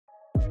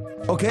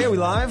Okay, are we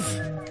live?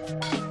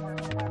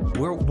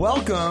 We're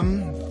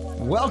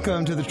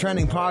welcome to the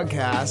Trending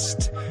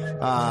Podcast.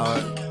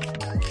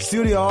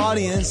 Studio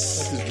audience.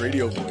 That's his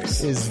radio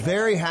voice. Is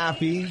very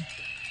happy.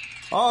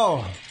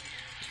 Oh,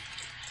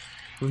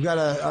 we've got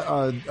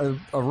a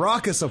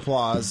raucous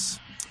applause.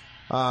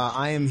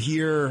 I am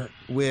here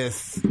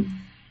with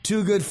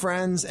two good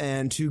friends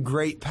and two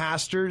great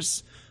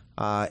pastors,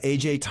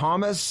 AJ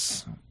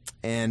Thomas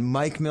and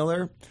Mike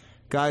Miller.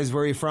 Guys,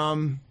 where are you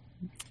from?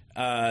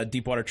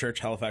 Deepwater Church,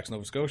 Halifax,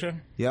 Nova Scotia.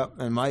 Yep,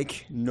 and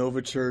Mike?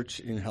 Nova Church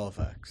in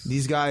Halifax.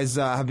 These guys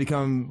have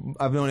become,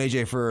 I've known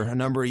AJ for a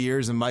number of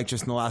years and Mike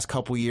just in the last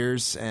couple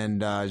years,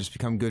 and just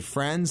become good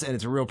friends, and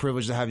it's a real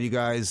privilege to have you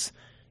guys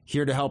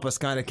here to help us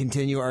kind of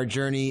continue our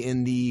journey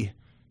in the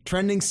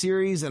Trending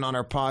series and on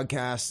our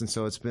podcast, and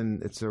so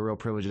it's a real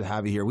privilege to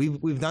have you here.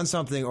 We've done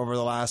something over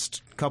the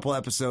last couple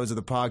episodes of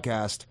the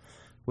podcast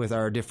with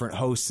our different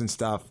hosts and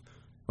stuff.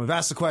 We've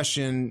asked the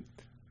question,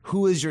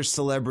 who is your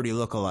celebrity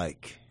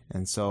lookalike?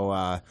 And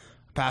so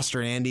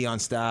Pastor Andy on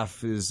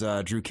staff is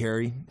Drew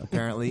Carey,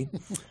 apparently.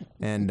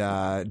 And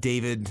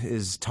David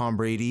is Tom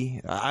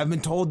Brady. I've been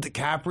told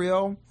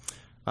DiCaprio.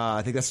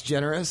 I think that's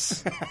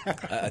generous.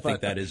 I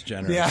think that is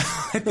generous. Yeah,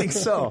 I think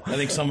so. I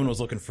think someone was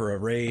looking for a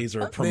raise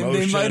or a promotion.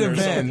 They might have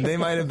been. Something. They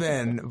might have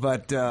been.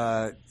 But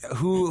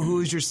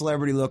who's your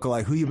celebrity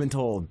lookalike? Who you been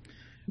told?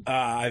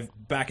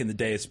 Back in the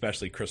day,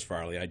 especially Chris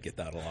Farley, I'd get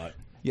that a lot.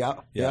 Yeah.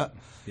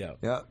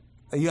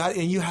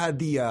 You had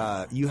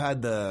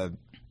the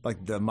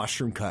like the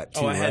mushroom cut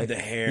too, I had right? the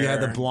hair. You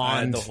had the blonde.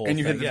 I had the whole And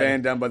you had thing. the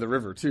van down by the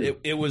river, too.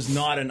 It was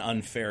not an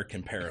unfair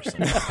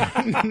comparison.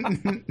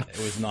 It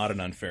was not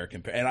an unfair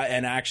comparison.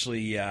 And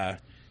actually, I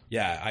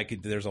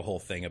could. There's a whole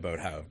thing about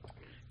how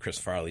Chris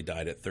Farley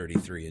died at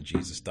 33 and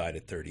Jesus died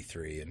at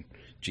 33, and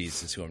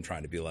Jesus is who I'm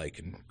trying to be like,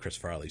 and Chris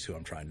Farley's who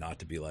I'm trying not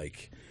to be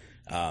like.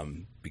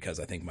 Because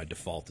I think my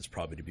default is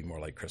probably to be more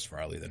like Chris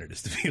Farley than it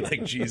is to be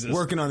like Jesus.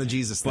 Working on the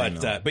Jesus thing.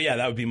 But yeah,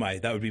 that would be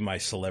my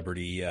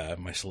celebrity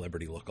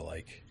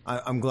lookalike.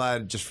 I'm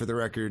glad, just for the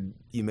record,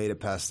 you made it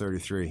past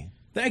 33.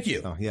 Thank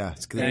you. Oh yeah,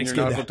 it's good. And It's you're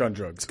good not to hooked on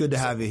drugs. It's good to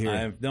have you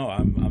here.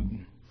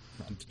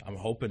 I'm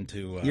hoping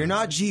to. You're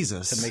not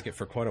Jesus to make it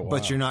for quite a while,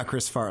 but you're not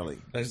Chris Farley.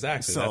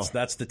 Exactly. So,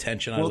 that's the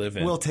tension I live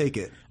in. We'll take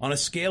it. On a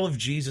scale of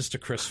Jesus to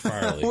Chris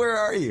Farley. Where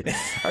are you?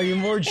 Are you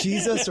more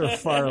Jesus or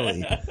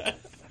Farley?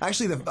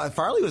 Actually,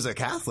 Farley was a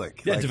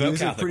Catholic. Yeah, like, devout he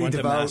was Catholic. pretty Went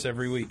devout, to mass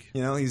every week.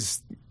 You know,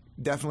 he's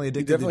definitely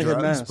addicted to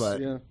drugs. Mass,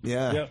 but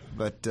yeah.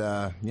 But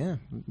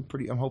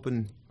I'm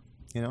hoping.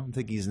 You know, I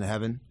think he's in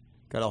heaven.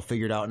 Got all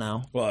figured out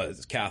now. Well,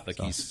 as a Catholic,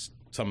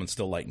 someone's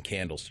still lighting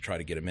candles to try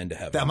to get him into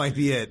heaven. That might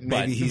be it.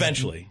 Maybe but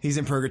eventually he's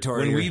in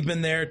purgatory. When we've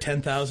been there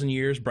 10,000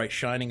 years, bright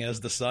shining as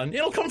the sun,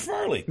 it'll come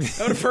Farley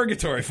out of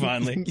purgatory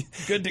finally.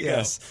 Good to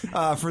go.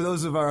 For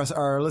those of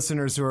our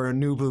listeners who are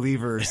new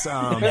believers,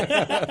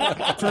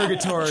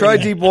 purgatory. Try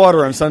deep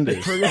water on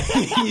Sundays.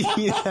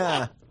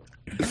 Yeah.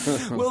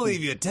 We'll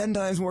leave you 10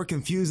 times more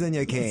confused than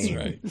you came.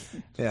 That's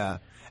right. Yeah.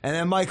 And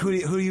then, Mike,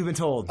 who you been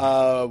told?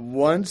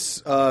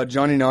 Once,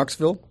 Johnny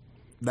Knoxville.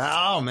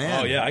 Oh,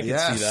 man. Oh, yeah, I can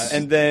see that.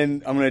 And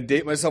then I'm going to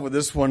date myself with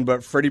this one,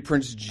 but Freddie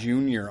Prinze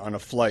Jr. on a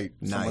flight.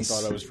 Nice. Someone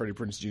thought I was Freddie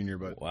Prinze Jr.,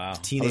 but wow.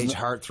 Teenage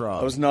heartthrob.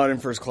 I was not in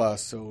first class,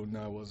 so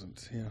no, I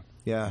wasn't. Yeah.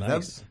 Yeah.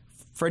 Nice.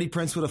 Freddie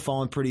Prinze would have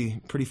fallen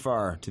pretty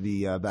far to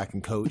be back in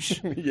coach.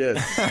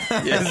 Yes.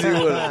 Yes,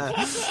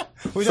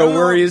 he would. So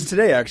where he is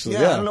today, actually.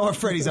 Yeah, I don't know what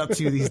Freddie's up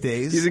to these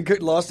days. He's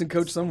lost in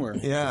coach somewhere.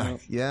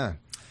 Yeah.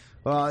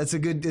 Well,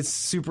 it's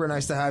super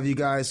nice to have you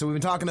guys. So we've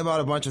been talking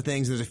about a bunch of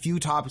things. There's a few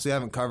topics we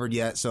haven't covered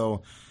yet.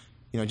 So,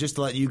 just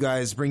to let you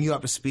guys, bring you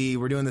up to speed,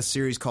 we're doing this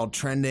series called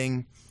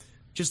Trending,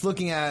 just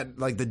looking at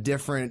like the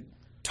different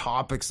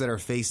topics that are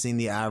facing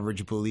the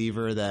average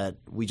believer that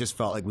we just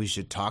felt like we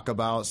should talk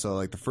about. So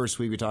like the first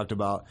week we talked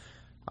about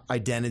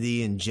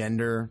identity and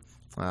gender.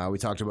 We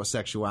talked about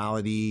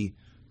sexuality.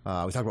 We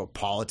talked about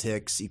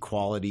politics,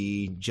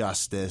 equality,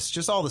 justice,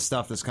 just all the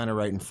stuff that's kind of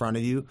right in front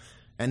of you.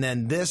 And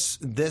then this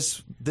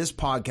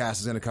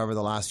podcast is going to cover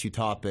the last few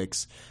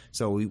topics.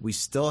 So we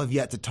still have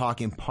yet to talk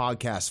in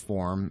podcast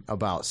form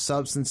about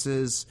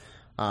substances.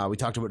 We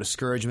talked about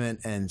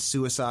discouragement and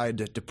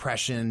suicide,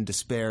 depression,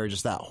 despair,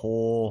 just that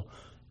whole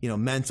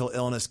mental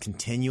illness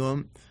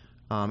continuum.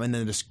 And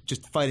then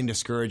just fighting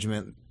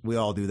discouragement. We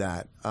all do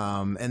that.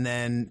 And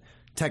then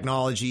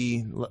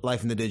technology,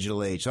 life in the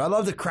digital age. So I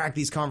love to crack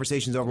these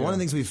conversations over. One of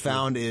the things we've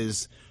found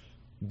is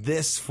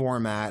this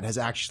format has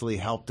actually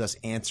helped us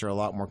answer a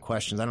lot more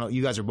questions. I know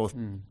you guys are both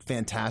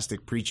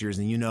fantastic preachers,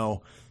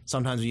 and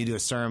sometimes when you do a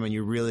sermon,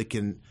 you really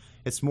can.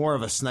 It's more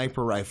of a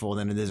sniper rifle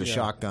than it is a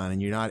shotgun,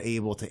 and you're not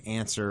able to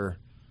answer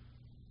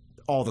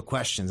all the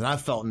questions. And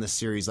I've felt in this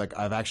series like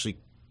I've actually,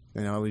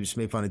 we just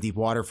made fun of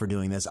Deepwater for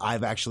doing this.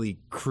 I've actually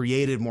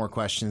created more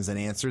questions than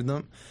answered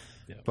them.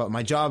 Yeah. But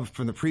my job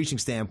from the preaching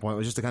standpoint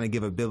was just to kind of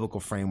give a biblical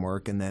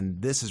framework, and then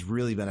this has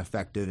really been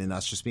effective in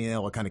us just being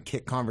able to kind of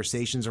kick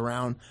conversations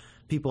around.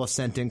 People have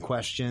sent in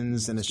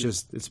questions, and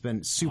it's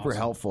been super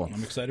helpful.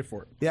 I'm excited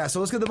for it. Yeah, so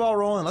let's get the ball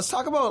rolling. Let's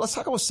talk about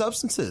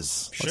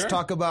substances. Sure. Let's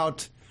talk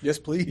about Yes,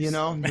 please. You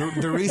know,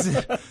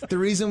 the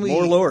reason we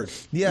More Lord.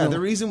 Yeah, the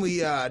reason we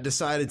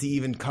decided to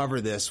even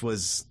cover this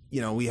was,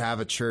 you know, we have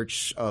a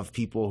church of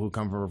people who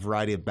come from a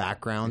variety of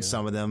backgrounds.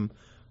 Some of them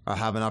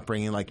have an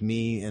upbringing like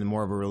me in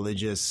more of a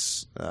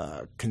religious,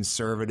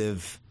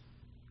 conservative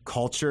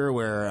culture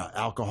where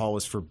alcohol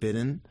was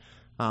forbidden.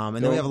 And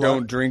then we have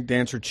don't drink,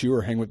 dance, or chew,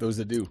 or hang with those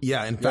that do.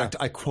 Yeah, in fact,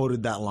 I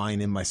quoted that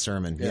line in my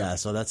sermon. Yeah,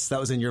 so that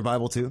was in your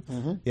Bible too.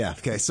 Mm-hmm. Yeah.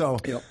 Okay. So,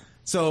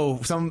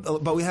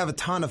 but we have a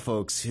ton of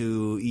folks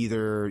who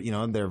either, you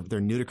know,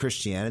 they're new to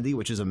Christianity,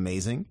 which is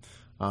amazing,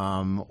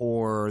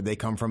 or they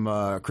come from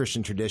a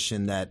Christian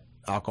tradition that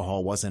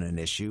alcohol wasn't an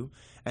issue,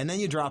 and then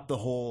you drop the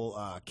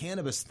whole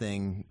cannabis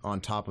thing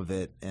on top of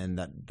it, and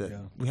that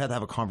we had to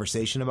have a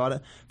conversation about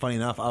it. Funny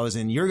enough, I was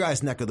in your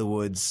guys' neck of the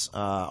woods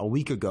a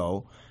week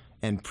ago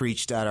and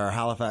preached at our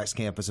Halifax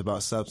campus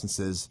about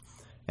substances,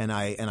 and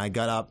I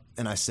got up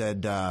and I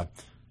said,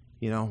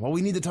 you know, well,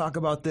 we need to talk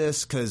about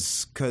this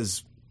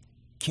because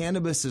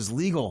cannabis is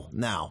legal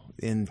now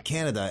in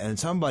Canada, and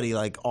somebody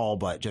like all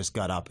but just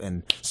got up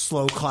and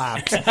slow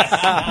clapped,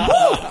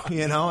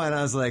 you know, and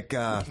I was like,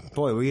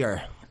 boy, we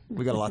got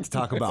a lot to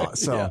talk about.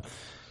 So,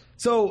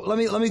 so let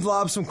me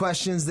lob some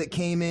questions that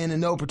came in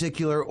no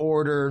particular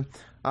order.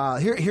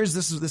 Here's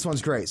this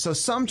one's great. So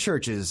some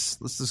churches,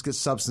 let's just get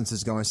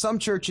substances going. Some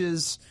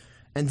churches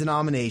and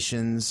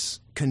denominations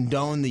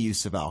condone the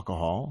use of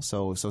alcohol.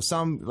 So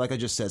some, like I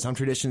just said, some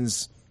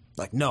traditions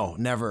like no,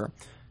 never,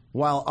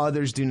 while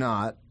others do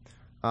not.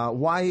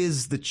 Why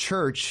is the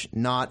church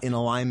not in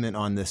alignment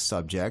on this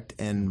subject,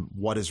 and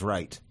what is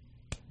right?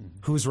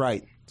 Who's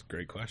right? It's a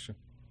great question.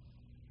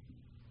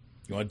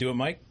 You want to do it,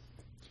 Mike?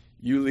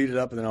 You lead it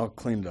up, and then I'll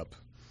clean it up.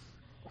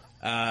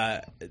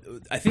 I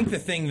think the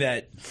thing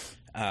that,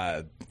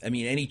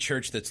 any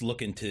church that's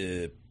looking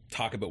to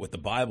talk about what the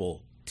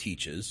Bible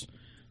teaches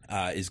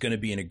is going to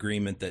be in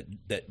agreement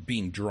that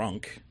being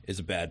drunk is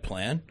a bad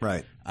plan.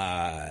 Right.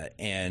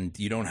 And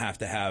you don't have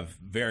to have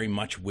very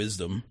much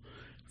wisdom,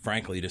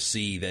 frankly, to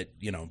see that,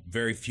 you know,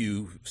 very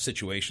few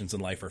situations in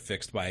life are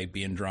fixed by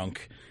being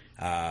drunk.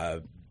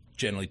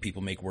 Generally,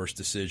 people make worse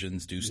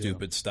decisions, do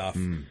stupid stuff.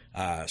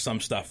 Some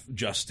stuff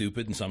just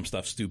stupid, and some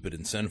stuff stupid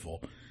and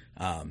sinful.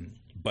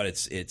 But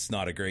it's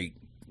not a great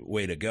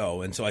way to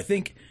go. And so I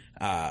think,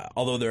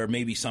 although there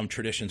may be some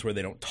traditions where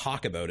they don't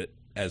talk about it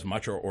as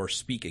much or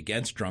speak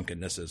against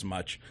drunkenness as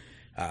much,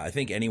 I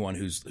think anyone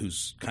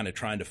who's kind of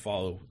trying to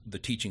follow the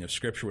teaching of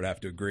Scripture would have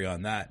to agree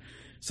on that.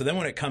 So then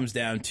when it comes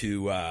down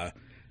to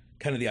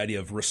kind of the idea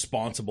of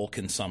responsible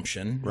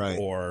consumption, right,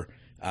 or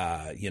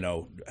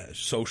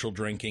social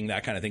drinking,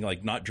 that kind of thing,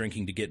 like not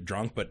drinking to get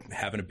drunk, but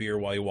having a beer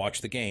while you watch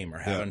the game or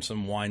having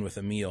some wine with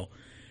a meal.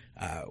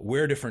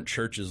 Where different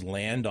churches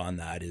land on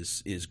that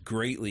is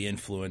greatly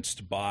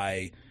influenced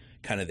by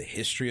kind of the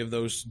history of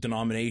those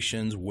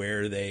denominations,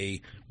 where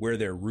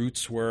their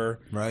roots were.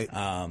 Right.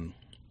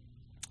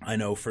 I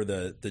know for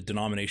the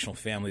denominational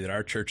family that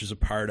our church is a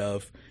part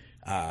of,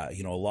 a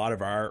lot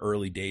of our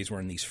early days were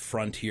in these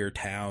frontier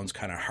towns,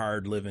 kind of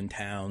hard living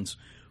towns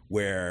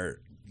where,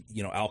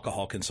 you know,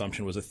 alcohol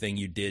consumption was a thing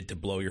you did to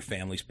blow your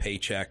family's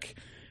paycheck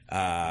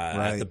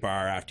at the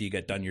bar after you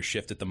got done your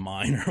shift at the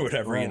mine or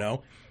whatever, you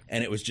know,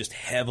 and it was just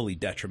heavily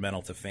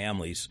detrimental to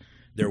families.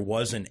 There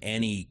wasn't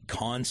any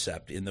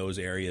concept in those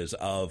areas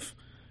of,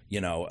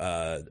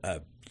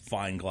 a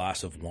fine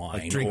glass of wine,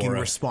 like drinking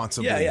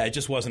responsibly. Yeah, it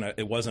just wasn't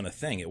a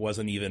thing. It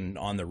wasn't even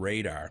on the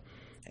radar.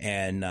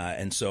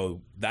 And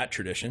so that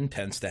tradition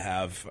tends to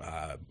have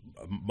a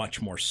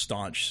much more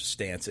staunch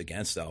stance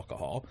against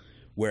alcohol,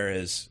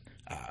 whereas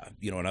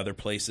in other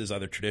places,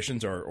 other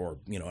traditions, or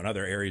in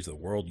other areas of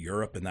the world,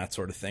 Europe and that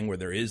sort of thing, where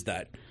there is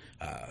that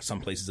some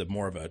places have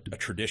more of a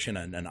tradition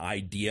and an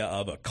idea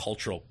of a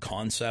cultural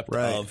concept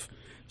of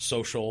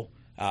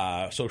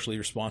socially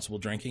responsible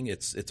drinking.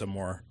 It's a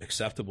more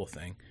acceptable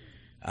thing.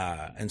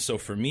 And so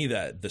for me,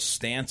 that the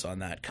stance on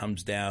that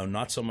comes down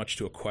not so much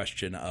to a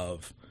question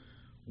of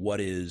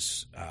what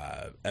is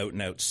out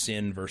and out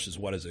sin versus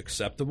what is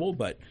acceptable,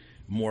 but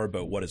more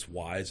about what is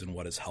wise and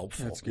what is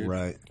helpful. That's good.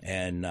 Right.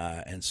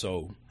 And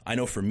so I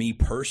know for me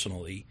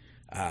personally,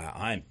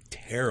 I'm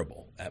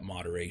terrible at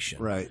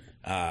moderation. Right.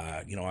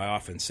 I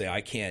often say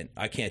I can't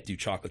do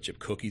chocolate chip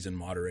cookies in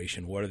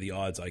moderation. What are the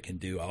odds I can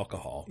do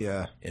alcohol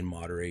in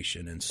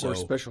moderation? And so or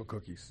special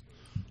cookies.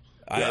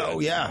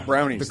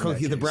 Brownies.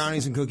 The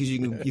brownies and cookies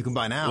you can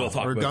buy now. We'll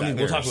talk about that.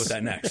 We'll talk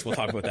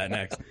about that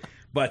next.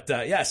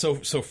 But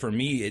so for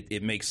me,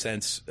 it makes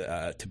sense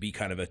to be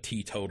kind of a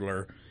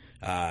teetotaler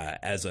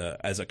as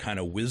a kind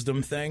of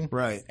wisdom thing,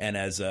 right? And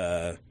as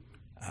a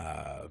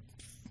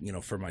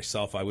for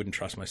myself, I wouldn't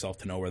trust myself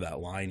to know where that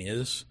line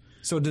is.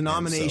 So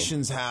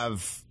denominations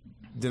have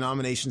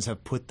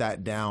put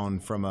that down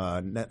from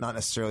not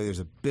necessarily there's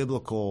a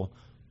biblical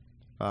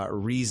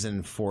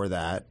reason for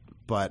that,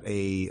 but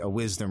a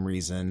wisdom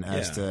reason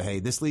as to, hey,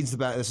 this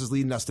is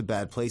leading us to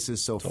bad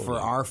places. So for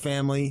our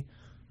family,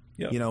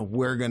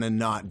 we're going to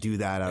not do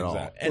that at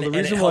all. And, well,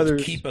 it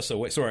helps keep us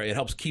away. Sorry, it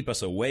helps keep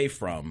us away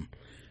from,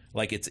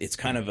 like, it's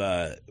kind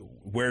of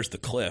where's the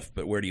cliff,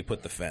 but where do you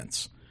put the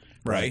fence,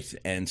 right?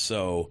 And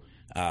so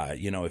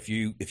If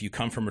you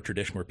come from a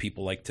tradition where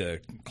people like to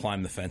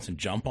climb the fence and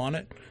jump on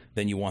it,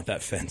 then you want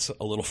that fence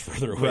a little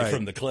further away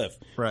from the cliff,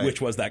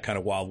 which was that kind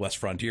of Wild West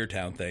frontier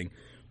town thing.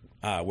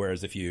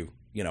 Whereas if you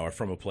are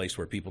from a place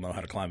where people know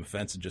how to climb a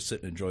fence and just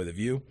sit and enjoy the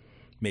view,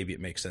 maybe it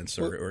makes sense,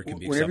 or it can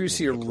be. Whenever you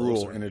see a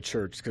rule in a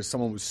church, because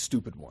someone was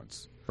stupid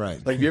once.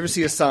 Right. Like, if you ever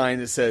see a sign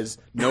that says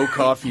no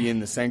coffee in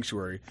the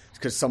sanctuary, it's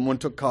because someone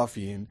took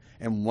coffee in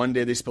and one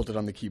day they spilled it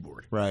on the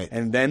keyboard. Right.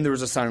 And then there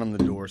was a sign on the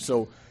door.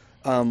 So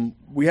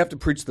we have to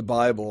preach the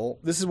Bible.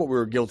 This is what we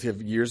were guilty of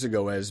years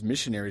ago as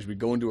missionaries. We'd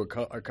go into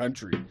a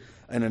country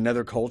and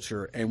another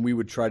culture, and we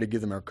would try to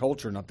give them our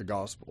culture, not the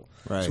gospel.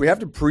 Right. So we have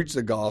to preach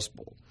the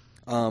gospel.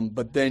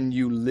 But then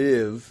you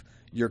live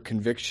your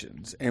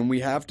convictions, and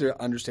we have to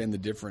understand the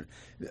difference.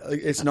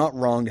 It's not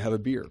wrong to have a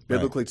beer.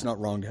 Biblically, It's not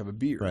wrong to have a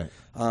beer. Right.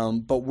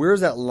 But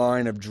where's that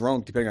line of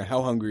drunk, depending on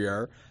how hungry you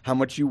are, how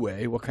much you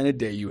weigh, what kind of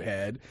day you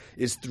had?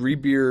 Is 3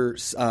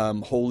 beers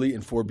holy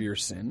and 4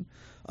 beers sin?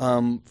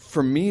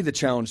 For me, the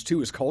challenge,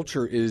 too, is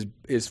culture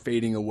is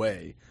fading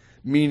away,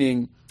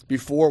 meaning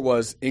before it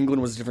was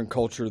England was a different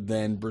culture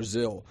than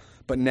Brazil.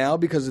 But now,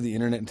 because of the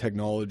internet and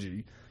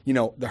technology,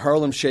 the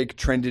Harlem Shake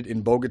trended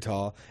in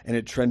Bogota, and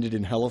it trended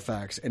in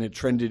Halifax, and it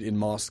trended in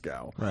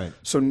Moscow. Right.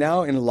 So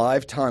now in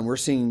live time, we're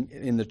seeing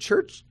in the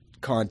church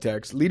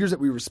context leaders that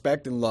we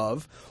respect and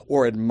love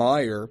or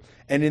admire,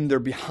 and in their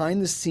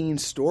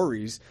behind-the-scenes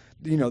stories,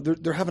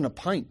 they're having a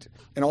pint.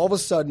 And all of a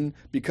sudden,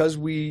 because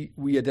we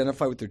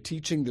identify with their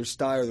teaching, their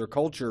style, their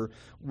culture,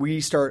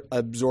 we start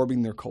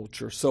absorbing their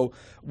culture. So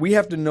we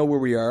have to know where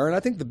we are. And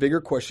I think the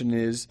bigger question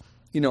is,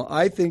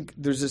 I think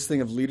there's this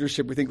thing of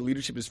leadership. We think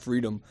leadership is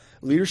freedom.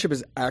 Leadership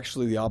is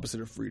actually the opposite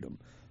of freedom.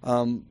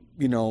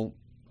 The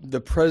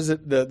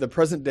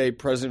present day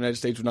president of the United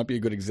States would not be a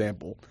good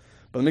example.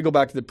 But let me go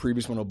back to the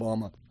previous one,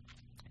 Obama.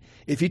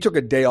 If he took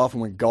a day off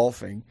and went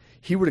golfing,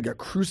 he would have got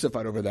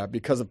crucified over that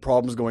because of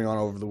problems going on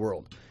all over the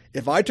world.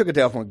 If I took a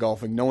day off and went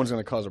golfing, no one's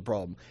going to cause a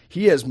problem.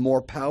 He has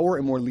more power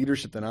and more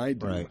leadership than I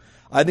do. Right.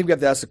 I think we have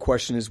to ask the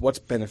question is what's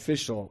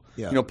beneficial?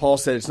 Yeah. Paul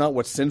said it's not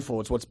what's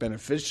sinful, it's what's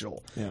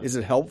beneficial. Yeah. Is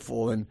it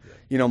helpful? And,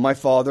 my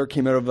father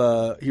came out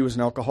of he was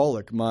an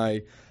alcoholic.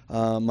 My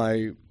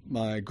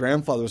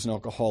grandfather was an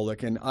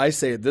alcoholic. And I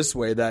say it this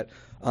way that,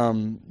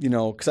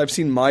 because I've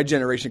seen my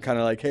generation kind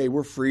of like, hey,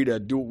 we're free to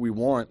do what we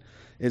want,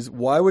 is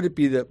why would it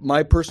be that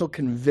my personal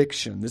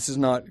conviction, this is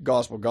not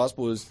gospel.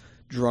 Gospel is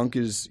drunk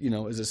is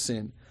a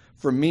sin.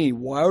 For me,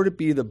 why would it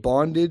be the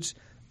bondage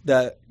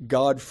that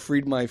God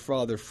freed my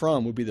father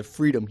from would be the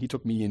freedom he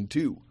took me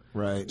into?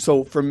 Right.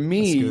 So for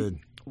me, that's good.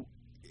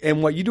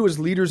 And what you do as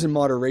leaders in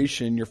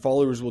moderation, your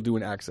followers will do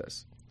in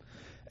access.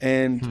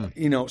 And,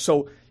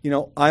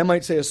 I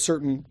might say a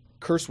certain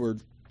curse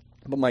word,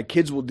 but my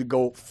kids will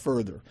go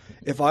further.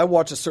 If I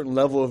watch a certain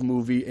level of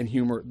movie and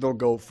humor, they'll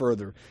go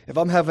further. If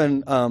I'm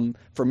having,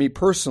 for me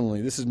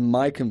personally, this is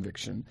my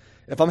conviction,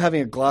 if I'm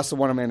having a glass of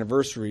wine on my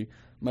anniversary,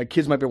 my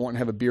kids might be wanting to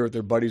have a beer with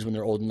their buddies when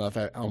they're old enough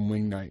on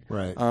wing night.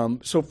 Right.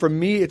 So for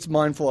me, it's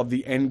mindful of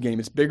the end game.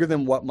 It's bigger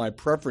than what my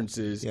preference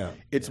is. Yeah.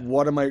 It's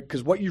what am I?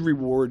 Because what you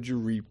reward, you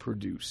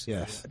reproduce.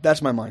 Yes.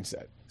 That's my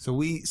mindset. So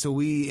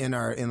we in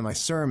my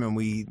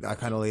sermon I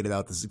kind of laid it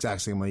out this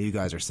exact same way you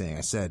guys are saying.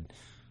 I said,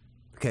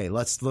 okay,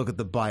 let's look at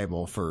the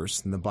Bible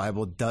first, and the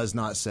Bible does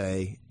not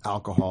say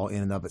alcohol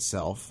in and of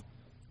itself,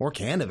 or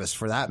cannabis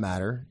for that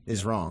matter,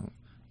 is wrong.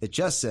 It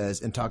just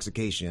says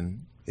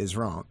intoxication is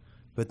wrong.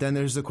 But then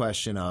there's the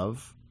question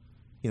of,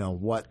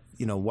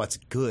 what's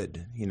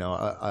good?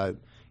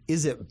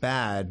 Is it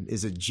bad?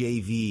 Is a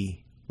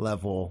JV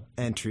level,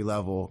 entry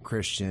level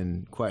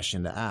Christian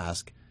question to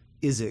ask?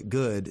 Is it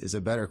good? Is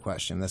a better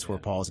question. That's where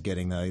Paul's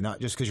getting not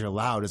just because you're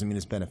loud doesn't mean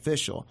it's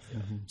beneficial.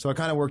 Mm-hmm. So I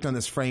kind of worked on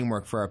this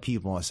framework for our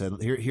people. I said,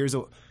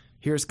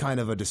 here's kind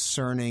of a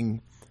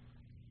discerning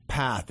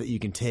path that you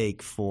can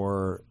take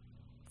for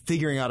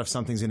figuring out if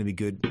something's going to be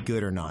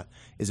good or not.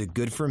 Is it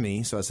good for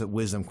me? So it's a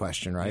wisdom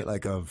question, right?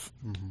 Like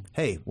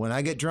hey, when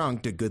I get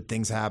drunk, do good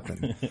things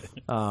happen?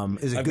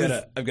 Is it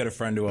good? I've got a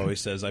friend who always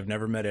says, I've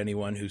never met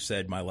anyone who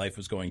said my life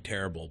was going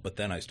terrible, but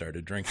then I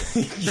started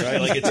drinking.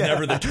 Right? Like it's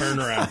never the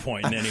turnaround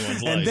point in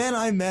anyone's life. And then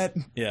I met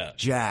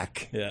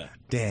Jack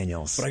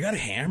Daniels. But I got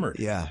hammered.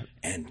 Yeah.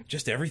 And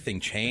just everything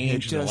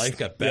changed and life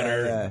got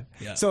better.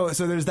 Yeah. So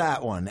there's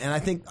that one. And I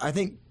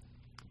think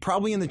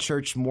probably in the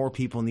church, more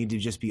people need to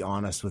just be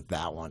honest with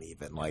that one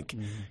even. Like,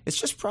 it's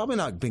just probably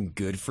not been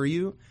good for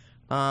you.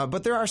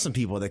 But there are some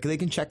people that they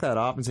can check that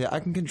off and say,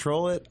 I can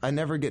control it. I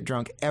never get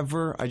drunk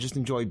ever. I just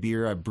enjoy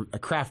beer. I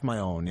craft my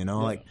own,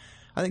 Like,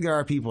 I think there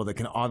are people that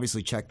can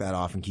obviously check that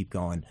off and keep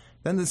going.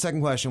 Then the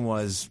second question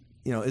was,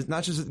 it's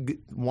not just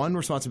one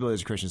responsibility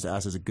as a Christian is to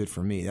ask, is it good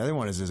for me? The other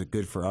one is it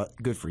good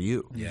for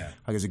you? Yeah.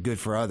 Like, is it good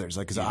for others?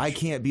 Like, because I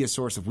can't be a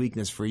source of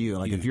weakness for you.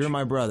 Like, if you're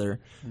my brother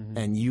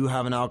and you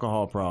have an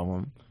alcohol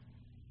problem,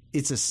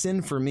 it's a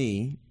sin for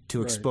me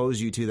to expose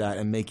you to that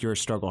and make your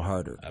struggle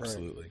harder.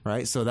 Absolutely.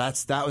 Right? So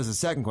that was the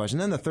second question.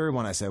 Then the third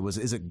one I said was,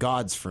 is it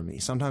God's for me?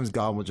 Sometimes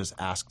God will just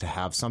ask to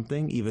have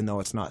something, even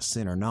though it's not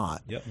sin or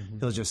not. Yep.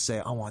 He'll just say,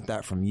 I want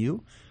that from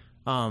you.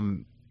 But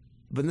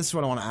this is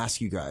what I want to ask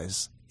you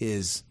guys.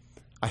 is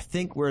I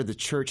think where the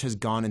church has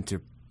gone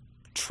into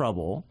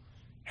trouble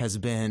has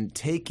been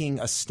taking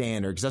a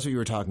standard, because that's what you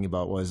were talking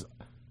about, was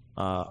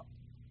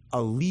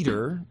a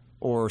leader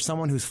or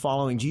someone who's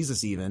following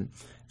Jesus even.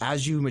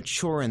 As you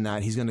mature in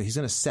that, he's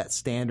gonna set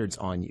standards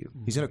on you.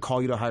 He's gonna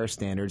call you to higher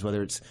standards,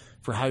 whether it's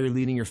for how you're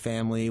leading your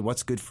family,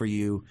 what's good for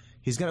you.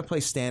 He's gonna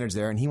place standards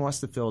there, and he wants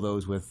to fill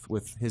those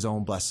with his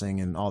own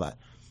blessing and all that.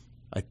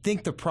 I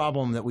think the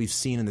problem that we've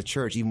seen in the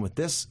church, even with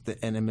this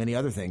and in many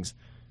other things,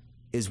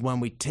 is when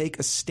we take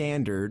a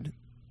standard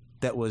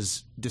that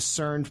was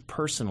discerned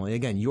personally.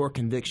 Again, your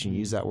conviction,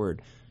 use that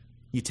word.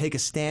 You take a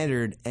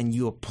standard and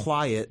you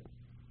apply it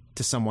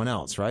to someone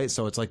else, right?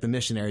 So it's like the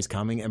missionaries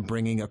coming and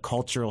bringing a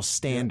cultural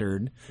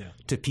standard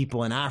to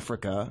people in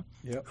Africa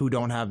who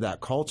don't have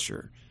that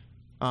culture.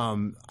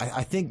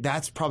 I think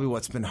that's probably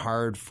what's been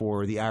hard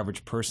for the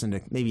average person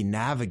to maybe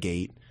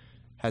navigate,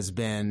 has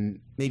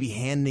been maybe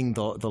handing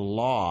the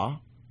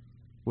law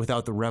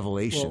without the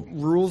revelation.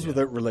 Well, rules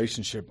without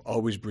relationship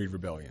always breed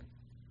rebellion.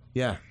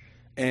 Yeah.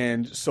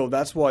 And so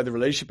that's why the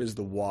relationship is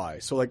the why.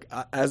 So like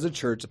as a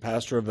church, a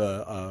pastor of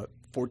a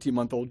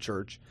 14-month-old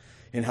church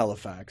in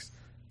Halifax,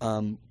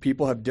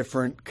 people have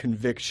different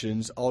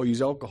convictions. I'll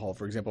use alcohol,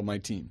 for example, my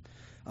team.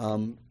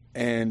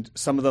 And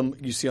some of them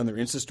you see on their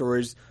Insta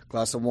stories,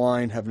 glass of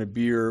wine, having a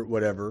beer,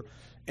 whatever.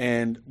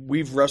 And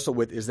we've wrestled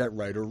with, is that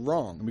right or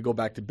wrong? And we go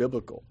back to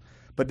biblical.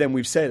 But then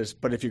we've said this,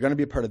 but if you're going to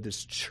be a part of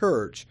this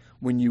church,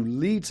 when you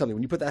lead something,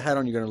 when you put that hat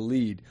on, you're going to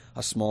lead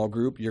a small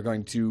group. You're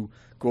going to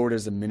go out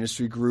as a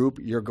ministry group.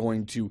 You're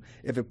going to,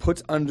 if it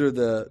puts under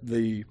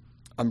the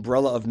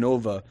umbrella of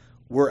Nova,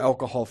 we're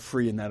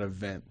alcohol-free in that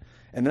event.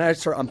 And then I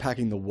start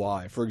unpacking the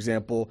why. For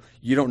example,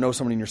 you don't know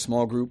someone in your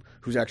small group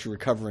who's actually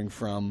recovering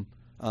from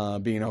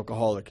being an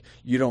alcoholic.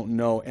 You don't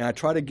know. And I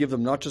try to give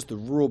them not just the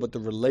rule, but the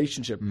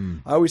relationship.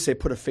 I always say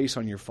put a face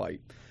on your fight.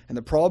 And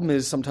the problem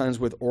is sometimes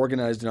with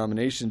organized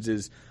denominations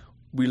is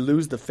we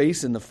lose the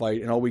face in the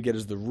fight and all we get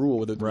is the rule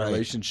without the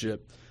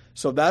relationship.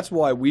 So that's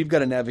why we've got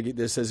to navigate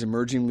this as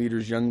emerging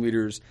leaders, young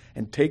leaders,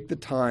 and take the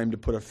time to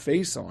put a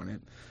face on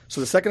it. So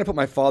the second I put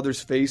my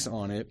father's face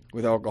on it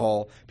with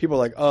alcohol, people are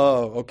like,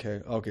 oh,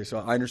 okay, so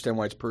I understand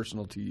why it's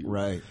personal to you.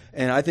 Right.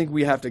 And I think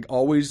we have to it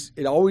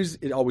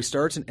always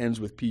starts and ends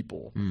with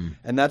people.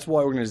 And that's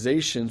why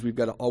organizations, we've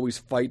got to always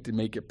fight to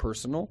make it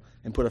personal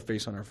and put a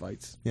face on our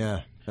fights.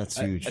 Yeah, that's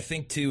huge. I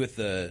think too with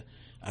the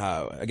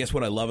I guess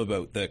what I love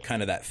about the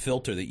kind of that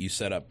filter that you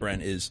set up,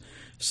 Brent, is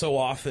so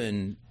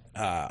often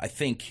I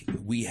think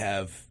we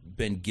have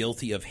been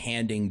guilty of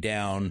handing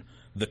down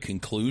the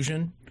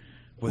conclusion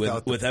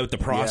without the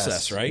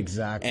process, right?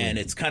 Exactly. And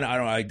it's kind of,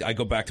 I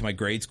go back to my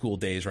grade school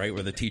days, right,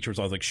 where the teacher was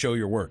always like, show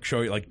your work,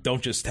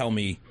 don't just tell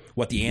me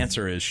what the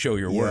answer is, show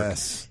your work.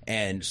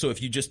 And so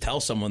if you just tell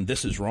someone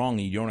this is wrong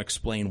and you don't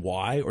explain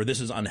why, or this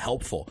is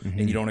unhelpful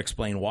and you don't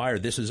explain why, or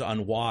this is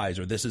unwise,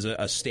 or this is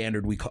a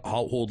standard we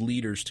hold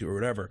leaders to, or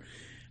whatever,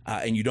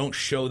 and you don't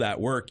show that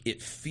work,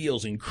 it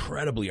feels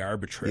incredibly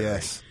arbitrary.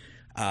 Yes.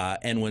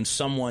 And when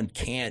someone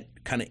can't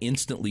kind of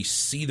instantly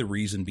see the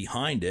reason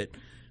behind it,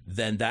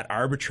 then that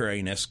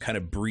arbitrariness kind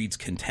of breeds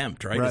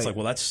contempt, right? It's like,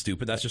 well, that's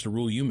stupid. That's just a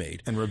rule you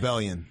made. And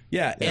rebellion.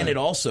 Yeah. And it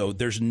also,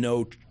 there's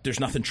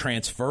nothing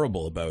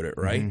transferable about it,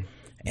 right?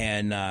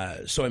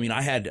 And so, I mean,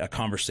 I had a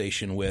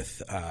conversation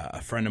with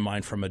a friend of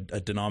mine from a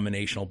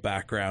denominational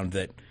background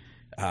that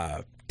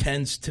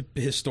tends to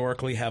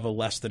historically have a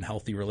less than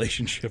healthy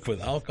relationship with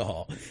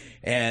alcohol.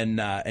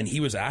 And he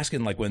was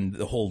asking, like, when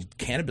the whole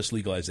cannabis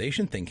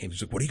legalization thing came,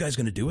 he's like, what are you guys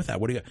going to do with that?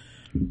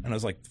 And I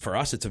was like, for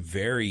us, it's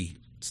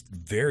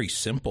very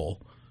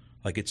simple.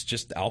 Like, it's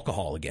just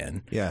alcohol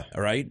again. Yeah.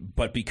 All right.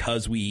 But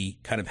because we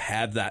kind of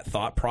have that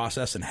thought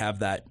process and have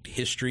that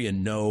history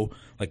and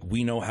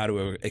we know how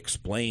to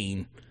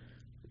explain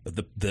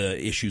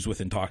the issues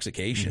with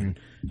intoxication,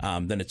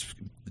 then it's,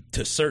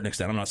 to a certain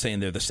extent, I'm not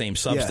saying they're the same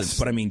substance,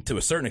 but I mean, to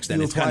a certain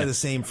extent, it's kind of the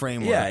same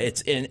framework. Yeah.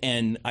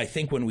 And I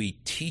think when we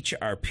teach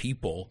our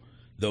people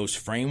those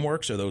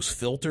frameworks or those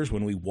filters,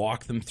 when we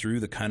walk them through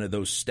the kind of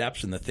those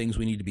steps and the things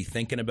we need to be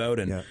thinking about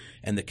and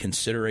the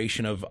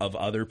consideration of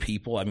other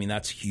people, I mean,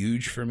 that's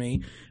huge for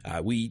me.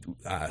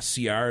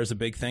 CR is a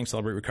big thing.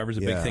 Celebrate Recovery is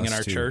a big thing in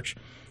our church.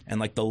 And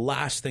like, the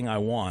last thing I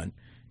want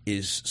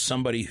is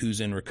somebody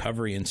who's in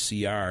recovery in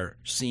CR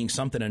seeing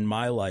something in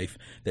my life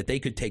that they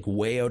could take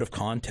way out of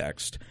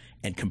context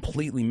and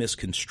completely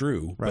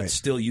misconstrue, but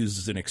still use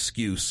as an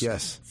excuse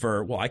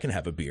for, well, I can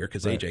have a beer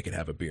because AJ can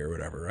have a beer or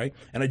whatever, right?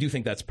 And I do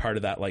think that's part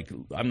of that. Like,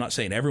 I'm not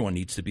saying everyone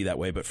needs to be that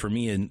way, but for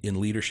me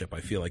in leadership, I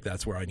feel like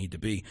that's where I need to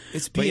be.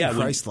 It's being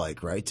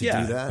Christ-like, right? To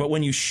do that. But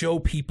when you show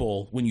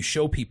people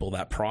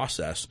that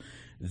process,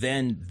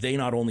 then they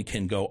not only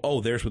can go,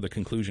 oh, there's where the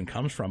conclusion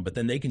comes from, but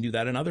then they can do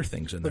that in other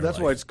things in their life. But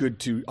that's why it's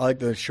good I like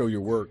to show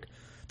your work.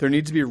 There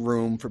needs to be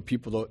room for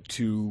people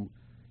to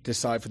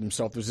decide for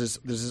themselves. There's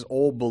this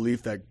old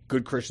belief that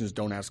good Christians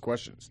don't ask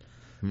questions.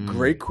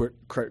 Great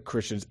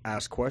Christians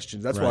ask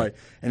questions. That's why.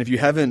 And if you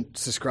haven't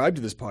subscribed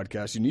to this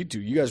podcast, you need to.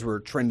 You guys were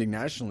trending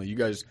nationally. You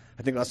guys,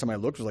 I think last time I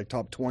looked, was like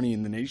top 20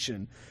 in the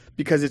nation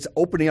because it's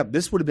opening up.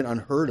 This would have been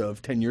unheard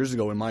of 10 years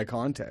ago in my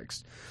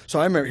context. So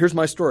I remember, here's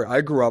my story.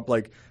 I grew up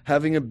like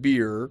having a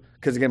beer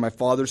because, again, my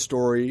father's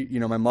story,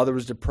 my mother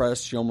was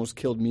depressed. She almost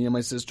killed me and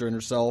my sister and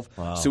herself.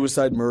 Wow.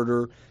 Suicide,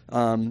 murder.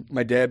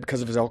 My dad,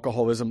 because of his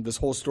alcoholism, this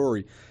whole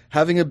story.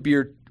 Having a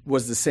beer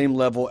was the same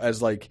level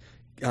as like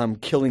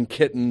killing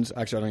kittens.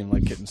 Actually, I don't even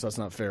like kittens, so that's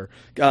not fair.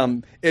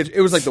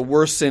 It was like the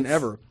worst sin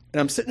ever. And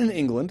I'm sitting in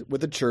England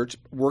with a church,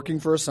 working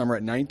for a summer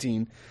at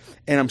 19,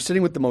 and I'm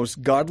sitting with the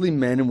most godly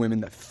men and women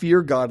that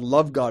fear God,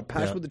 love God,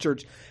 passionate with the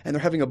church, and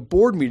they're having a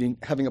board meeting,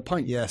 having a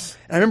pint. Yes.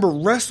 And I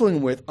remember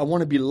wrestling with, I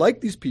want to be like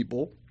these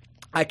people.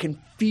 I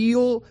can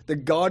feel the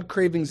God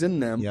cravings in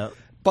them. Yep.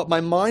 But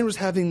my mind was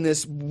having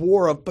this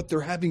war of, but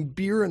they're having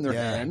beer in their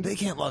hand. They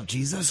can't love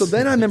Jesus. So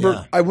then I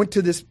remember I went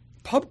to this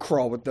pub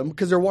crawl with them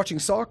because they're watching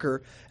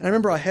soccer. And I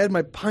remember I had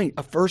my pint,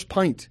 a first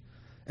pint.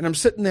 And I'm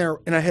sitting there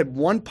and I had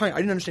one pint. I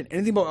didn't understand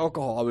anything about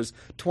alcohol. I was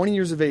 20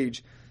 years of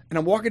age. And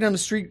I'm walking down the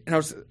street and I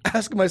was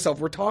asking myself,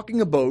 we're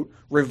talking about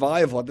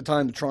revival at the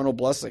time, the Toronto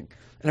Blessing.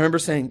 And I remember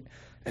saying,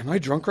 am I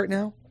drunk right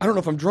now? I don't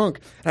know if I'm drunk.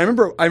 And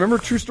I remember a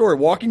true story,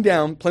 walking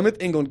down Plymouth,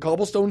 England,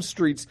 cobblestone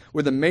streets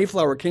where the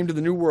Mayflower came to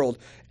the New World.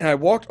 And I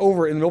walked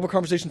over in the middle of a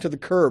conversation to the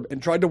curb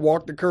and tried to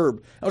walk the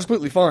curb. I was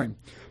completely fine.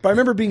 But I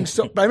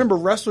remember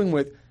wrestling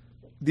with,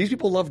 these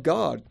people love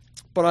God,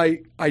 but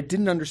I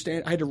didn't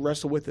understand. I had to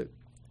wrestle with it.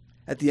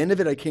 At the end of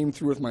it, I came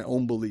through with my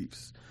own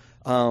beliefs.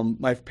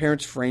 My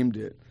parents framed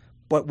it.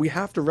 But we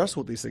have to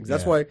wrestle with these things.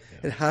 That's why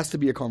it has to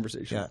be a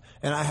conversation. Yeah.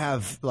 And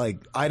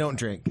I don't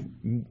drink.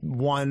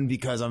 One,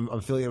 because I'm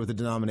affiliated with the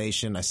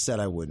denomination. I said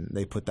I wouldn't.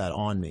 They put that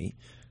on me,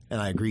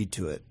 and I agreed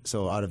to it.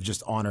 So out of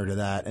just honor to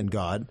that and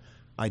God,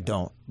 I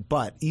don't.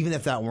 But even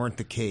if that weren't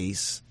the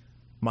case,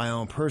 my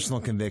own personal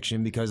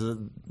conviction, because of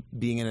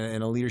being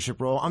in a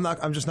leadership role,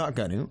 I'm just not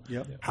going to.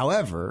 Yep.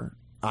 However,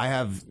 I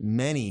have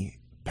many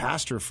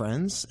pastor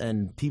friends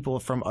and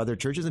people from other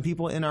churches and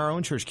people in our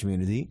own church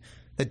community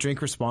that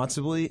drink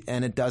responsibly,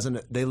 and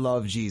they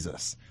love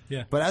Jesus.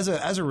 Yeah. But as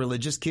a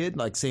religious kid,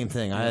 like same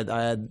thing. I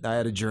had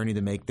a journey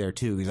to make there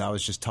too, because I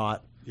was just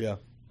taught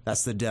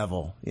that's the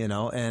devil,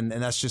 and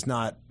that's just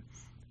not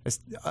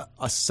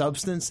a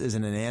substance is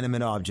an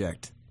inanimate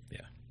object.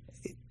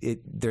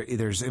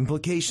 There's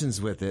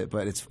implications with it,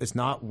 but it's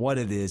not what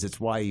it is. It's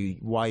why you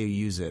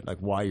use it, like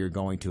why you're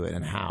going to it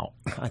and how,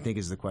 I think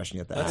is the question you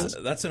have to ask.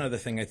 That's another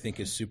thing I think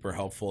is super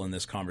helpful in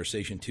this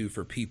conversation too,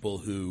 for people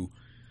who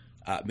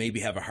maybe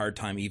have a hard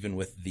time even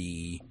with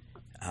the,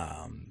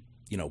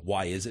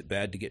 why is it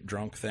bad to get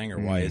drunk thing, or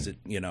why is it,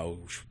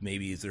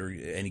 maybe is there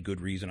any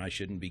good reason I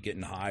shouldn't be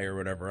getting high or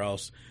whatever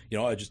else?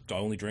 I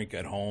only drink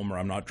at home, or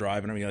I'm not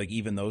driving. I mean, like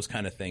even those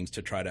kind of things,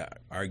 to try to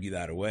argue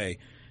that away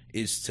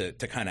is to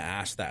kind of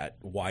ask that,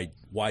 why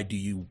do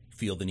you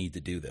feel the need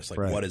to do this?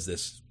 Like, what is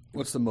this?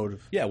 What's the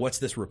motive? Yeah. What's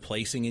this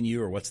replacing in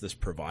you, or what's this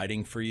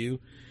providing for you?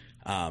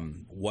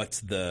 What's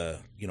the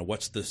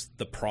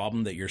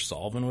problem that you're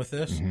solving with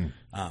this?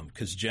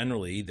 Because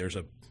generally there's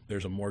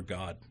a more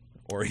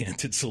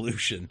God-oriented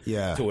solution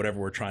to whatever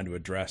we're trying to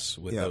address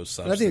with those substances.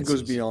 And I think it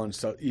goes beyond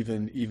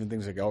even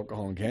things like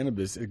alcohol and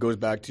cannabis. It goes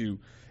back to,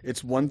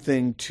 it's one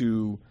thing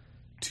to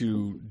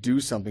do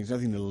something. It's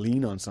nothing to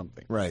lean on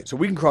something. Right. So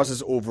we can cross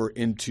this over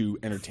into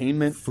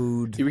entertainment,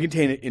 food. We can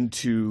take it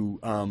into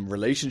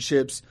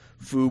relationships,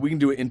 food. We can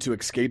do it into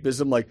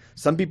escapism. Like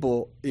some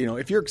people,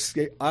 if you're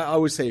I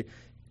always say,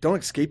 don't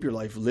escape your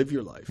life, live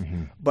your life.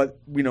 But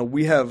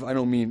we have. I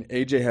know me and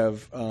AJ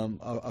have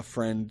a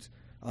friend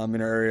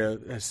in our area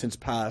has since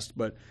passed,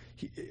 but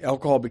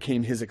alcohol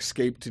became his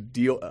escape to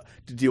deal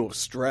with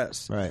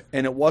stress. Right.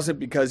 And it wasn't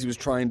because he was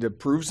trying to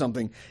prove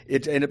something.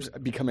 It ended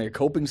up becoming a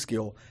coping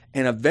skill,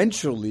 and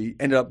eventually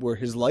ended up where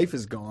his life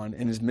is gone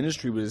and his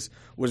ministry was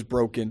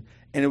broken.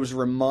 And it was a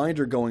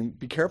reminder going,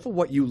 be careful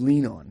what you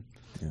lean on,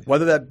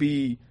 whether that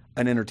be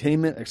an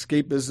entertainment,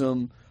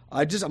 escapism.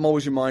 I'm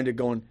always reminded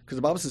going, because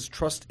the Bible says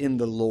trust in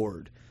the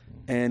Lord.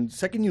 And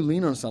second you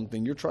lean on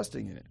something, you're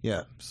trusting in it.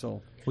 Yeah.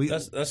 So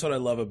that's what I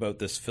love about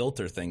this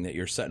filter thing that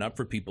you're setting up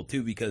for people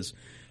too, because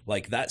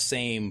like that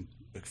same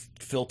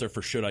filter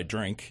for should I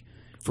drink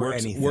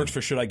works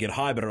for should I get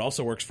high, but it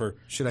also works for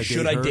should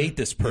I date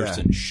this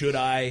person? Yeah.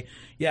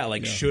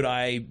 Should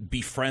I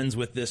be friends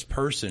with this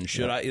person?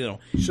 Should I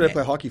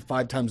play hockey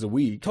 5 times a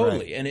week?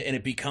 Totally. Right. And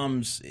it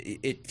becomes,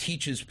 it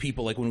teaches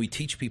people, like when we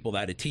teach people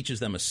that, it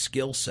teaches them a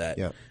skill set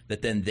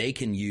that then they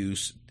can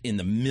use in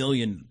the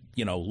million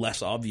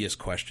less obvious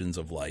questions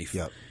of life,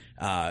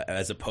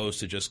 as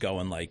opposed to just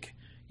going like,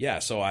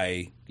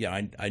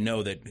 I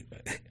know that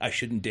I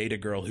shouldn't date a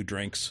girl who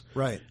drinks,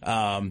 right?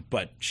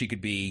 But she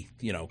could be,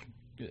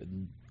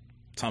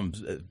 some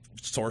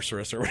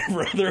sorceress or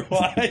whatever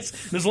otherwise.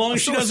 As long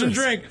as she doesn't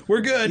drink, we're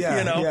good.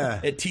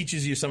 It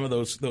teaches you some of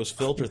those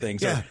filter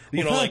things. Yeah.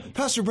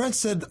 Pastor Brent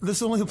said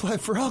this only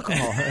applied for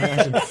alcohol.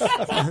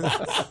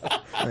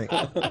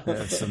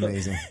 That's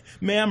amazing.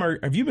 Ma'am,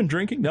 have you been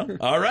drinking? No?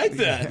 All right,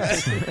 then.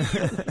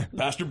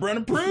 Pastor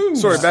Brennan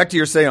approves. Sorry, back to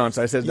your seance.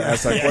 I said to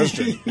ask that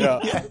question.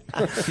 Yeah.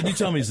 Can you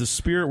tell me, is the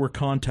spirit we're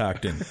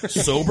contacting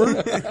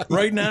sober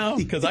right now?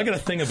 Because I got to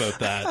think about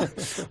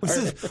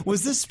that.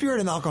 Was this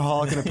spirit an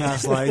alcoholic in a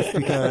past life?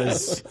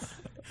 Because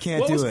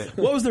can't do it.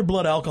 What was their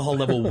blood alcohol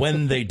level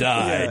when they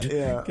died?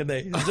 Yeah. Can they?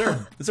 Is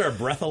there a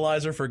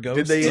breathalyzer for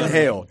ghosts? Did they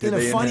inhale? In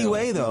a funny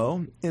way,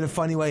 though,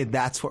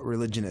 that's what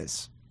religion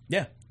is.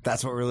 Yeah.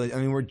 That's what religion.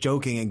 I mean, we're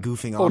joking and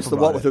goofing off. Oh, it's the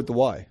about what it. without the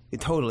why.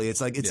 Totally.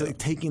 It's like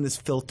taking this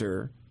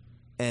filter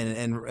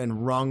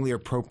and wrongly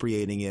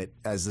appropriating it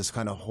as this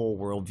kind of whole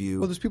worldview.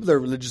 Well, there's people that are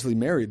religiously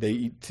married.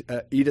 They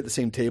eat at the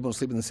same table and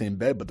sleep in the same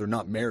bed, but they're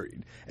not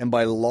married. And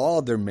by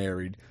law, they're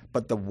married,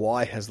 but the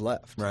why has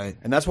left. Right.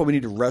 And that's why we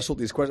need to wrestle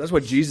with these questions. That's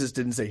why Jesus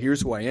didn't say,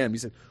 here's who I am. He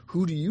said,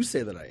 who do you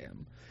say that I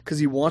am? Because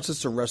he wants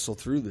us to wrestle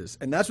through this.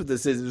 And that's what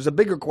this is. There's a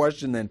bigger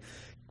question than,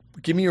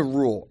 give me a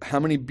rule. How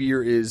many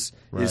beer is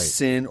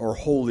sin or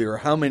holy, or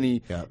how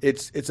many? Yeah.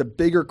 It's a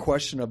bigger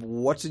question of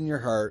what's in your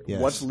heart,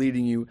 what's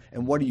leading you,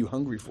 and what are you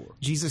hungry for.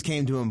 Jesus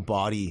came to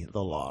embody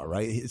the law,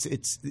 right?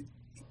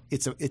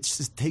 It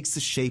just takes the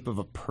shape of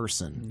a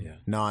person,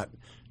 not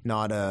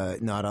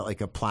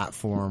like a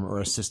platform or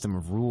a system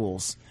of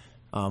rules.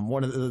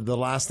 One of the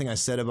last thing I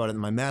said about it in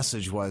my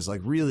message was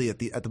like, really at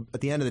the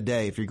end of the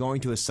day, if you're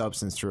going to a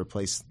substance to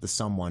replace the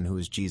someone who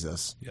is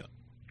Jesus,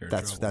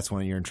 that's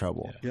when you're in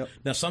trouble. Yep.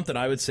 Now, something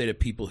I would say to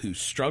people who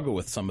struggle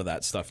with some of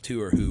that stuff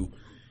too, or who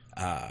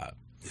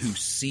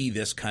see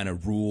this kind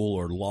of rule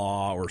or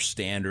law or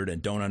standard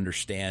and don't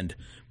understand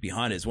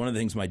behind it, is one of the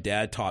things my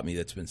dad taught me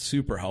that's been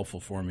super helpful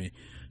for me.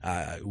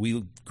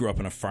 We grew up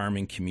in a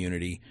farming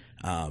community.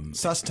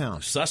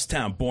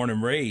 Susstown, born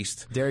and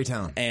raised.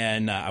 Dairytown.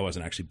 And I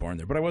wasn't actually born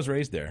there, but I was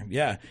raised there.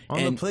 Yeah.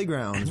 On the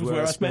playground is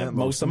where I spent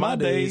most of my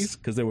days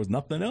because there was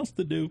nothing else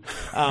to do.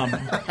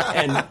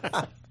 And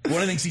one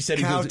of the things he said,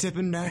 cow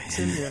tipping necks.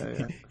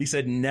 He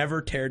said,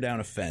 never tear down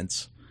a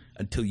fence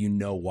until you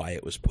know why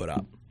it was put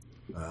up.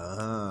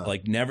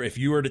 Like never, if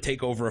you were to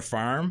take over a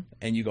farm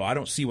and you go, I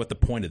don't see what the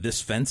point of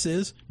this fence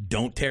is,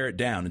 don't tear it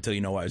down until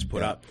you know why it was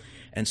put up.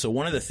 And so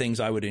one of the things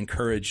I would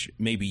encourage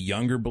maybe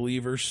younger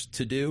believers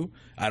to do,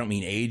 I don't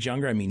mean age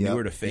younger, I mean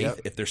newer to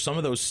faith. If there's some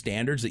of those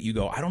standards that you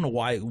go, I don't know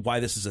why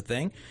this is a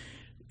thing,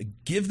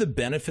 give the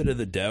benefit of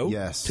the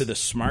doubt to the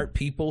smart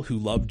people who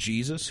love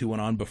Jesus, who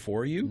went on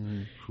before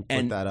you,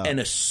 and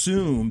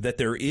assume that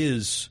there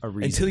is, a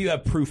reason. Until you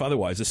have proof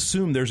otherwise,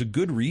 assume there's a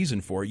good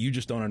reason for it. You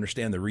just don't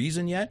understand the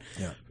reason yet.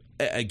 Yeah.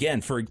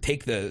 Again,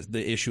 take the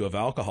issue of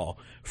alcohol,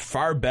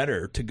 far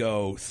better to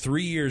go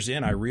 3 years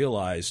in, I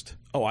realized,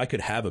 I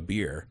could have a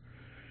beer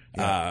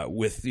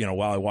with,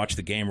 while I watch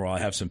the game or while I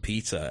have some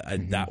pizza.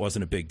 And that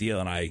wasn't a big deal.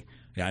 And I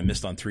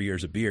missed on 3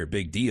 years of beer,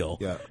 big deal.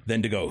 Yeah.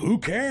 Then to go, who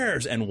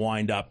cares? And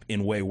wind up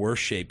in way worse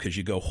shape because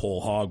you go whole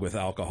hog with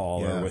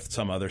alcohol or with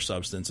some other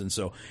substance. And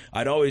so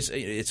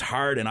it's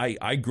hard. And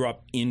I grew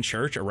up in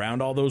church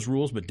around all those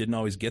rules, but didn't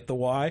always get the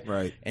why.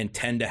 Right. And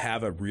tend to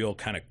have a real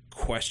kind of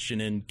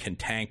questioning,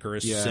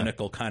 cantankerous,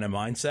 cynical kind of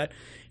mindset.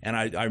 And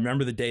I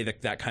remember the day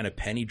that kind of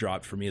penny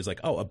dropped for me is like,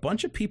 a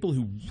bunch of people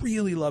who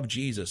really love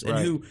Jesus and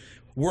who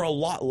were a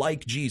lot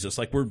like Jesus.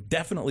 Like, we're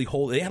definitely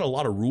holy. They had a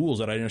lot of rules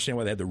that I didn't understand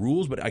why they had the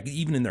rules, but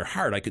even in their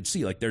heart, I could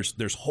see like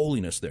there's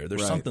holiness there.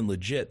 There's something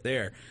legit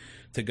there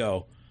to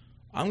go,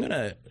 I'm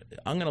gonna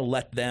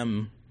let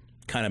them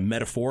kind of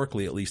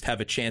metaphorically at least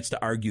have a chance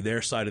to argue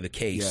their side of the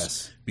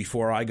case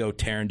before I go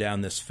tearing down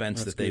this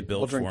fence that they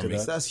built for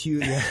me. That's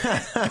huge.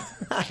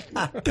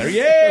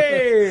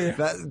 Yay!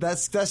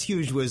 That's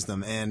huge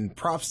wisdom, and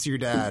props to your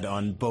dad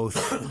on both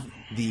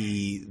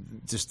the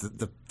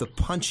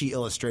punchy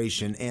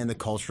illustration and the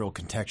cultural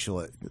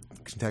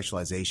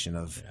contextualization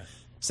of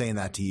saying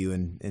that to you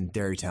in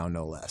Dairytown,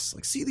 no less.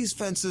 Like, see these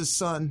fences,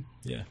 son?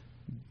 Yeah.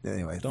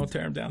 Anyway, don't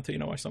tear them down till you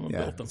know why someone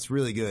built them. It's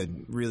really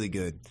good, really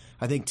good.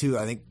 I think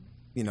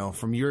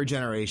from your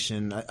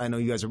generation, I know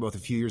you guys are both a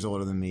few years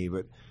older than me,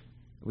 but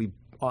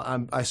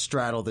I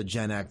straddle the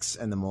Gen X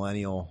and the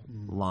millennial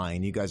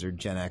line. You guys are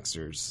Gen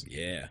Xers.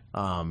 Yeah.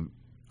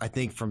 I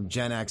think from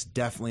Gen X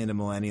definitely into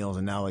millennials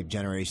and now like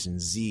Generation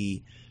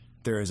Z,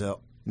 there is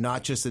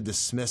not just a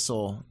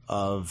dismissal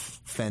of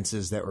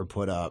fences that were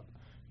put up,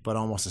 but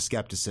almost a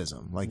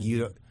skepticism. Like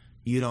you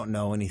don't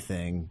know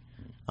anything.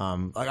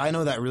 Like I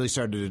know that really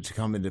started to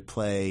come into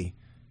play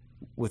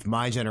with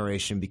my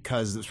generation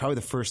because it was probably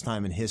the first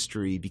time in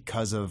history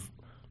because of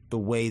the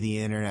way the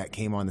internet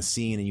came on the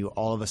scene, and you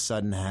all of a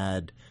sudden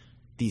had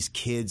these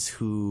kids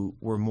who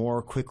were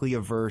more quickly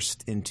averse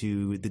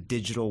into the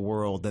digital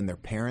world than their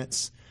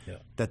parents,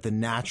 that the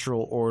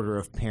natural order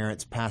of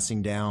parents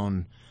passing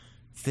down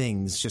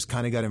things just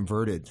kind of got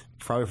inverted,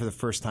 probably for the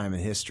first time in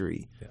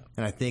history. Yeah.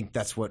 And I think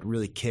that's what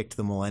really kicked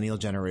the millennial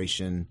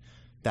generation,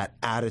 that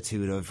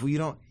attitude of, well, you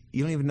don't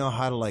even know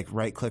how to like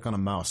right click on a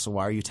mouse, so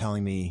why are you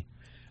telling me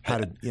how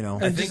to,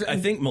 I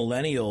think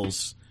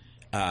millennials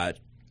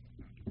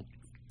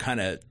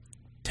kind of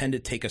tend to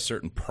take a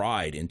certain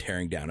pride in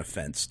tearing down a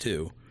fence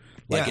too.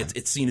 Like Yeah.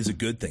 it's seen as a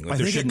good thing. Like I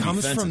there think it shouldn't comes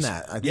be fences. from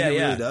that. I think it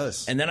really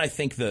does. And then I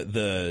think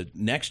the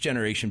next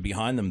generation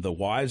behind them, the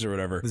Ys or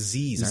whatever, The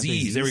Zs, aren't they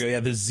Zs. There we Zs? go. Yeah,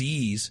 the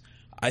Zs.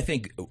 I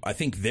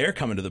think they're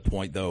coming to the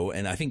point though,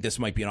 and I think this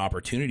might be an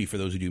opportunity for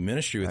those who do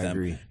ministry with them.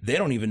 agree. They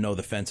don't even know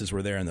the fences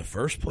were there in the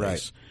first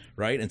place,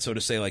 right? And so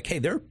to say like, hey,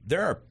 there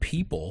are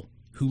people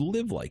who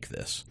live like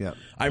this. Yeah.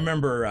 I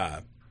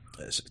remember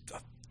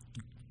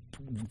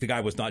the guy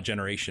was not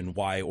Generation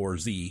Y or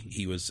Z;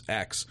 he was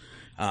X.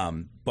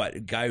 But a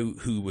guy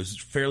who was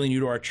fairly new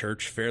to our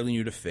church, fairly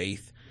new to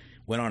faith,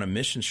 went on a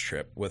missions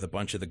trip with a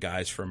bunch of the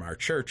guys from our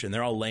church, and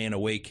they're all laying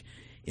awake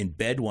in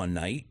bed one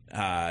night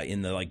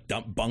in the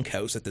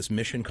bunkhouse at this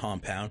mission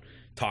compound,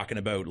 talking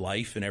about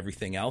life and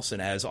everything else.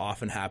 And as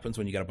often happens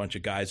when you got a bunch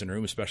of guys in a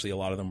room, especially a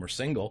lot of them were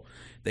single,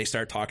 they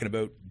start talking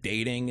about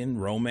dating and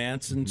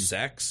romance and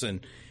sex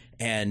and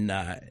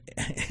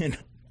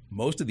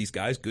most of these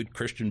guys, good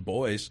Christian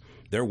boys,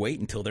 they're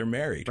waiting until they're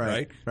married,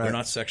 right? They're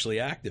not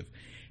sexually active.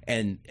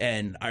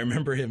 And I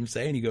remember him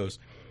saying, he goes,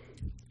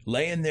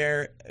 laying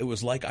there, it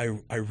was like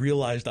I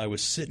realized I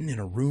was sitting in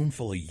a room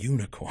full of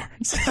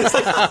unicorns.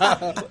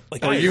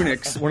 Like Or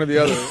eunuchs, one or the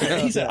other.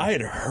 He said, I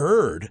had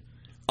heard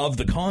of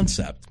the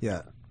concept.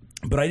 Yeah.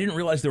 But I didn't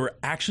realize there were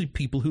actually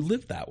people who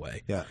lived that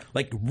way. Yeah.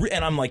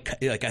 And I'm like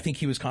I think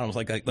he was kind of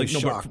like no,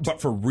 shocked.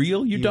 but for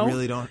real, you don't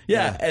really don't?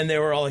 Yeah. Yeah. And they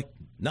were all like,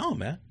 no,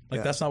 man, like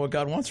Yeah. that's not what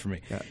God wants for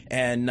me. Yeah.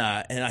 And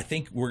I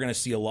think we're going to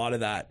see a lot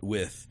of that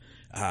with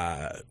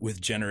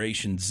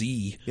Generation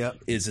Z.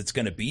 Yep. Is it's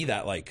going to be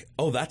that like,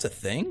 oh, that's a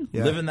thing.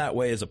 Yeah. Living that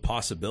way is a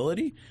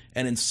possibility.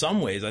 And in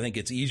some ways, I think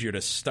it's easier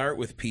to start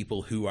with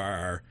people who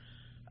are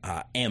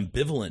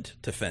ambivalent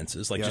to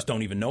fences, like just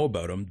don't even know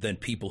about them, than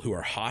people who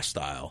are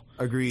hostile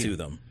Agreed. to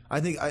them. I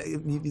think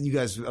you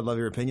guys, I love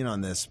your opinion on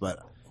this, but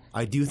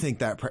I do think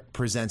that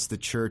presents the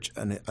church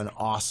an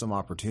awesome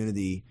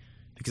opportunity,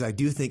 because I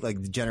do think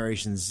like the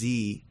Generation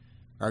Z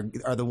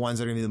are the ones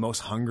that are going to be the most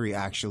hungry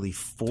actually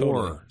for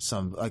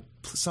Totally.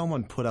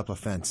 someone put up a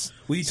fence.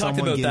 Well, you talked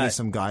Someone about give that. me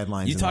some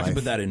guidelines. You in talked life.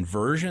 about that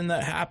inversion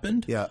that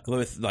happened. Yeah.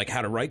 With like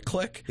how to right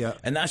click. Yeah.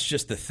 And that's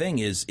just the thing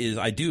is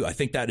I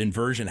think that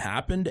inversion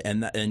happened,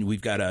 and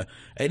we've got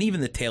and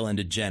even the tail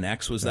end of Gen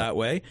X was that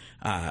way.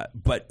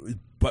 But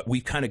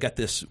we've kind of got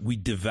this. We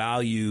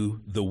devalue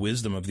the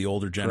wisdom of the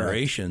older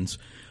generations,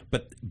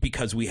 but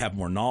because we have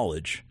more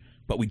knowledge.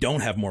 But we don't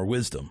have more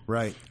wisdom.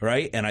 Right.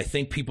 And I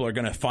think people are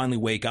going to finally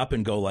wake up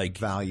and go like,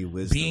 Value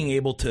wisdom. being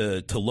able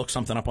to look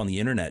something up on the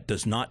internet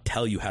does not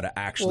tell you how to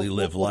actually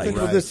live life. Think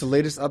of this. The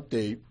latest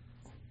update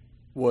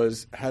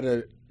was how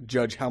to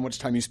judge how much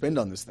time you spend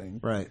on this thing.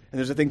 Right. And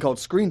there's a thing called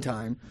screen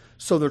time.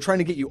 So they're trying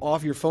to get you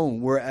off your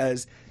phone,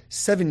 whereas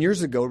 7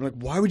 years ago, I'm like,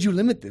 why would you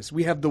limit this?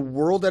 We have the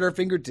world at our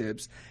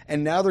fingertips,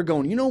 and now they're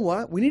going, you know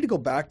what? We need to go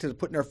back to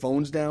putting our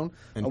phones down.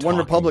 And One talking.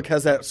 Republic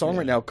has that song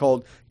right now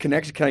called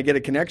Connection. Can I get a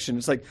connection?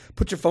 It's like,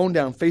 put your phone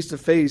down face to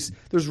face.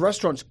 There's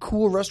restaurants,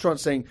 cool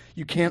restaurants saying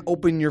you can't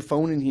open your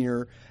phone in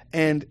here.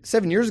 And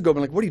 7 years ago, I'm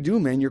like, what are you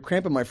doing, man? You're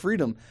cramping my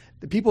freedom.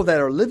 The people that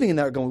are living in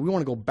that are going, we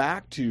want to go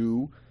back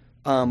to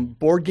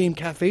board game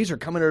cafes are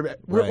coming.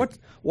 Right.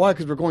 Why?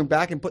 Because we're going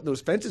back and putting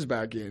those fences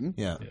back in.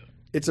 Yeah.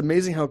 It's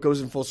amazing how it goes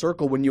in full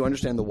circle when you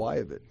understand the why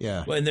of it.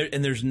 Yeah. Well,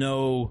 and there's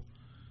no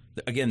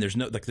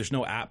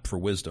app for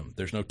wisdom.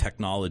 There's no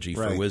technology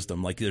for Right.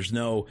 wisdom. Like there's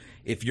no,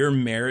 if your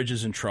marriage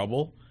is in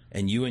trouble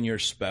and you and your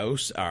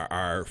spouse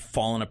are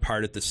falling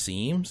apart at the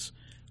seams,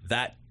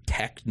 that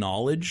tech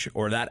knowledge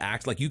or that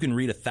act, like you can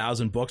read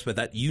 1,000 books, but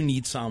that you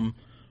need some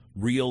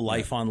real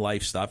life on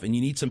life stuff, and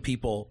you need some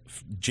people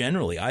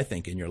generally, I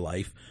think, in your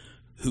life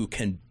who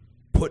can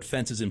put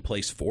fences in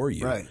place for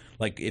you. Right.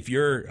 Like if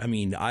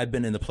I've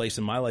been in the place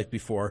in my life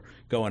before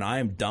going, I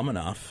am dumb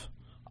enough.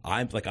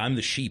 I'm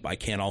the sheep. I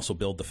can't also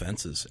build the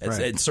fences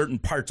in certain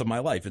parts of my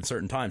life, in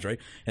certain times, right?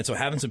 And so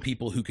having some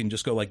people who can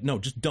just go like, no,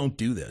 just don't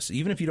do this,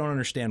 even if you don't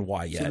understand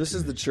why yet. So this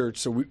is the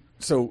church.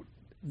 So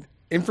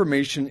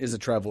information is a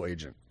travel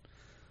agent.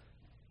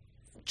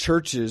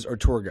 Churches are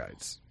tour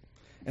guides.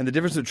 And the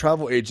difference with a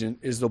travel agent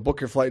is they'll book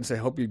your flight and say, I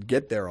hope you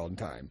get there on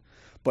time.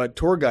 But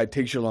tour guide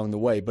takes you along the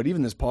way. But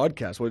even this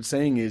podcast, what it's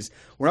saying is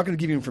we're not going to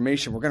give you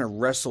information. We're going to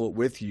wrestle it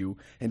with you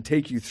and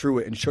take you through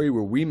it and show you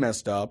where we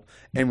messed up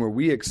and where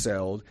we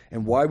excelled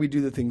and why we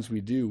do the things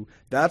we do.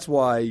 That's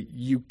why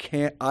you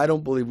can't – I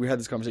don't believe – we had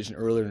this conversation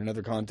earlier in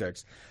another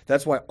context.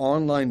 That's why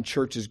online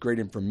church is great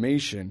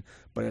information,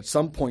 but at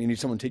some point you need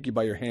someone to take you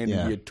by your hand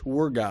and be a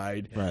tour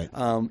guide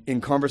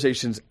in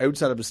conversations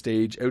outside of a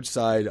stage,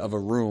 outside of a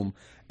room,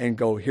 and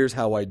go, here's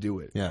how I do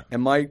it. Yeah.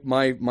 And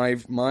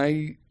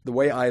the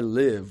way I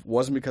live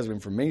wasn't because of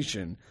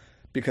information,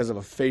 because of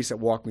a face that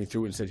walked me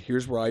through it and said,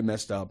 here's where I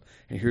messed up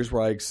and here's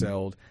where I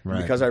excelled. Right.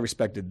 And because I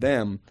respected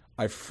them,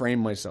 I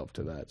framed myself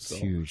to that. So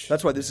Huge.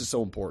 That's why this is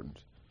so important.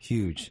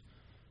 Huge.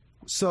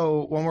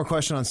 So one more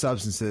question on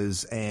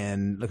substances,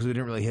 and because we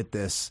didn't really hit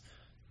this,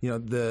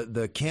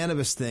 the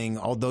cannabis thing,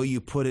 although you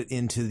put it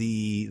into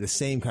the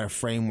same kind of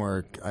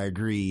framework, I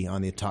agree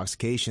on the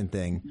intoxication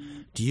thing.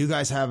 Do you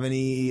guys have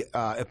any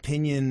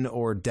opinion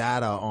or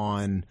data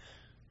on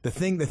The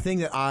thing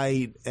that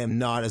I am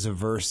not as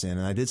averse in,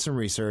 and I did some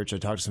research. I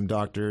talked to some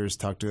doctors,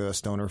 talked to a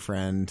stoner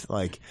friend,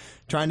 like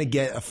trying to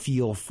get a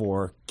feel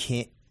for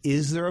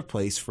is there a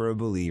place for a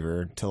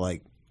believer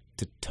to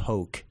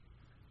toke,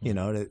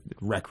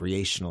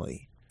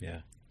 recreationally? Yeah.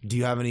 Do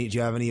you have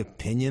any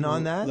opinion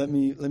on that? Let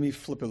me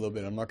flip it a little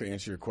bit. I'm not going to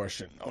answer your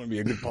question. I want to be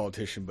a good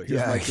politician, but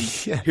Yeah.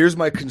 here's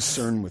my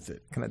concern with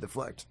it. Can I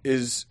deflect?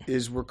 Is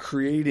we're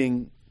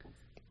creating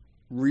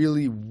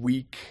really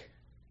weak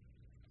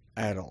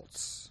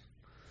adults.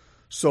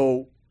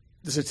 So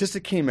the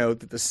statistic came out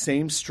that the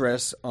same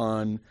stress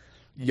on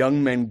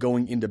young men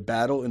going into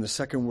battle in the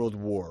Second World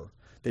War,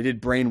 they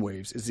did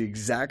brainwaves, is the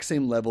exact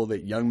same level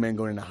that young men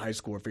going into high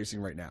school are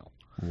facing right now.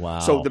 Wow.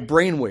 So the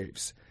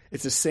brainwaves,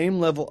 it's the same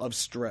level of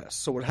stress.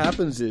 So what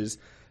happens is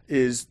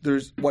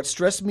there's what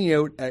stressed me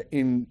out at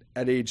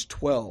age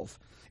 12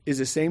 is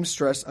the same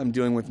stress I'm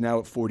dealing with now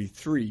at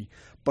 43.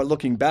 But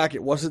looking back,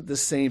 it wasn't the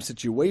same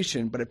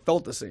situation, but it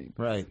felt the same.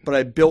 Right. But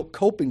I built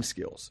coping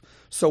skills.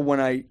 So when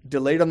I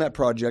delayed on that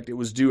project, it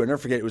was due. I never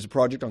forget. It was a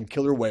project on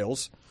killer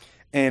whales,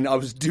 and I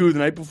was due the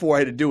night before I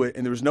had to do it,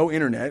 and there was no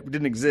internet. It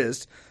didn't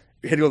exist.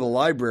 We had to go to the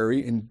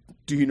library and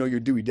do you know your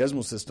Dewey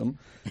Decimal System?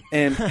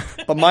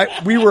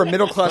 But we were a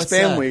middle class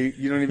family.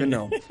 You don't even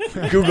know.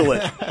 Google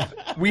it.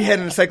 We had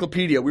an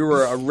encyclopedia. We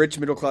were a rich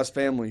middle class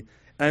family.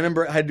 And I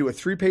remember I had to do a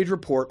 3-page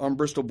report on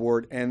Bristol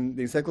board, and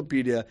the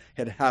encyclopedia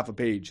had half a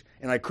page,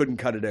 and I couldn't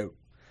cut it out.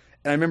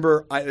 And I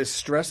remember the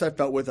stress I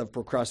felt of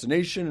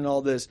procrastination and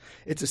all this.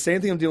 It's the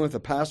same thing I'm dealing with a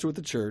pastor with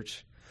the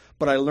church,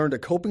 but I learned a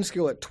coping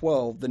skill at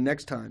 12 the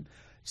next time.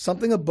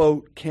 Something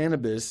about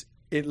cannabis,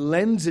 it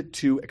lends it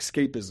to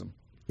escapism.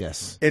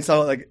 Yes. It's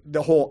all like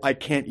the whole I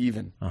can't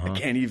even.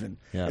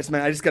 Yeah. It's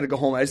man, I just got to go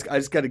home. I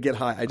just got to get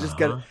high. I just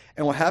got to.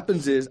 And what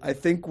happens is I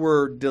think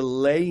we're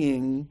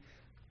delaying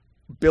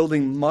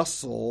building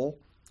muscle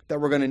that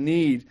we're going to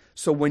need.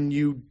 So when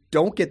you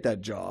don't get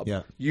that job,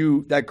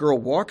 that girl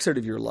walks out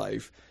of your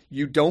life,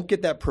 you don't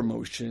get that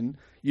promotion,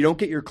 you don't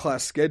get your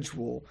class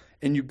schedule,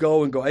 and you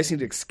go, I just need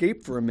to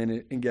escape for a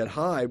minute and get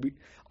high.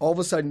 All of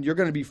a sudden, you're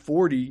going to be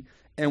 40,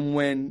 and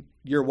when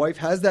your wife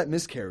has that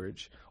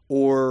miscarriage,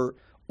 or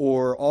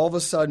all of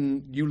a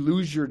sudden you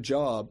lose your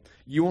job,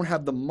 you won't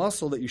have the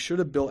muscle that you should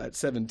have built at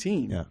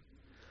 17. Yeah.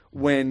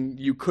 When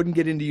you couldn't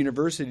get into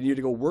university and you had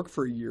to go work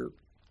for a year.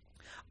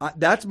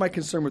 That's my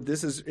concern with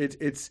this is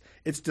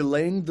it's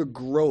delaying the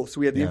growth. So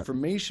we have the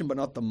information but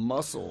not the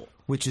muscle.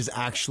 Which is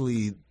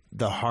actually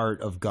the heart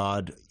of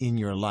God in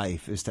your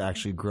life, is to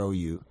actually grow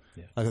you.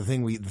 Yeah. Like the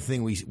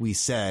thing we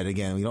said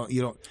again, it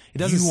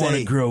doesn't say you want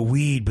to grow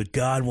weed, but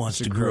God wants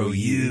to grow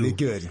you.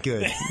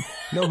 Good.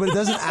 No, but it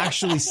doesn't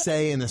actually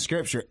say in the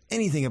scripture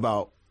anything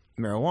about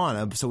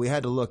marijuana. So we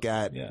had to look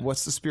at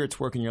what's the Spirit's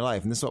work in your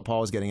life. And this is what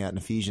Paul was getting at in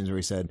Ephesians, where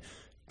he said,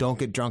 don't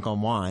get drunk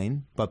on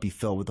wine, but be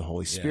filled with the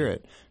Holy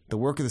Spirit. The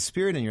work of the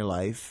Spirit in your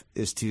life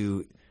is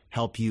to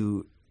help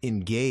you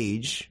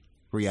engage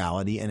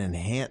reality and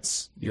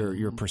enhance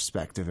your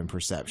perspective and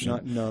perception.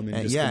 Not numb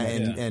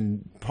and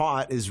and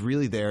pot is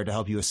really there to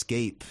help you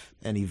escape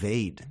and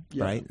evade,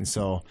 right? And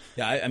so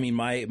I mean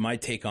my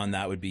take on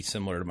that would be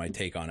similar to my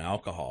take on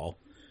alcohol,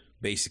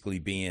 basically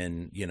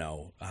being,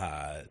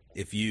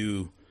 if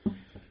you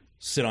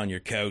sit on your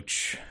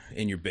couch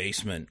in your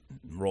basement,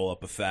 roll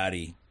up a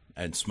fatty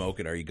and smoke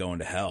it, are you going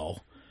to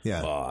hell?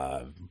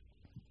 Yeah.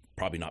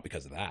 Probably not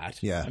because of that.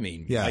 Yeah. I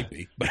mean, might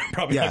be, but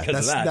probably not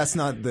because of that. That's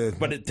not the...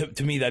 But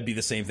to me, that'd be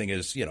the same thing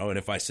as, and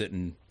if I sit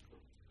and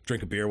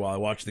drink a beer while I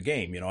watch the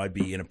game, I'd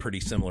be in a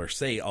pretty similar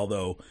state,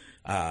 although,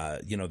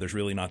 there's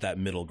really not that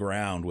middle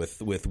ground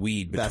with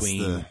weed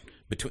between,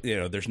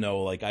 there's no,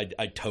 like,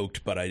 I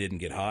toked, but I didn't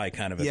get high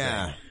kind of a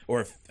thing.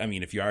 Or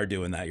if you are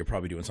doing that, you're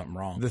probably doing something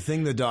wrong. The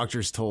thing the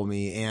doctors told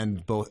me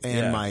and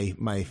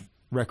my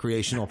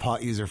recreational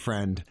pot user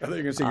friend. I thought you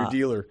were going to say your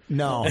dealer.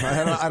 No,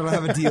 I don't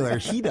have a dealer.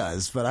 He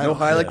does, but I don't. No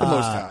high like the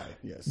most high.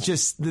 Yes.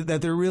 Just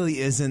that there really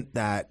isn't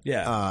that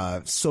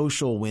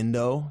social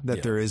window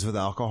that there is with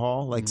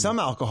alcohol. Like some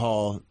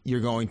alcohol,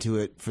 you're going to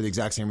it for the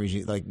exact same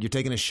reason. Like you're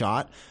taking a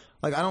shot.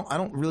 Like I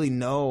don't really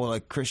know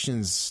like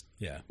Christians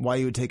why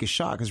you would take a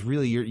shot, because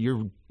really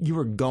you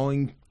are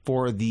going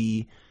for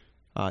the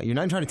you're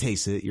not trying to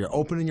taste it. You're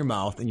opening your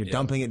mouth and you're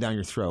dumping it down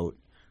your throat.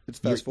 It's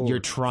fast forward. You're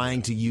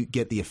trying to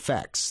get the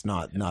effects,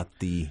 not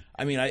the.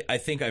 I mean, I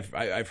think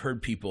I've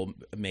heard people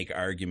make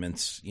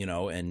arguments,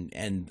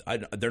 and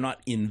they're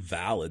not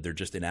invalid. They're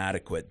just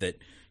inadequate. That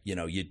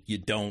you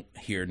don't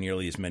hear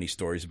nearly as many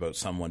stories about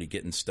someone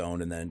getting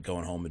stoned and then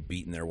going home and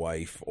beating their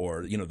wife,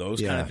 or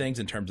those kind of things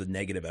in terms of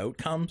negative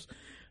outcomes.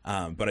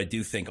 But I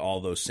do think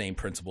all those same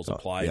principles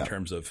apply in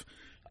terms of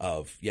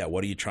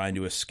what are you trying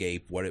to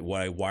escape?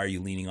 Why are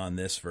you leaning on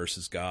this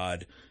versus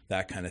God?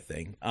 That kind of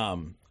thing.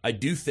 I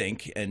do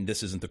think, and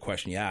this isn't the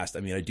question you asked,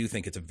 I do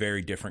think it's a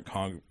very different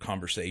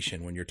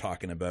conversation when you're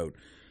talking about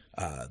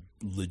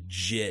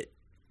legit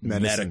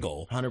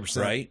medical,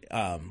 100%, right?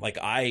 I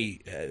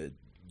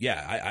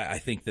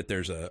think that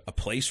there's a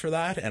place for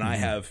that, and I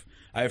have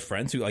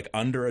friends who, like,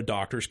 under a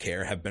doctor's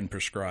care, have been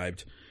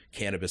prescribed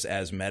cannabis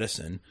as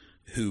medicine,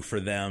 who for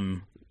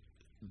them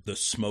the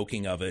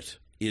smoking of it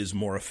is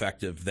more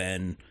effective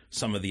than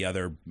some of the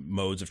other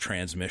modes of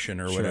transmission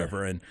or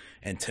whatever. And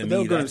to me,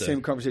 they'll go to the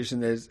same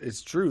conversation.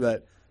 It's true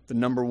that the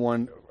number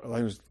one, I think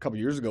it was a couple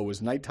years ago,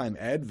 was nighttime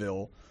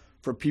Advil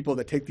for people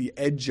that take the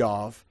edge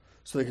off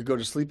so they could go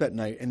to sleep at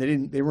night, and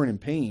they weren't in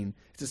pain.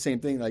 It's the same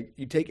thing. Like,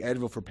 you take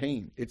Advil for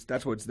pain.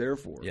 That's what it's there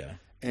for. Yeah.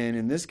 And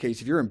in this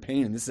case, if you're in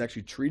pain and this is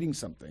actually treating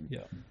something,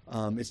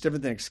 it's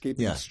different than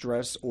escaping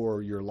stress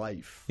or your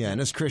life. Yeah, and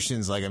as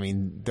Christians, like,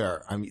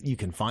 you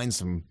can find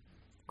some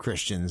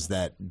Christians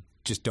that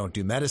just don't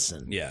do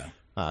medicine. Yeah.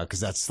 Because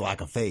that's lack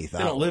of faith. They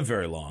don't live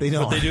very long. They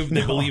don't. But they do.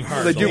 They believe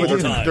hard. They do, the but whole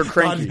time. they're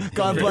cranky.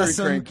 God bless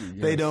them. Cranky,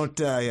 yes. They don't.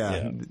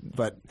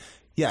 But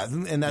yeah,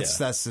 and that's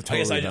the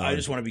totally. I guess I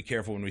just want to be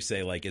careful when we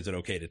say, like, is it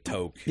okay to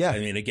toke? Yeah. I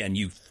mean, again,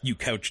 you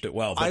couched it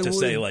well, but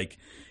say, like,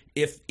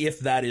 if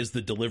that is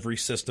the delivery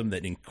system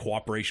that in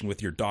cooperation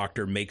with your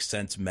doctor makes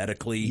sense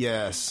medically,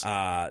 yes,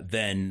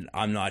 then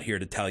I'm not here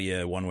to tell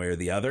you one way or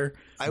the other.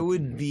 I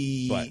would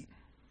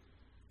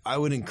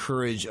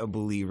encourage a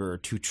believer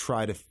to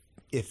try to,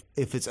 if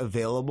it's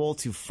available,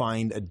 to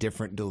find a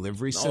different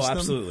delivery system. Oh,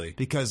 absolutely.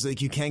 Because,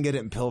 like, you can get it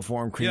in pill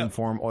form, cream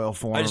form, oil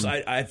form.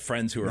 I have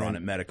friends who are on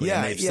it medically,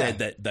 and they've said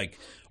that, like,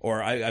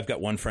 or I've got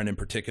one friend in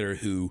particular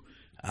who,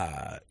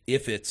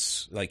 if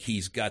it's like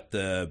he's got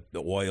the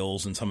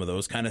oils and some of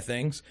those kind of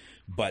things,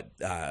 but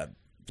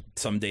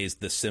some days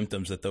the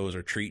symptoms that those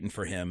are treating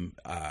for him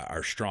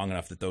are strong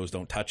enough that those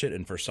don't touch it,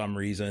 and for some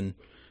reason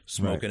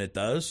smoking it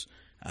does.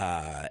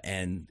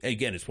 And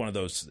again, it's one of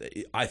those,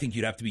 I think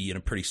you'd have to be in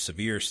a pretty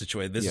severe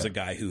situation. This is a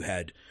guy who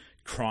had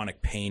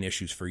chronic pain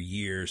issues for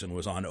years and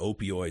was on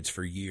opioids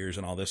for years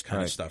and all this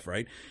kind of stuff,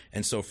 right?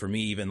 And so for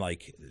me, even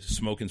like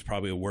smoking's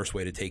probably a worse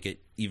way to take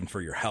it, even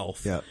for your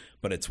health. Yeah.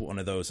 But it's one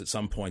of those, at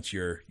some points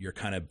you're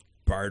kind of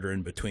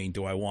bartering between,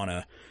 do I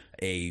want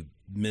a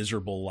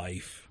miserable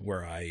life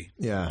where I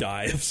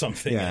die of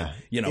something at,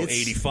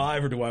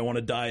 85, or do I want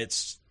to die at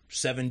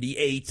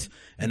 78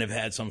 and have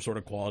had some sort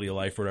of quality of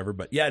life or whatever?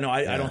 But I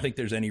don't think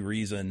there's any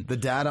reason. The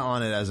data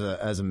on it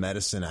as a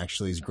medicine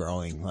actually is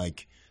growing.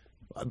 Like,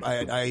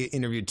 I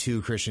interviewed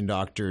 2 Christian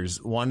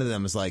doctors. One of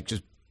them is like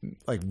just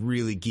like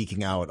really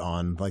geeking out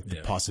on like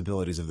the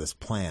possibilities of this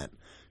plant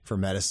for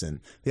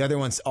medicine. The other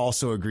ones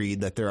also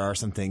agreed that there are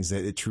some things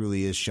that it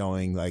truly is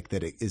showing, like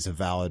that it is a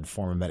valid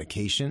form of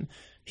medication.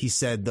 He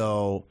said,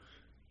 though,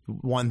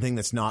 one thing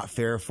that's not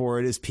fair for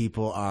it is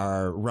people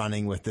are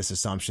running with this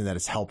assumption that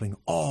it's helping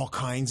all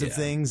kinds of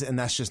things, and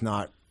that's just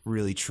not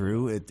really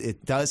true.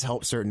 It does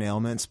help certain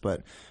ailments,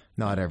 but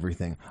not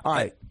everything. All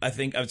right. I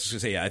was just gonna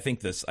say, I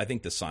think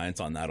the science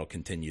on that will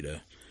continue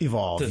to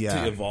evolve.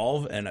 To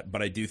evolve,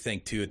 but I do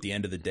think too, at the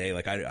end of the day,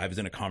 like I was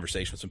in a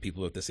conversation with some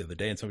people about this the other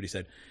day, and somebody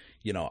said,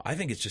 I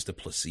think it's just a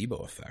placebo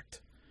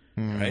effect,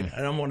 right?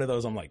 And I'm one of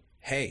those. I'm like,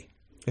 hey,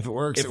 if it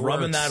works, if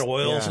rubbing that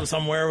oil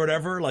somewhere or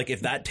whatever, like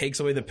if that takes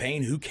away the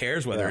pain, who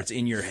cares whether it's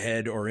in your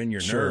head or in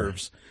your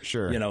nerves?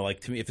 Sure. Like,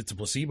 to me, if it's a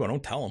placebo,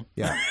 don't tell them.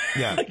 Yeah.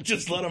 Like,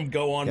 just let them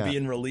go on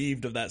being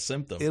relieved of that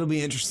symptom. It'll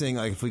be interesting,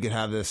 like, if we could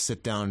have this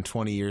sit down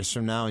 20 years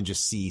from now and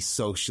just see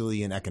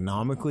socially and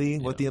economically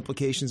what the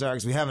implications are,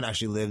 because we haven't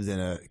actually lived in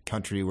a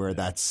country where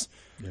that's.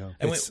 Yeah.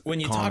 And when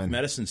you talk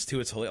medicines too,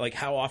 it's hilarious. Like,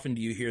 how often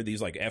do you hear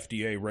these like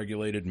FDA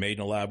regulated, made in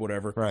a lab,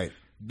 whatever? Right.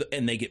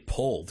 And they get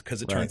pulled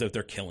because it turns out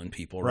they're killing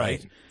people,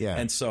 right? Yeah.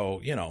 And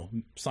so,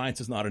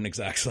 science is not an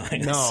exact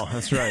science. No,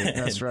 that's right.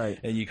 That's right.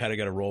 And you kind of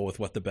got to roll with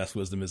what the best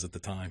wisdom is at the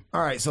time.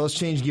 All right, so let's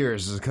change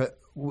gears. I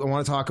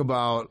want to talk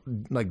about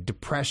like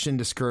depression,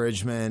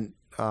 discouragement.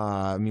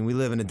 We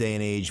live in a day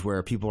and age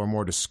where people are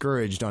more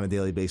discouraged on a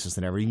daily basis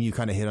than ever. You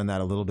kind of hit on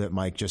that a little bit,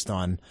 Mike, just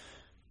on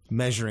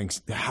measuring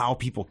how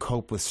people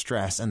cope with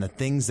stress and the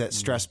things that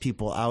stress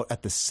people out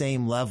at the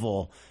same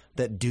level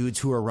that dudes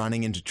who are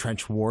running into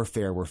trench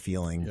warfare were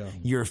feeling,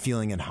 you're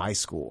feeling in high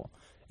school.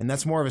 And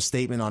that's more of a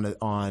statement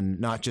on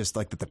not just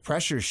like that the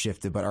pressure's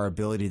shifted, but our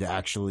ability to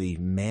actually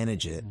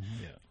manage it.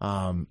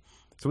 So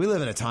we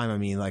live in a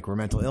time, like, where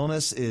mental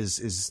illness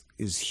is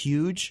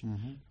huge.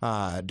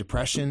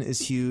 Depression is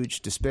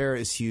huge. Despair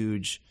is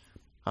huge.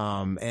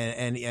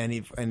 And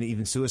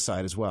even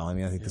suicide as well.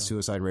 I think the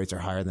suicide rates are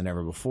higher than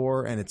ever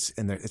before, and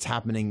it's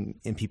happening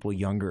in people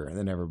younger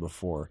than ever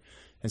before.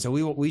 And so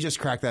we just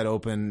cracked that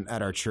open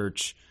at our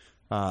church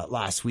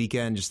last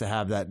weekend, just to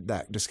have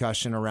that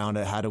discussion around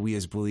it. How do we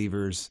as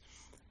believers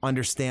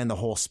understand the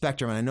whole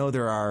spectrum? And I know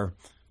there are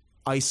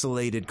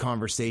isolated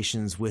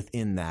conversations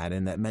within that,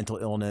 and that mental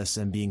illness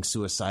and being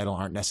suicidal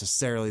aren't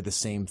necessarily the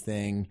same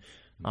thing.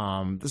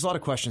 There's a lot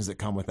of questions that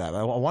come with that.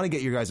 I want to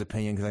get your guys'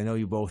 opinion, because I know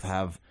you both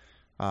have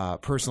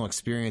personal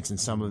experience in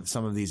some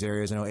of these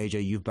areas. I know,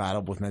 AJ, you've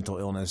battled with mental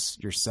illness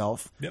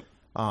yourself. Yep.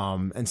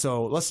 And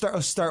so let's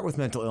start with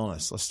mental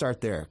illness. Let's start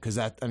there, because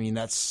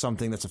that's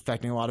something that's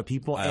affecting a lot of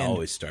people. I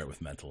always start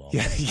with mental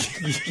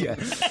illness. Yeah.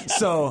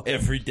 So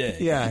every day.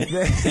 Yeah.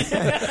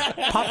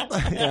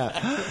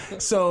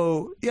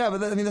 So but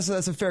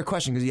that's a fair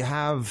question,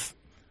 because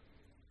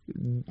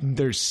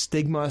there's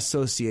stigma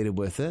associated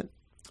with it.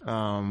 A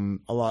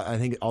lot. I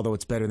think, although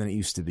it's better than it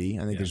used to be,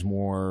 I think there's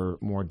more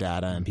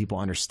data and people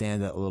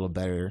understand it a little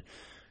better.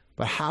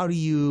 But how do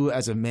you,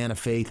 as a man of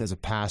faith, as a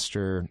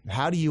pastor,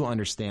 how do you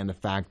understand the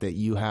fact that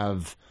you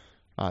have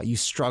you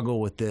struggle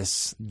with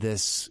this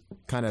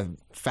kind of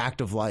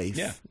fact of life?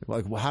 Yeah.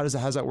 Like, well, how does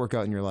that work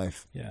out in your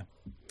life? Yeah.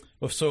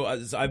 Well, so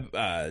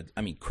I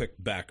mean,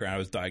 quick background. I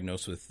was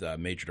diagnosed with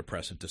major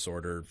depressive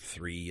disorder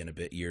 3 and a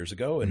bit years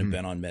ago, and have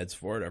been on meds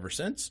for it ever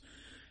since.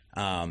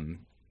 And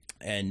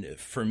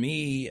for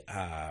me,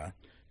 kind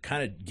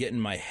of getting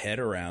my head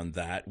around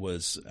that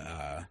was,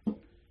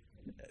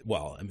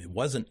 well, I mean, it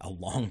wasn't a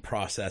long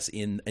process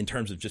in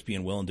terms of just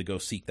being willing to go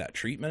seek that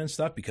treatment and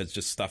stuff, because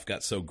just stuff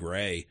got so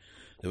gray.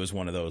 It was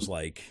one of those,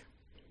 like,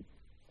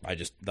 I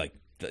just, like,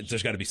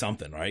 there's got to be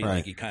something, right?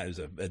 Like, it kind of was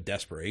a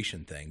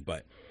desperation thing.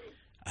 But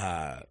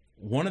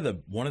one of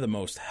the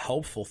most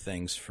helpful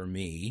things for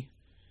me,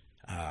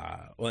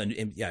 well,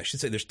 and yeah, I should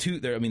say there's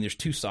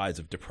two sides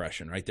of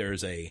depression, right?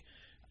 There's an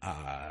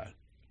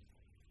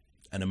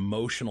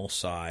emotional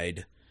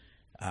side,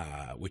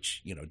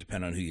 which, you know,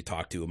 depending on who you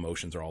talk to,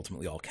 emotions are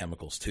ultimately all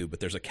chemicals too, but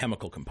there's a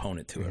chemical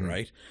component to it,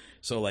 right?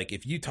 So, like,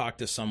 if you talk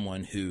to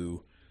someone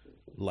who,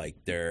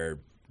 like, their,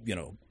 you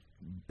know,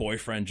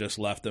 boyfriend just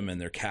left them and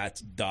their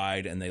cat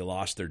died and they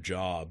lost their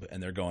job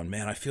and they're going,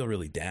 man, I feel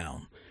really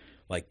down.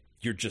 Like,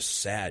 you're just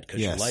sad because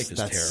your life is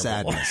terrible.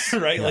 Sadness.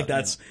 Right? Yeah. Like,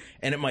 that's,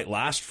 and it might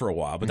last for a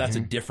while, but that's a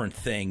different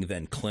thing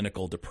than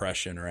clinical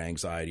depression or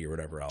anxiety or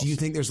whatever else. Do you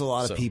think there's a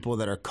lot of people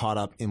that are caught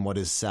up in what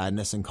is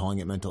sadness and calling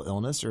it mental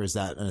illness, or is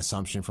that an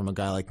assumption from a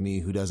guy like me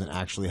who doesn't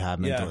actually have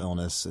mental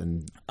illness?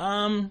 And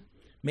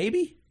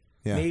maybe.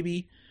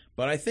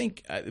 But I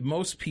think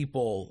most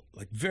people,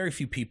 like, very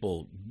few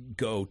people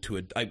go to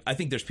it. I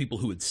think there's people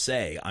who would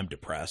say I'm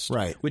depressed,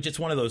 right? Which it's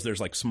one of those.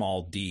 There's like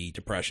small d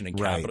depression and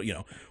capital, you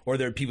know, or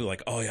there are people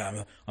like, oh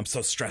yeah, I'm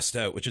so stressed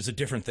out, which is a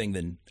different thing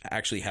than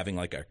actually having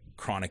like a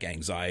chronic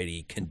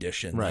anxiety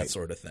condition, that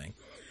sort of thing.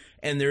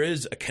 And there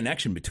is a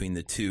connection between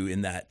the two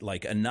in that,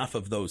 like, enough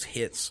of those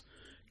hits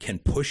can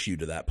push you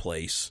to that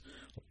place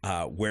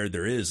where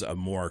there is a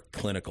more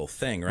clinical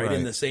thing, right?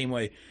 In the same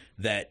way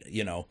that,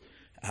 you know,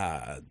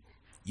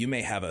 you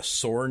may have a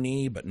sore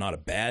knee, but not a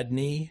bad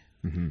knee.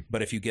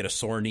 But if you get a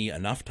sore knee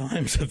enough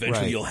times,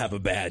 eventually you'll have a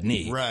bad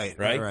knee. Right.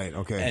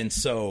 Okay. And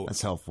so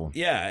that's helpful.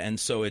 Yeah. And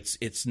so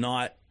it's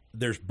not,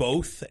 there's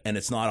both, and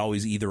it's not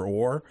always either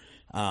or.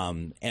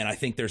 And I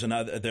think there's an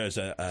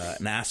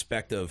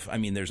aspect of, I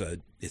mean,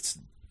 it's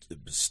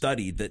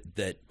studied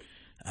that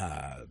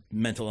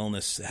mental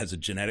illness has a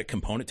genetic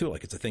component to it.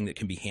 Like, it's a thing that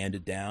can be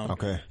handed down.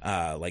 Okay.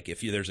 Like, if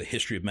there's a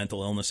history of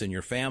mental illness in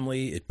your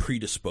family, it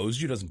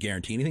predisposes you. Doesn't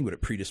guarantee anything, but it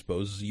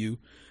predisposes you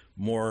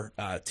more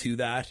to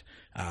that.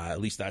 At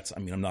least that's, I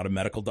mean, I'm not a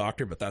medical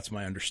doctor, but that's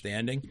my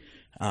understanding.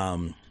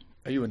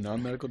 Are you a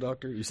non-medical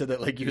doctor? You said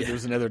that like there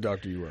was another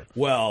doctor you were.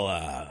 Well,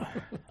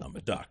 I'm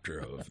a doctor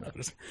of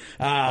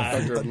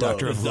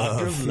doctor of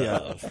love.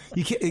 Yeah.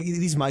 You can't,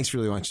 these mics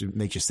really want you to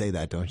make you say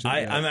that, don't you?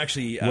 I'm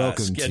actually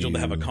scheduled to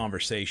have a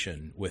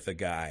conversation with a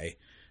guy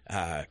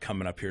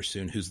coming up here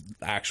soon whose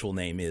actual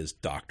name is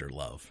Dr.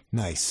 Love.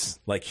 Nice.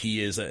 Like,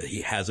 he has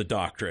a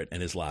doctorate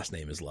and his last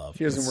name is Love.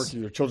 He doesn't work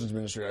in your children's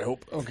ministry, I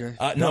hope. Okay.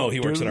 No, he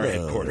works at our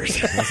headquarters.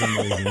 That's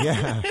amazing.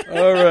 Yeah.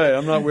 All right,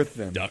 I'm not with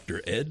them.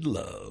 Dr. Ed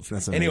Love.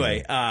 That's amazing.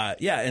 Anyway,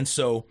 yeah, and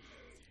so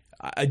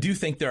I do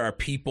think there are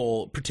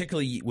people,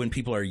 particularly when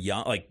people are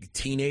young, like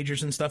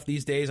teenagers and stuff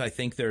these days, I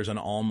think there's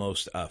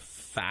almost a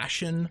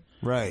fashion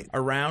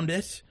around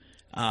it.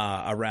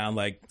 Around,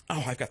 like,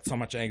 oh, I've got so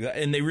much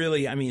anxiety, and they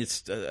really, I mean,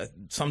 it's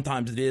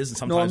sometimes it is, and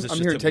sometimes it's I'm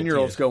just hearing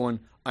 10-year-olds going,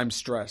 I'm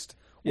stressed.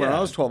 When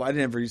I was 12, I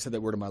never even said that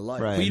word in my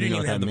life. Well, you didn't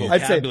even have the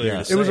I'd vocabulary say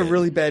to say it was a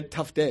really bad,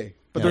 tough day.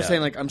 But they're saying,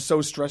 like, I'm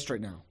so stressed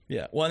right now.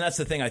 Yeah. Well, and that's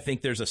the thing. I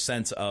think there's a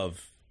sense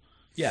of,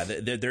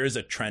 there is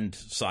a trend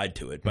side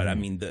to it. But I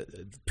mean,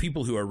 the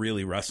people who are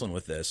really wrestling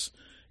with this,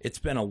 it's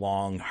been a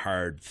long,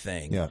 hard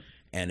thing. Yeah.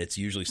 And it's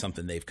usually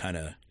something they've kind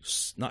of,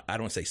 I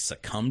don't want to say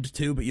succumbed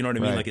to, but you know what I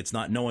mean? Like, it's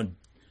not, no one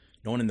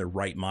in their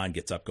right mind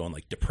gets up going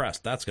like,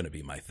 depressed, that's going to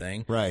be my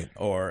thing. Right.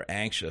 Or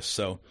anxious.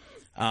 So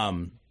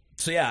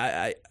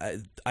yeah,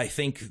 I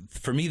think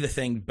for me, the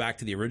thing, back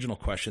to the original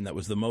question, that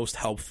was the most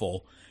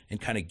helpful in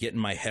kind of getting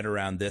my head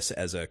around this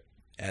as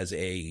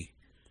a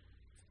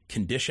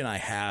condition I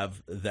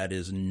have that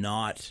is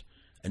not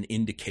an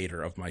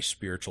indicator of my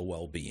spiritual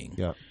well-being.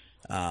 Yeah.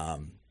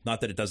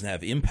 Not that it doesn't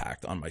have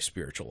impact on my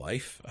spiritual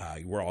life.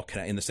 We're all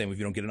in the same way. If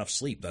you don't get enough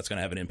sleep, that's going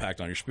to have an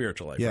impact on your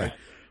spiritual life. Right.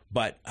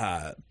 But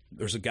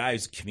there's a guy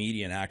who's a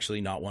comedian,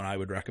 actually, not one I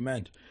would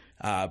recommend,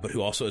 but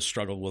who also has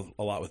struggled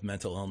a lot with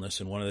mental illness.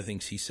 And one of the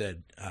things he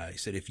said,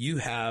 if you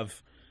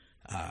have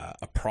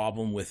a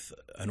problem with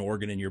an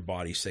organ in your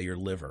body, say your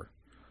liver,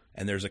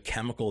 and there's a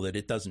chemical that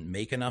it doesn't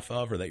make enough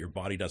of or that your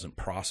body doesn't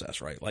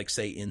process right, like,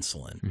 say,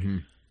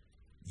 insulin,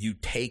 you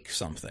take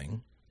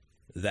something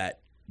that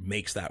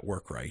makes that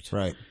work right.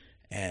 Right.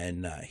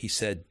 And he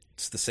said,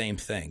 it's the same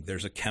thing.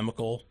 There's a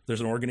chemical, there's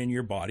an organ in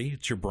your body,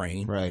 it's your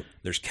brain. Right.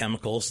 There's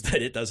chemicals that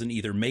it doesn't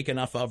either make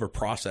enough of or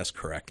process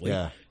correctly.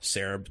 Yeah.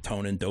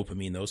 Serotonin,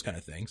 dopamine, those kind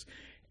of things.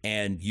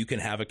 And you can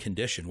have a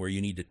condition where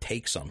you need to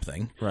take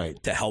something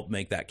to help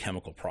make that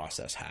chemical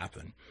process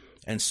happen.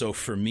 And so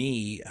for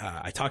me,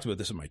 I talked about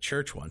this at my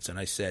church once, and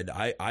I said,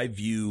 I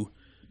view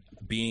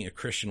being a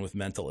Christian with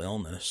mental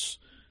illness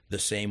the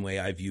same way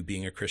I view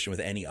being a Christian with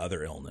any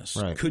other illness.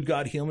 Right. Could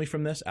God heal me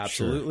from this?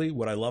 Absolutely. Sure.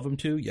 Would I love him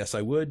to? Yes,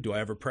 I would. Do I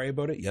ever pray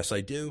about it? Yes,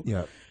 I do.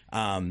 Yeah.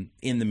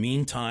 In the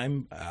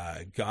meantime,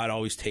 God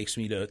always takes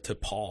me to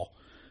Paul,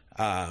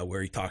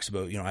 where he talks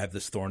about, I have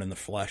this thorn in the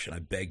flesh and I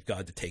beg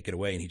God to take it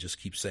away. And he just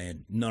keeps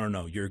saying,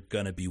 no, you're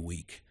going to be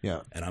weak.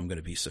 Yeah. And I'm going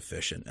to be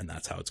sufficient. And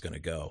that's how it's going to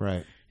go.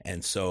 Right.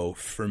 And so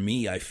for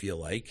me, I feel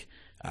like,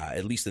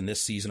 at least in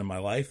this season of my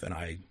life, and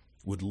I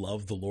would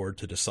love the Lord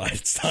to decide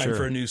it's time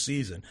for a new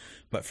season.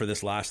 But for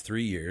this last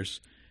 3 years,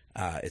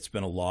 it's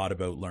been a lot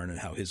about learning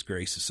how his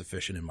grace is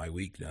sufficient in my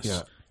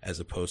weakness, as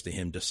opposed to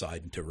him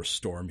deciding to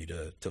restore me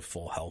to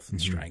full health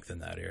and strength in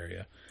that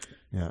area.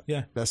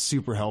 Yeah. That's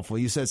super helpful.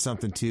 You said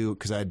something too,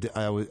 because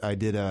I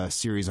did a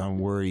series on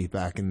worry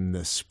back in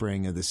the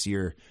spring of this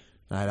year.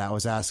 And I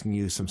was asking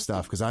you some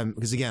stuff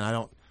because again, I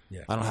don't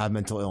have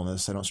mental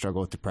illness. I don't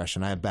struggle with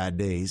depression. I have bad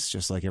days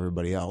just like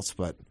everybody else,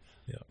 but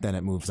then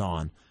it moves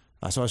on.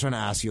 So I was trying to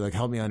ask you,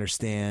 help me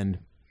understand,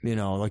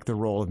 the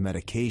role of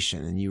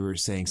medication. And you were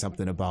saying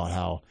something about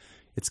how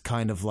it's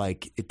kind of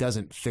like it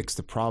doesn't fix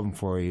the problem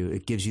for you.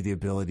 It gives you the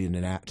ability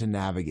to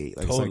navigate.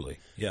 Totally.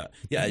 Yeah.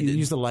 You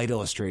use the light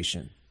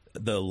illustration.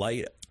 The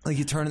light.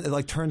 You turn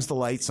it turns the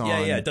lights on.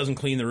 Yeah. It doesn't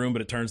clean the room,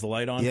 but it turns the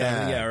light on.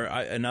 Yeah. Or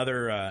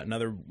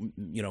another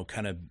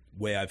kind of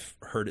way I've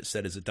heard it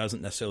said is it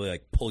doesn't necessarily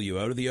pull you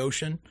out of the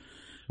ocean.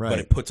 Right. But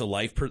it puts a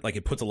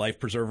life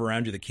preserver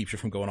around you that keeps you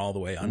from going all the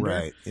way under.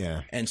 Right.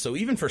 Yeah. And so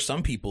even for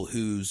some people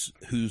whose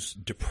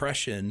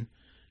depression,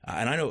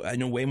 and I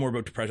know way more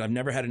about depression. I've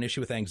never had an issue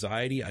with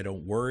anxiety. I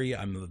don't worry.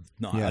 I'm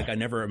not I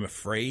never am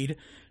afraid.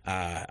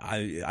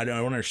 I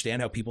don't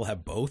understand how people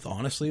have both.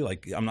 Honestly,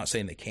 I'm not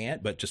saying they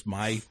can't, but just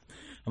I'm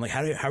like,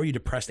 how are you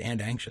depressed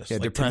and anxious? Yeah,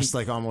 depressed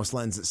almost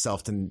lends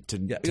itself to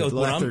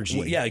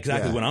lethargy. Yeah,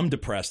 exactly. Yeah. When I'm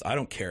depressed, I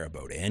don't care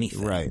about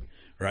anything. Right.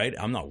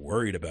 I'm not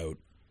worried about.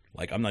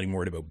 I'm not even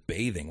worried about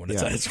bathing when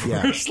it's at its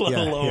worst, let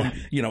alone,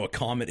 a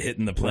comet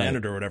hitting the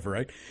planet or whatever,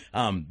 right?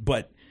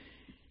 But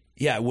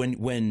yeah,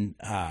 when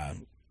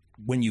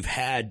you've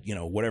had,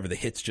 whatever the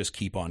hits just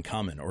keep on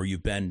coming, or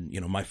you've been,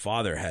 my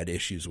father had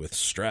issues with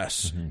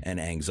stress and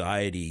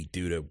anxiety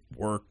due to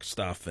work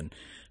stuff. And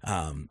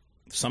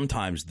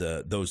sometimes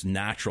those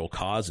natural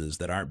causes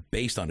that aren't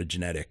based on a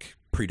genetic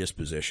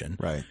predisposition,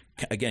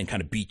 again,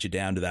 kind of beat you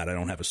down to that. I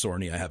don't have a sore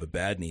knee, I have a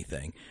bad knee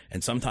thing.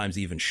 And sometimes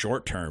even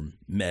short-term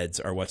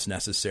meds are what's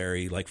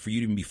necessary, for you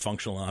to even be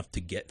functional enough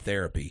to get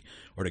therapy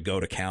or to go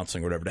to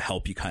counseling or whatever to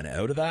help you kind of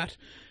out of that.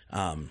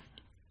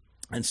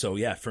 And so,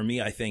 for me,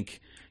 I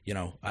think,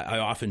 I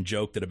often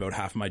joke that about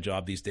half my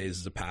job these days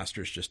as a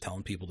pastor is just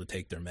telling people to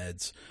take their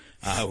meds.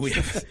 We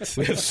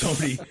have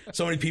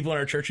so many people in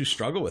our church who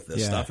struggle with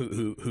this stuff,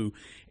 who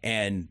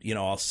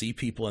I'll see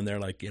people and they're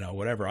like,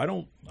 whatever, I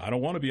don't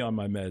want to be on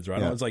my meds,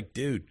 right? I was like,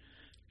 dude,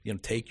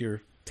 take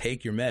your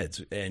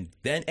meds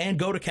and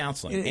go to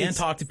counseling and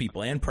talk to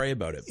people and pray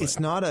about it. But it's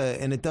not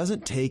and it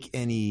doesn't take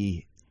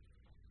any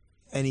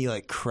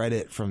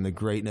credit from the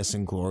greatness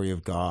and glory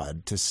of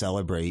God to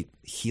celebrate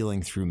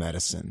healing through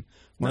medicine.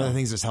 One of the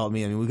things that's helped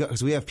me,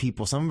 because we have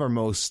people, some of our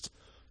most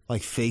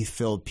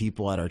faith-filled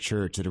people at our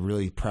church that have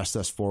really pressed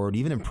us forward,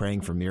 even in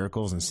praying for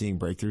miracles and seeing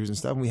breakthroughs and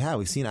stuff. And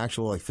we've seen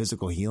actual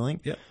physical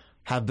healing. Yeah.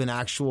 Have been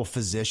actual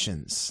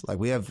physicians.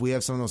 We have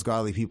some of those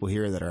godly people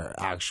here that are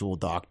actual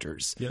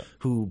doctors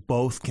who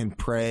both can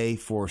pray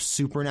for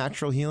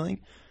supernatural healing,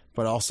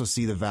 but also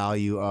see the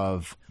value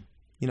of,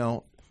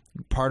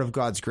 part of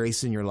God's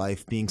grace in your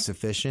life being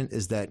sufficient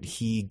is that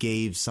he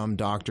gave some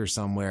doctor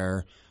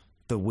somewhere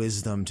the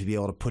wisdom to be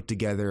able to put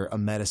together a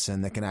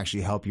medicine that can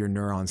actually help your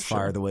neurons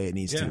fire the way it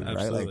needs to.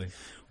 Absolutely. Right?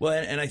 Well,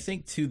 and I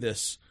think to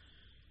this,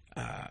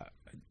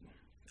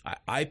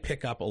 I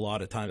pick up a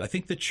lot of times. I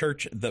think the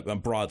church,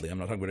 broadly, I'm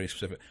not talking about any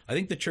specific. I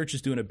think the church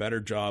is doing a better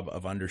job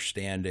of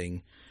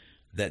understanding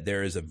that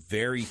there is a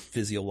very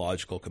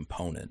physiological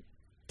component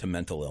to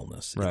mental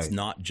illness. Right. It's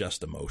not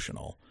just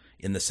emotional.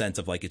 In the sense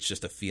of it's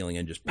just a feeling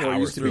and just power it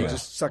used to through be it.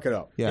 Just suck it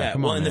up. Yeah.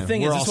 Well, and the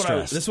thing We're is,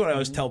 this is what I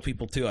always stressed. tell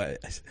people too.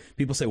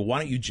 People say, well, why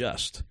don't you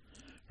just,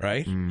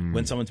 right?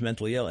 When someone's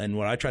mentally ill. And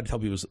what I try to tell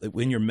people is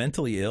when you're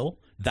mentally ill,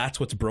 that's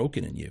what's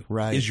broken in you.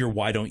 Right. Is your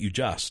why don't you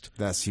just.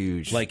 That's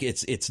huge.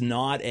 It's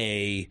not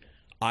I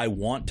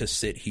want to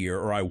sit here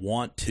or I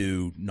want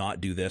to not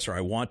do this or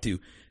I want to,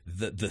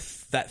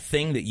 that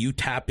thing that you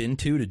tap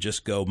into to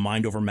just go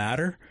mind over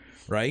matter,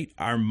 right?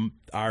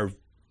 Our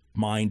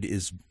mind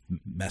is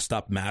messed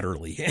up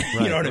matterly.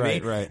 You know what I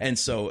mean? Right. And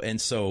so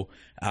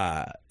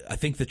I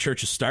think the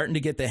church is starting to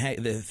get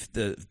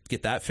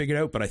get that figured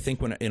out. But I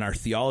think when in our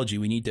theology,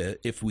 we need to,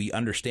 if we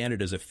understand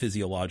it as a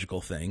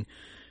physiological thing,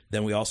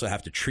 then we also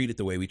have to treat it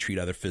the way we treat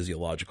other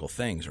physiological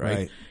things,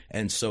 right?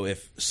 And so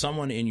if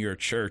someone in your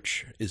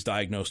church is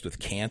diagnosed with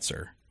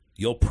cancer,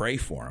 you'll pray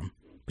for them,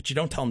 but you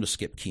don't tell them to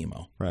skip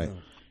chemo. Right.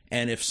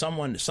 And if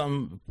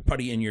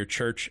somebody in your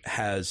church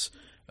has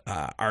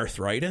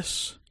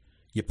arthritis,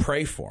 you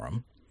pray for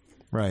them,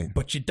 Right.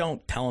 But you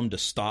don't tell them to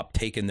stop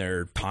taking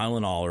their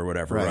Tylenol or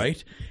whatever, Right.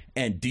 right?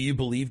 And do you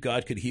believe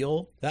God could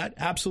heal that?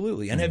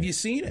 Absolutely. And have you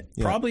seen it?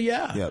 Probably,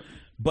 yeah. Yep.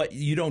 But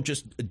you don't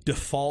just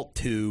default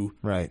to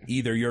Right.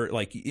 either you're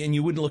like, and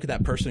you wouldn't look at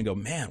that person and go,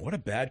 man, what a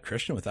bad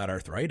Christian with that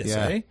arthritis,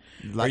 Yeah. eh?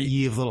 Like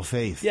ye of little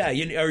faith. Yeah,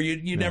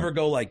 you never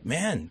go like,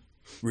 man,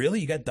 really?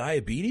 You got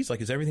diabetes?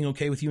 Like, is everything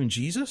okay with you and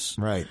Jesus?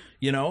 Right.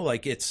 You know,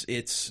 like it's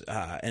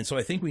and so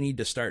I think we need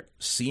to start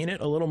seeing it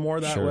a little more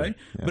that Sure. way.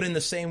 Yeah. But in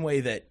the same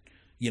way that,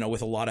 you know,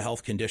 with a lot of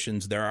health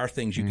conditions, there are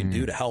things you can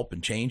do to help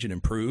and change and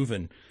improve.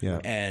 And,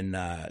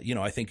 you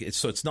know, I think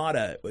it's not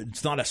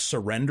a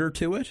surrender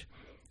to it.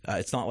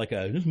 It's not like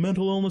just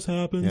mental illness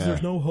happens. Yeah.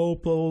 There's no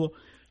hope. Blah, blah,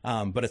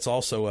 blah. But it's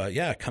also,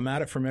 come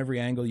at it from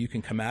every angle you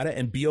can come at it,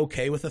 and be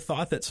okay with the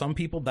thought that some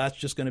people, that's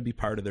just going to be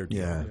part of their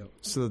deal. Yeah.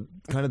 So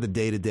kind of the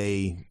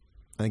day-to-day,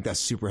 I think that's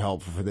super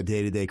helpful for the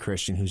day-to-day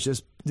Christian who's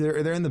just,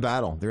 they're in the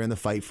battle. They're in the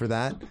fight for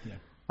that.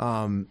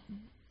 Yeah.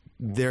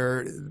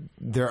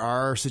 There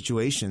are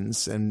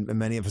situations, and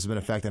many of us have been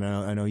affected.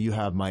 I know you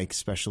have, Mike,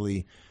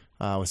 especially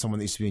with someone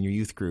that used to be in your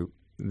youth group,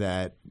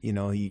 that, you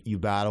know, you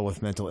battle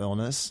with mental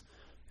illness,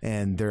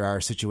 and there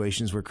are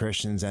situations where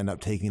Christians end up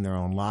taking their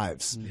own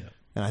lives. Yeah.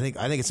 And I think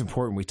it's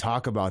important we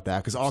talk about that,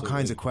 because all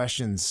kinds of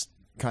questions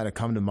kind of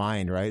come to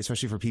mind, right?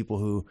 Especially for people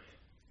who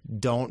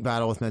don't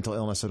battle with mental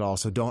illness at all,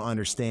 so don't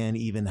understand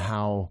even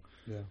how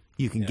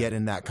you can get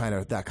in that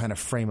kind of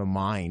frame of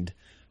mind.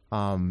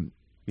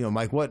 You know,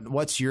 Mike,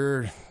 what's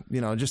your, you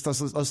know, just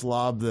let's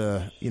lob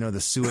the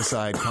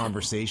suicide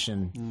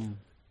conversation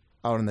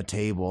out on the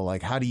table.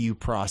 Like, how do you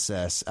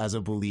process as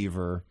a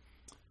believer?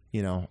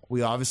 You know,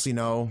 we obviously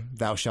know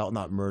thou shalt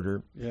not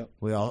murder. Yep.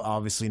 We all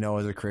obviously know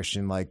as a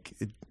Christian, like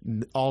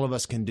all of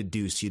us can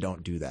deduce you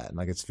don't do that.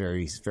 Like, it's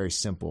very, very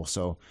simple.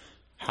 So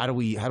how do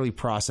we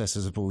process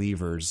as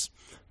believers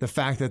the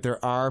fact that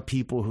there are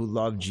people who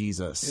love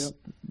Jesus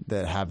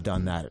that have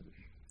done that?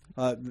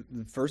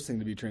 The first thing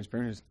to be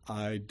transparent is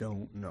I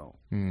don't know,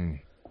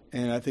 and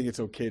I think it's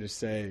okay to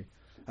say.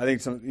 I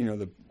think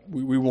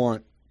we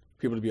want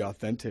people to be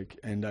authentic,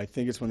 and I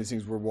think it's one of these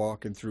things we're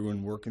walking through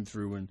and working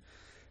through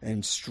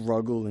and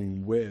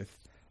struggling with.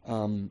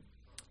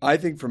 I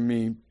think for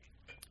me,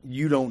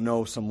 you don't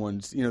know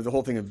someone's. The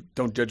whole thing of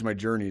 "don't judge my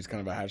journey" is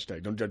kind of a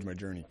hashtag. Don't judge my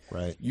journey.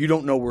 Right. You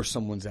don't know where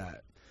someone's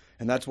at,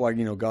 and that's why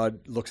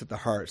God looks at the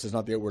heart. So it's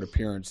not the outward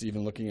appearance.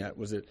 Even looking at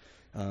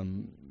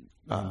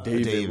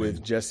David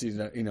with Jesse,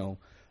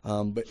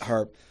 but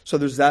heart. So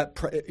there's that.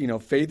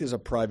 Faith is a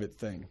private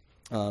thing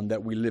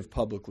that we live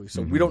publicly.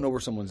 So we don't know where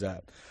someone's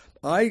at.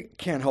 I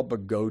can't help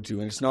but go to,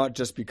 and it's not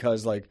just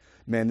because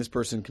man, this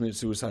person committed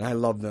suicide. I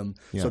love them,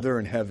 so they're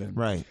in heaven.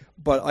 Right.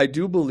 But I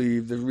do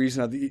believe the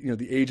reason of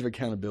the age of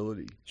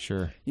accountability.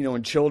 Sure.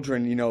 In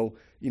children,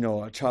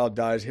 a child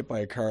dies hit by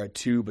a car at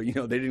 2, but they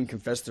didn't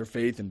confess their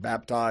faith and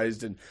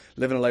baptized and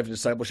living a life of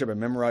discipleship and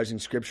memorizing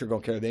scripture. Go,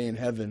 okay, are they in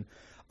heaven?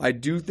 I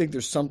do think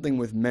there's something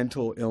with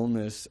mental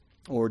illness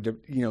or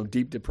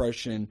deep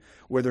depression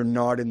where they're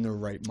not in their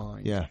right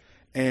mind. Yeah.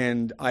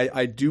 And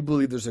I do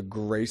believe there's a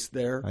grace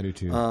there. I do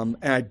too. And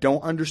I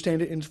don't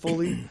understand it in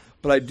fully,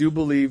 but I do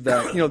believe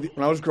that, when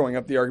I was growing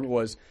up, the argument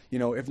was,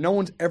 if no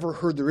one's ever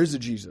heard there is a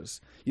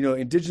Jesus,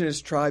 indigenous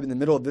tribe in the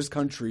middle of this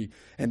country,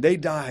 and they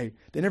die,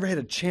 they never had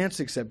a chance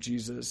to accept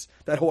Jesus.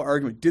 That whole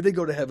argument, did they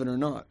go to heaven or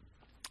not?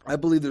 I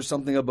believe there's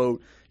something about,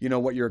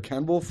 what you're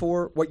accountable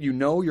for, what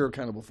you're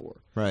accountable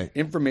for. Right.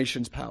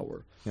 Information's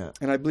power. Yeah.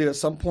 And I believe at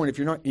some point, if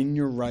you're not in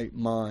your right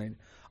mind,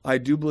 I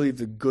do believe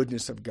the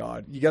goodness of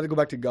God. You got to go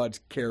back to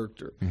God's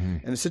character. Mm-hmm.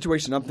 And the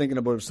situation I'm thinking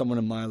about of someone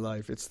in my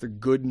life, it's the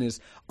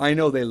goodness. I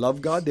know they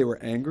love God. They were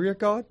angry at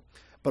God,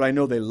 but I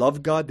know they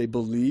loved God. They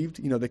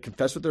believed, they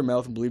confessed with their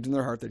mouth and believed in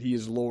their heart that He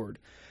is Lord.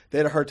 They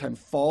had a hard time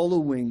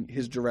following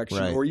His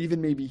direction or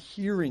even maybe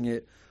hearing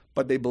it,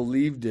 but they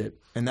believed it.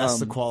 And that's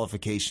the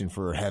qualification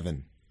for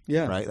heaven.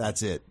 Yeah. Right?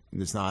 That's it.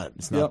 It's not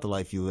the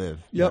life you live.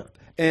 Yep. Yeah.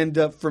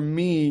 And for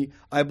me,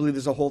 I believe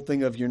there's a whole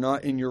thing of you're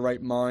not in your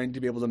right mind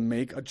to be able to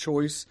make a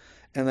choice.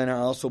 And then I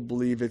also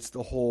believe it's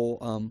the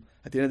whole,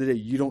 at the end of the day,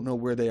 you don't know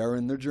where they are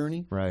in their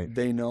journey. Right.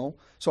 They know.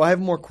 So I have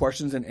more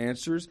questions than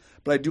answers,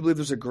 but I do believe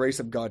there's a grace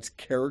of God's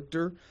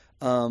character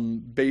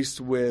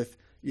based with,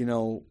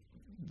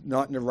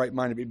 not in the right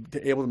mind to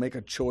be able to make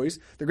a choice.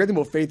 The great thing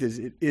about faith is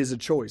it is a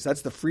choice.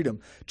 That's the freedom.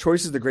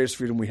 Choice is the greatest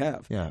freedom we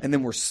have. Yeah. And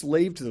then we're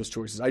slave to those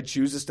choices. I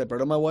choose to step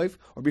out on my wife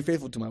or be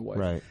faithful to my wife.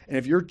 Right. And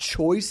if your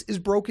choice is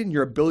broken,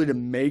 your ability to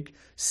make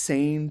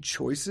sane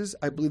choices,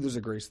 I believe there's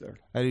a grace there.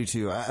 I do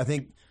too. I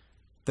think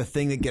the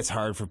thing that gets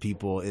hard for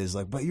people is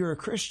but you're a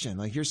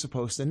Christian. You're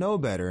supposed to know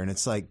better. And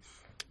it's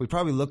we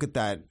probably look at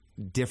that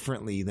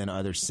differently than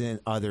other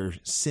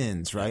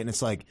sins, right? And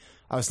it's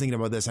I was thinking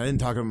about this. I didn't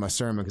talk about my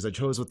sermon because I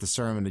chose with the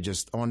sermon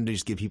I wanted to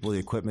just give people the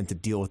equipment to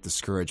deal with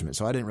discouragement.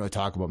 So I didn't really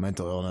talk about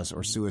mental illness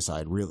or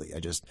suicide, really.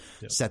 I just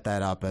set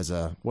that up as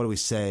what do we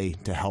say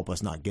to help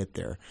us not get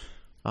there?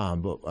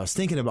 But I was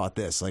thinking about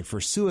this,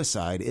 for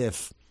suicide,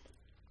 if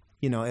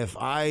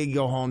I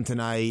go home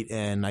tonight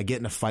and I get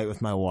in a fight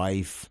with my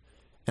wife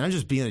and I'm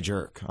just being a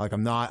jerk. Like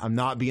I'm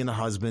not being the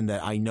husband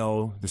that I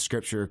know the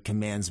scripture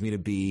commands me to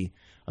be.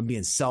 I'm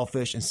being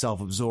selfish and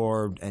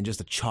self-absorbed and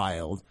just a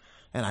child.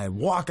 And I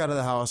walk out of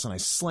the house and I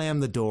slam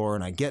the door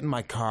and I get in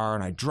my car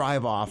and I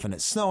drive off and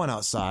it's snowing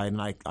outside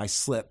and I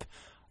slip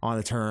on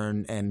a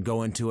turn and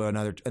go into an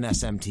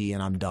SMT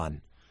and I'm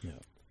done. Yeah.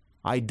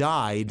 I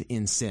died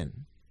in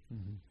sin.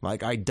 Mm-hmm.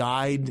 Like I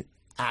died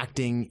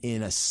acting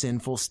in a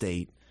sinful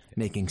state,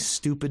 making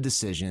stupid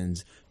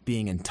decisions,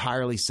 being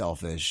entirely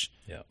selfish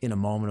in a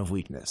moment of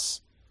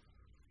weakness.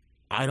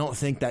 I don't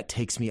think that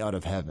takes me out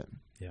of heaven.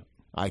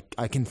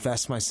 I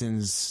confess my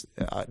sins,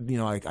 I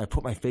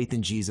put my faith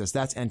in Jesus.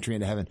 That's entry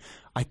into heaven.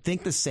 I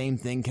think the same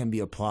thing can be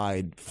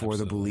applied for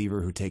the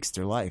believer who takes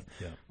their life.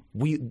 Yeah.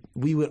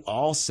 We would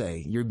all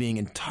say you're being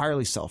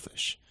entirely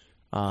selfish.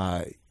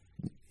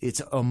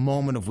 It's a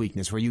moment of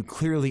weakness where you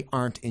clearly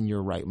aren't in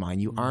your right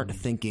mind. You aren't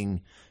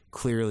thinking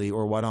clearly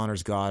or what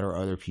honors God or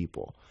other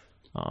people.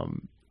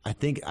 I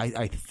think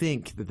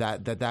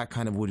that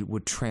kind of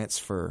would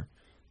transfer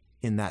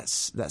in that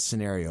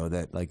scenario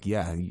that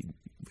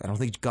I don't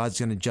think God's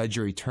going to judge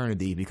your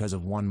eternity because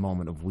of one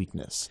moment of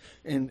weakness.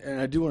 And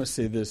I do want to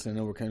say this. I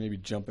know we're kind of maybe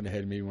jumping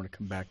ahead. Maybe want to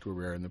come back to where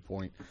we are in the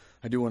point.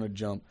 I do want to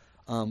jump.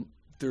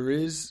 There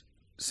is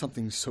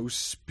something so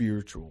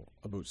spiritual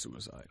about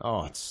suicide.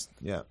 Oh,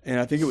 yeah. And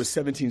I think it was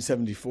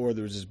 1774.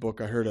 There was this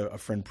book. I heard a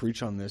friend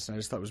preach on this, and I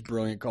just thought it was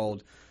brilliant.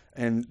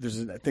 And there's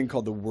a thing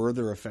called the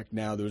Werther effect.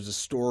 Now there's a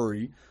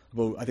story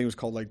about, I think it was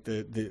called like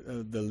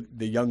the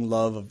young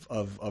love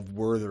of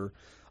Werther,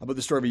 about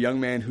the story of a young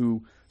man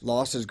who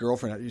lost his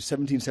girlfriend. It was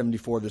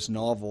 1774, this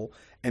novel,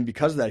 and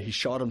because of that, he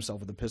shot himself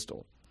with a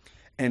pistol.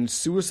 And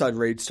suicide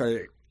rates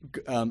started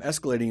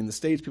escalating in the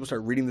States. People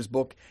started reading this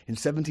book. In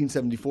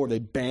 1774, they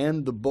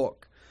banned the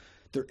book.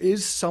 There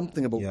is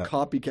something about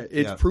copycat.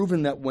 It's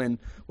proven that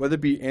whether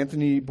it be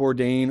Anthony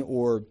Bourdain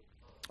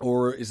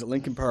or is it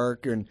Linkin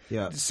Park and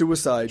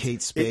suicide,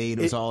 Kate Spade,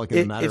 it was all like in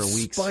a matter of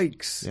weeks. It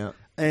spikes. Yeah.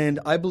 And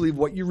I believe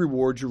what you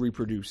reward, you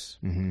reproduce.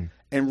 Mm-hmm.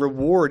 And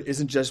reward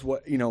isn't just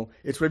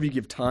it's whatever you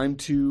give time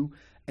to.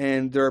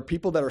 And there are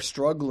people that are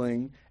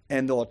struggling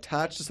and they'll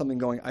attach to something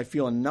going, I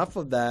feel enough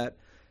of that.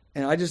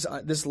 And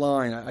this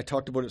line, I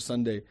talked about it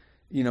Sunday,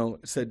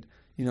 said,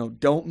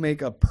 don't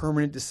make a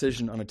permanent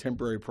decision on a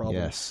temporary problem.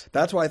 Yes.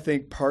 That's why I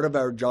think part of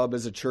our job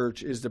as a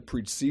church is to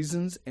preach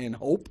seasons and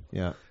hope.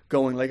 Yeah.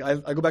 Going, like,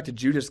 I go back to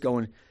Judas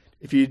going,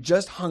 if you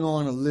just hung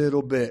on a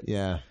little bit.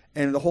 Yeah.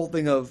 And the whole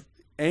thing of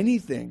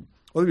anything,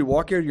 whether you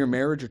walk out of your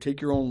marriage or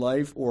take your own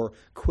life or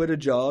quit a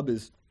job,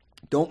 is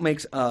don't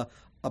make a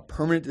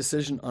permanent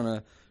decision on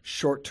a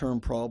short-term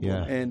problem.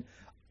 Yeah. And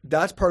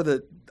that's part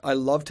of I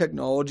love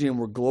technology and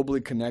we're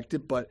globally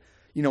connected, but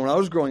when I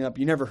was growing up,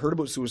 you never heard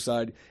about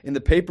suicide. In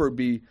the paper, it'd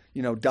be,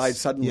 died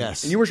suddenly.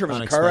 Yes. And you weren't sure if it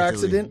was a car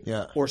accident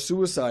or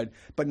suicide.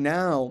 But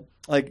now,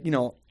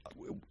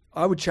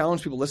 I would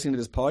challenge people listening to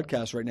this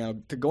podcast right now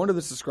to go into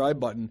the subscribe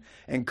button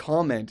and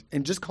comment,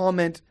 and just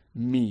comment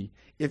me.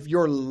 If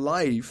your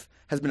life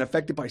has been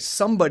affected by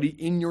somebody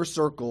in your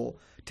circle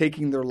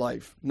taking their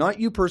life, not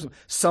you personally,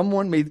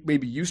 someone,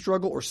 maybe you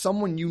struggle or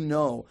someone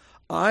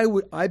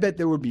I bet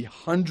there would be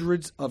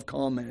hundreds of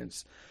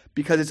comments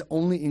because it's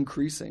only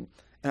increasing.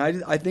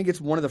 And I think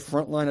it's one of the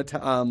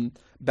frontline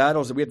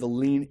battles that we have to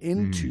lean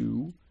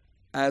into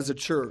as a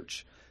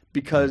church,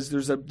 because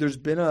there's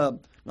been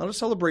not a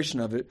celebration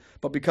of it,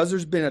 but because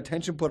there's been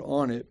attention put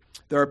on it,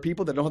 there are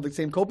people that don't have the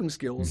same coping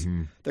skills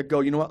that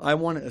go, you know what, I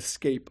want to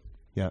escape.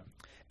 Yeah.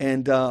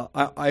 And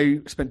I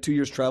spent 2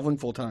 years traveling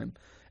full time.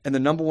 And the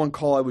number one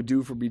call I would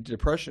do for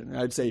depression, and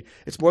I'd say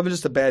it's more than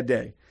just a bad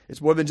day. It's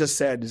more than just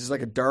sadness. It's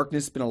like a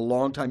darkness. It's been a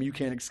long time you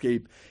can't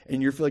escape,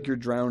 and you feel like you're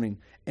drowning.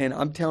 And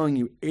I'm telling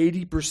you,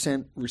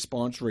 80%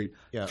 response rate.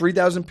 Yeah.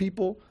 3,000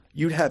 people,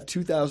 you'd have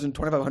 2,000,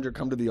 2,500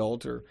 come to the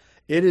altar.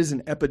 It is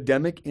an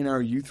epidemic in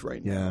our youth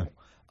right now.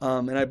 Yeah.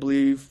 And I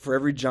believe for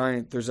every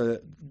giant,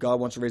 God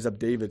wants to raise up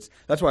Davids.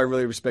 That's why I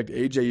really respect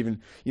AJ.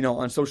 Even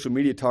on social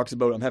media, talks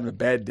about I'm having a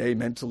bad day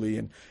mentally,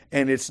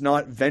 and it's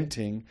not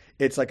venting.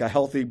 It's like a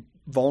healthy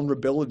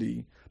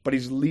vulnerability, but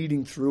he's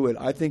leading through it.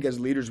 I think as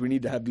leaders, we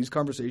need to have these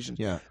conversations.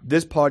 Yeah.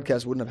 This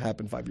podcast wouldn't have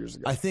happened 5 years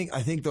ago. I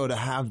think though, to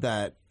have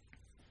that,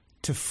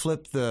 to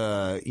flip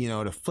the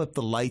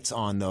lights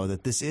on, though,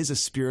 that this is a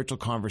spiritual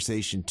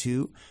conversation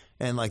too.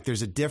 And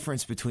there's a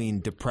difference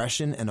between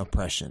depression and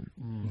oppression,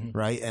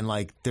 right? And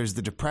there's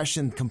the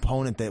depression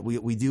component that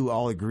we do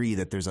all agree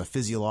that there's a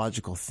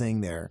physiological thing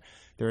there.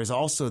 There is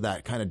also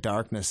that kind of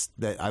darkness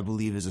that I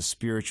believe is a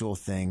spiritual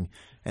thing,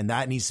 and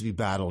that needs to be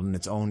battled in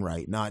its own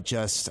right. Not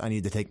just I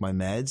need to take my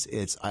meds.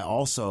 It's I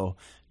also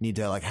need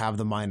to have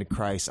the mind of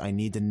Christ. I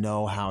need to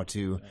know how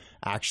to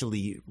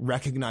actually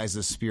recognize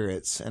the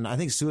spirits. And I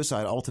think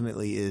suicide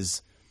ultimately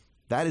is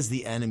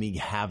the enemy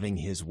having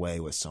his way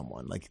with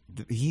someone.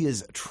 He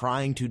is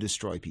trying to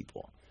destroy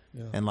people.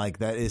 Yeah. And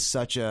that is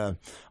such a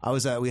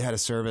we had a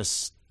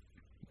service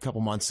a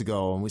couple months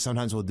ago, and we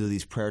sometimes will do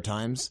these prayer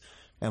times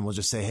and we'll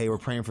just say, hey, we're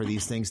praying for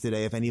these things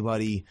today. If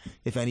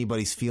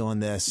anybody's feeling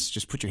this,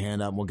 just put your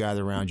hand up and we'll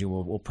gather around you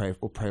and we'll pray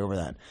over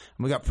that. And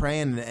we got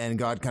praying, and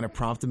God kind of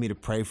prompted me to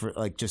pray for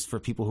just for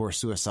people who are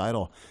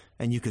suicidal,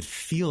 and you could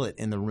feel it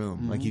in the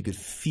room. Like you could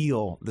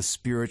feel the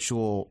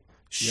spiritual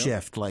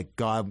shift, like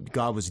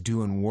God was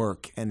doing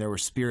work, and there were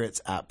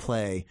spirits at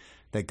play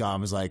that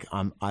God was like,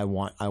 I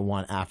want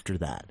after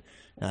that.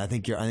 And I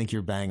think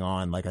you're bang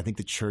on. Like, I think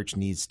the church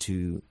needs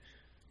to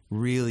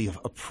really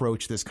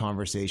approach this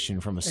conversation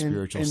from a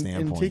spiritual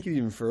standpoint. And take it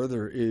even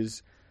further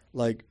is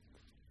like,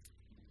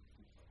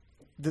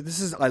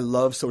 I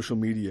love social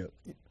media.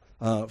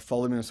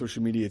 Follow me on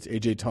social media. It's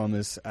AJ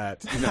Thomas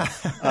at,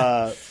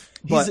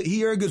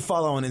 you're a good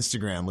follow on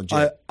Instagram,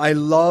 legit. I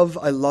love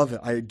it.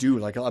 I do.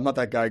 Like, I'm not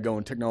that guy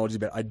going technology,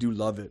 but I do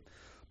love it.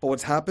 But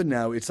what's happened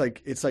now, it's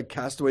like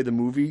Castaway the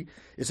movie.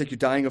 It's like you're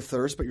dying of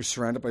thirst, but you're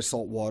surrounded by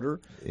salt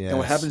water. Yes. And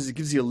what happens is it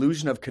gives the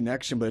illusion of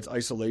connection, but it's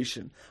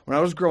isolation. When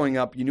I was growing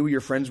up, you knew who your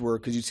friends were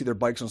because you'd see their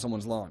bikes on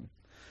someone's lawn.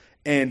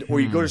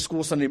 Or you go to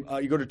school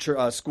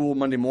school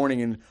Monday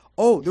morning, and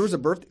there was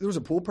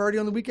a pool party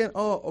on the weekend.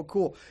 Oh,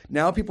 cool.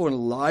 Now people in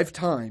live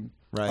time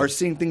are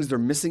seeing things they're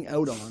missing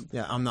out on.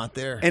 Yeah, I'm not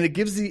there. And it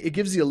gives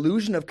the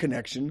illusion of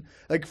connection.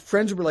 Like,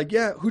 friends were like,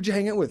 yeah, who'd you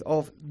hang out with?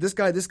 Oh, this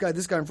guy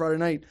on Friday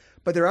night.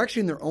 But they're actually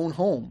in their own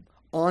home,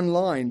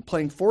 online,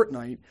 playing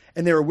Fortnite,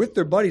 and they were with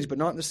their buddies, but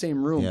not in the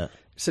same room. Yeah.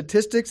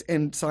 Statistics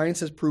and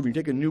science has proven, you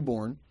take a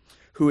newborn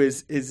who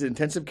is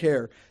intensive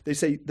care, they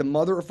say the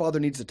mother or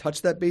father needs to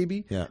touch that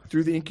baby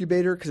through the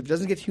incubator, because if it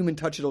doesn't get human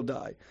touch, it'll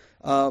die.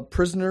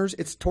 Prisoners,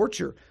 it's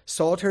torture.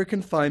 Solitary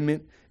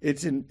confinement,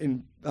 it's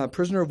in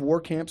prisoner of war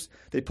camps.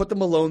 They put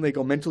them alone, they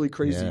go mentally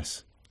crazy.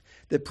 Yes.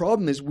 The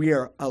problem is we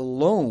are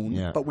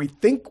alone, but we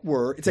think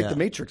it's like the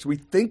Matrix. We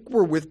think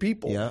we're with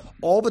people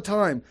all the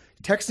time,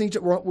 texting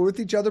we're with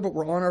each other, but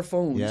we're on our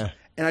phones. Yeah.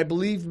 And I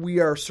believe we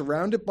are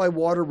surrounded by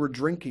water we're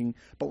drinking,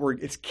 but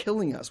it's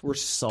killing us. We're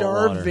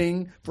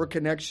starving for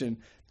connection.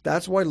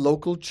 That's why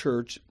local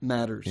church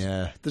matters.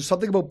 Yeah. There's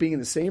something about being in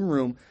the same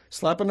room,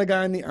 slapping a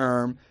guy in the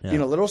arm, being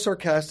a little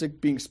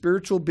sarcastic, being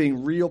spiritual,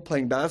 being real,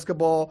 playing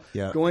basketball,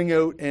 going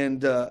out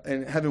and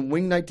having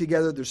wing night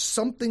together. There's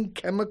something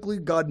chemically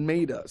God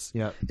made us.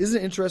 Yeah.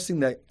 Isn't it interesting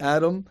that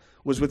Adam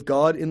was with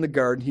God in the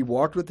garden? He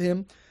walked with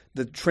him.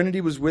 The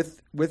Trinity was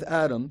with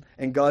Adam,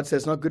 and God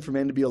says, it's not good for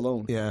man to be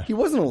alone. Yeah. He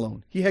wasn't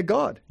alone. He had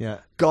God. Yeah.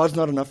 God's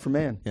not enough for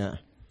man. Yeah.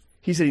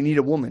 He said you need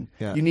a woman.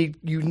 Yeah. You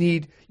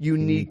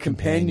need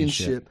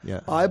companionship. Yeah.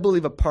 I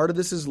believe a part of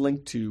this is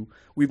linked to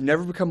we've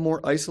never become more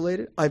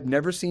isolated. I've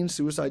never seen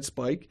suicide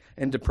spike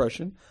and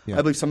depression. Yeah.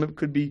 I believe some of it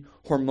could be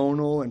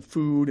hormonal and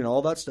food and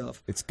all that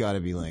stuff. It's got to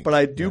be linked. But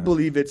I do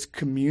believe it's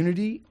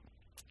community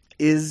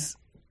is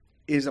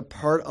a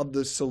part of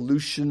the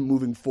solution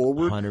moving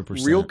forward.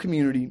 100%. Real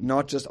community,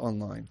 not just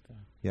online.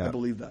 Yeah. I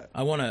believe that.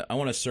 I want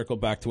to circle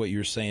back to what you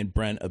were saying,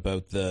 Brent,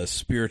 about the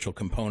spiritual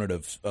component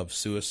of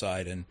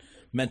suicide and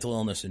mental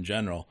illness in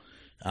general.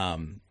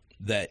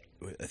 That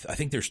I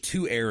think there's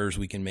two errors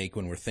we can make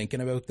when we're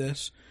thinking about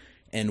this,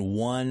 and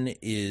one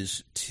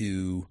is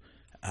to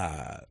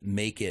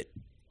make it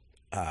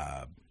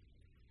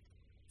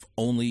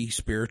only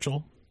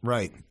spiritual,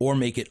 right, or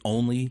make it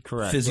only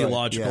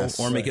physiological, right. Yes.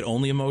 or make it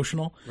only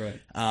emotional,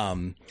 right,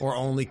 or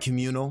only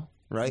communal.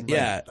 Right.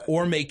 Yeah.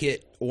 Or make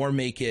it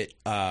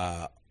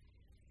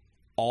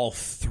all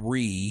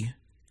three,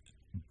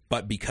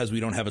 but because we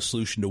don't have a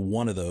solution to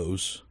one of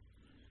those,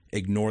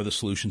 ignore the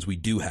solutions we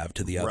do have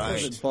to the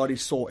others. Right. Body,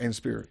 soul, and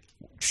spirit.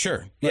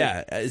 Sure.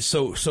 Right. Yeah.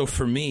 So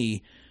for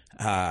me,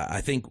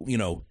 I think,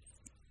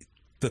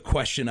 the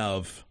question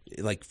of,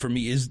 like, for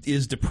me,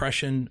 is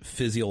depression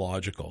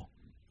physiological?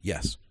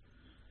 Yes.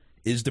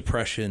 Is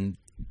depression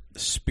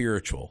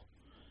spiritual?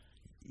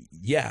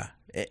 Yeah.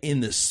 In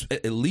this,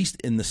 at least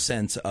in the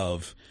sense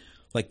of,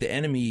 like, the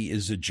enemy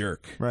is a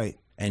jerk, right?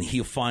 And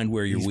he'll find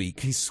where you're weak.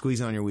 He's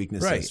squeezing on your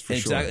weaknesses, right? For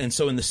exactly. Sure. And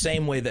so, in the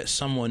same way that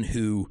someone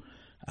who,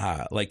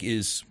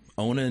 is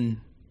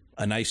owning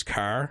a nice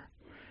car,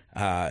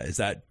 is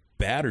that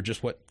bad, or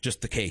just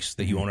the case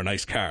that you own a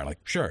nice car? Like,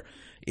 sure.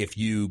 If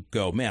you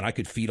go, man, I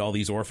could feed all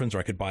these orphans, or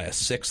I could buy a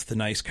sixth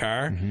nice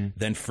car,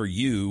 then for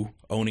you,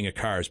 owning a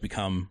car has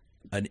become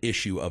an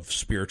issue of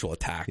spiritual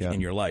attack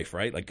in your life,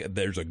 right? Like,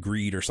 there's a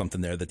greed or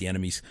something there that the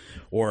enemy's,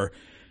 or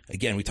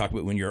again, we talk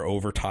about when you're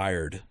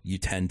overtired, you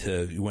tend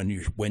to,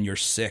 when you're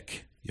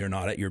sick, you're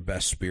not at your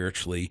best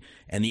spiritually,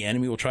 and the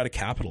enemy will try to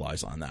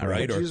capitalize on that,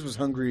 right? Jesus was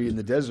hungry in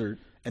the desert,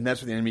 and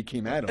that's where the enemy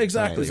came at him.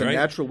 Exactly, It's a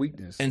natural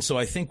weakness. And so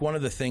I think one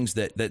of the things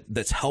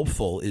that's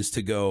helpful is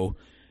to go,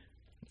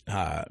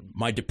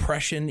 my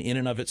depression in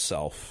and of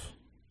itself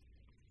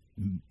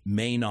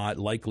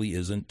likely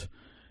isn't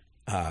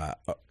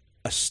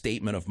a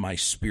statement of my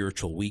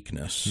spiritual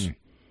weakness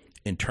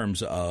in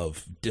terms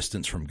of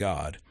distance from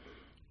God,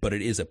 but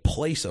it is a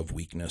place of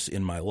weakness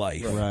in my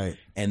life. Right.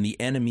 And the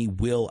enemy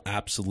will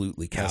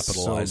absolutely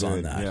capitalize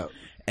on that. Yep.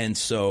 And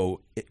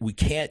so you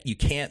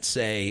can't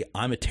say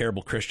I'm a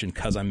terrible Christian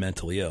because I'm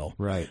mentally ill.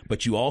 Right.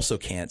 But you also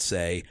can't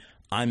say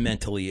I'm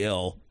mentally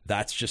ill,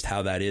 That's just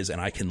how that is,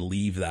 and I can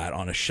leave that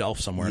on a shelf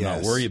somewhere and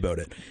not worry about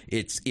it.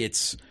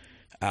 It's.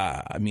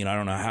 I mean, I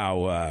don't know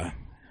how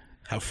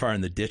far in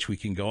the ditch we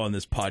can go on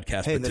this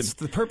podcast. Hey,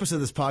 the purpose of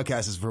this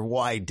podcast is for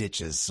wide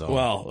ditches. So.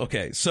 Well,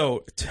 okay,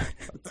 so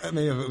I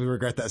may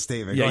regret that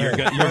statement. Yeah, you're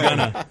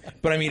gonna.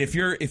 But I mean, if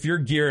you're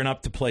gearing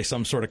up to play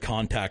some sort of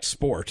contact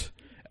sport,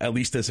 at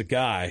least as a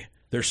guy,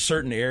 there's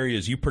certain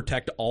areas you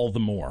protect all the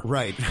more.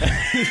 Right.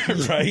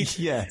 Right?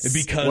 Yes.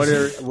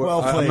 Because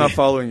I'm not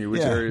following you.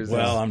 Which areas?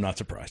 Well, I'm not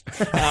surprised.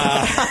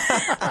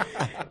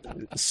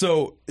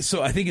 So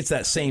I think it's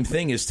that same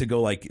thing, is to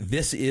go like,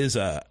 this is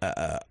an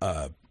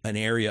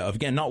area of,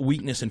 again, not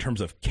weakness in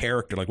terms of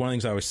character. Like, one of the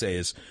things I always say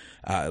is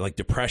like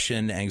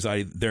depression,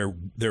 anxiety,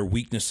 their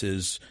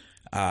weaknesses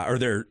or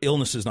their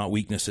illnesses, not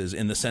weaknesses,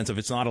 in the sense of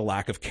it's not a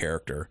lack of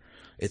character.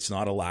 It's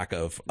not a lack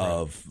of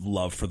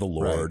love for the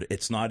Lord. Right.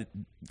 It's not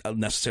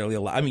necessarily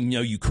I mean,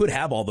 you could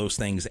have all those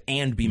things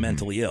and be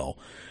mentally ill,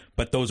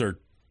 but those are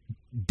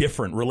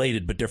different,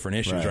 related but different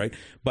issues, right?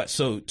 But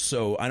so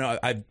I know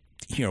I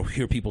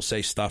hear people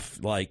say stuff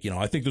like,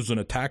 I think there's an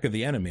attack of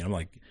the enemy. I'm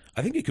like,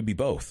 I think it could be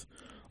both.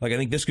 Like, I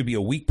think this could be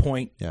a weak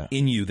point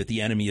in you that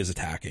the enemy is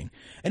attacking,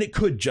 and it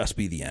could just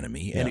be the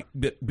enemy. And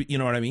but you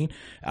know what I mean?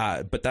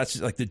 But that's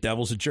like, the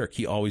devil's a jerk.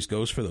 He always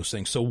goes for those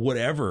things. So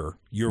whatever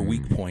your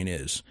weak point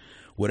is,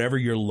 whatever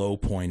your low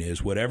point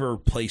is, whatever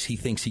place he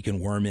thinks he can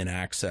worm in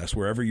access,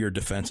 wherever your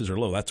defenses are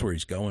low, that's where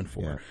he's going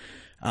for.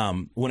 Yeah.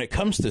 When it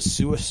comes to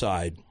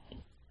suicide,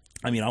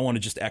 I mean, I want to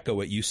just echo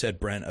what you said,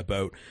 Brent,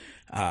 about,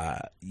 I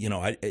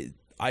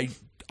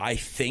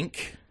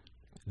think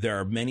there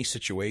are many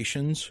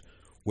situations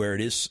where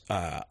it is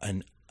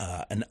an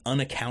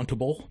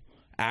unaccountable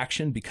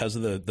action because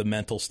of the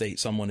mental state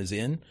someone is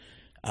in.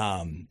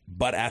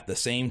 But at the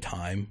same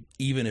time,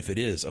 even if it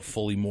is a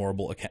fully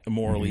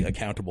morally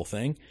accountable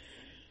thing,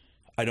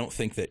 I don't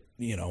think that,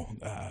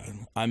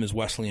 I'm as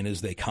Wesleyan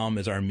as they come,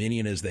 as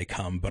Arminian as they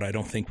come, but I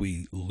don't think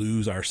we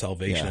lose our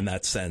salvation in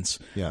that sense.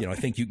 Yeah. I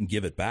think you can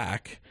give it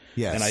back.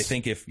 Yes. And I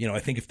think if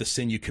the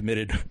sin you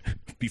committed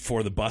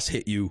before the bus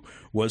hit you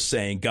was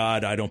saying,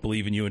 God, I don't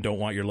believe in you and don't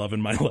want your love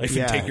in my life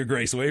and take your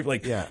grace away,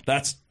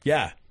 that's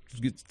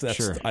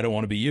sure. I don't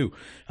want to be you.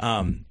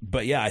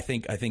 But yeah, I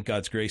think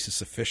God's grace is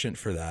sufficient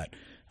for that.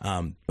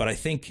 But I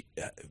think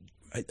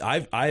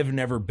I've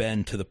never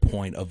been to the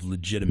point of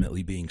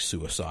legitimately being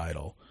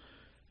suicidal.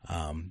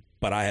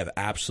 But I have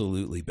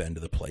absolutely been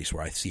to the place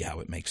where I see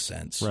how it makes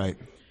sense. Right.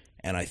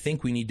 And I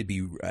think we need to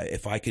be,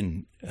 if I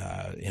can,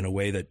 in a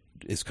way that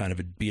is kind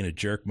of being a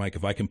jerk, Mike,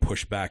 if I can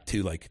push back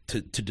to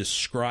to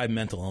describe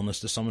mental illness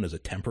to someone as a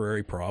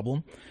temporary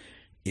problem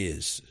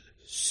is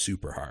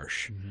super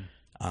harsh.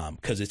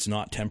 Because it's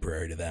not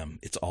temporary to them.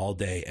 It's all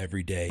day,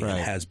 every day. Right.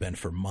 It has been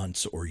for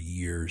months or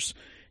years.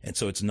 And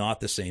so it's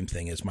not the same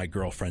thing as my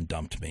girlfriend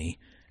dumped me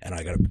and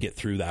I got to get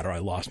through that, or I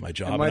lost my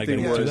job. And my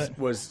thing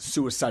was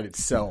suicide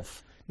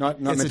itself. Not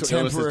it's mental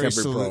illness, temporary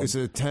problem. It's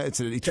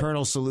an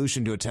eternal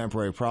solution to a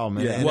temporary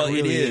problem. And well,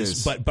 it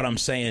is. But I'm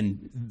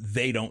saying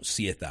they don't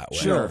see it that way.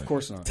 Sure, of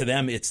course not. To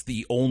them, it's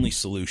the only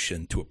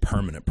solution to a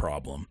permanent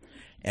problem.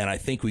 And I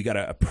think we got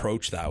to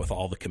approach that with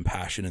all the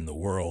compassion in the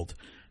world.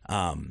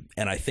 And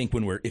I think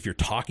if you're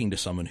talking to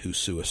someone who's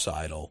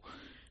suicidal,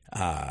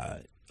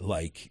 again,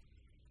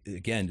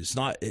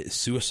 it's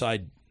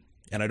suicide,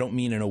 and I don't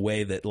mean in a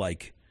way that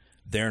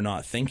they're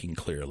not thinking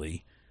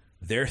clearly.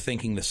 They're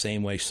thinking the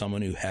same way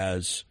someone who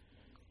has,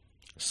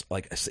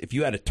 if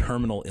you had a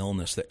terminal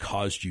illness that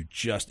caused you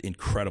just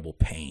incredible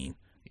pain,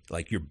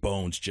 like your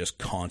bones just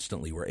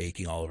constantly were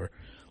aching all over.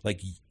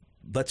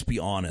 Let's be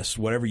honest,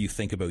 whatever you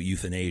think about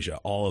euthanasia,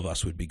 all of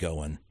us would be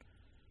going,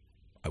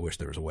 I wish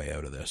there was a way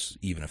out of this,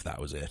 even if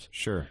that was it.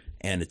 Sure.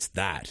 And it's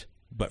that,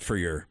 but for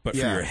your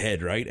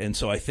head, right? And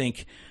so I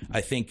think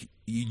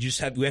you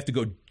just we have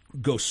to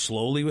go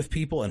slowly with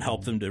people and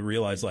help them to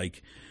realize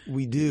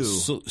we do.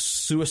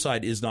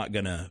 Suicide isn't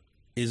gonna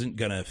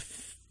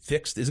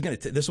fix. This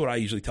is what I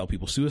usually tell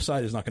people.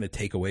 Suicide is not going to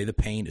take away the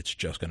pain. It's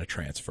just going to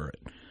transfer it.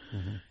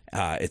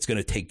 Mm-hmm. It's going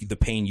to take the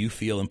pain you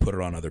feel and put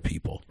it on other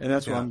people. And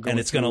that's what I'm going. And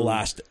it's going to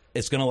last.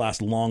 It's going to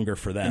last longer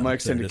for them. In my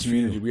extended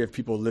community, we have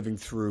people living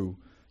through,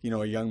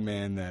 a young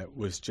man that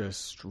was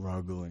just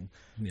struggling,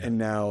 and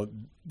now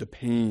the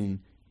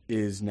pain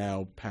is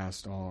now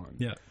passed on.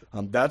 Yeah.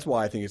 That's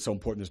why I think it's so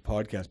important, this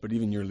podcast, but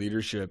even your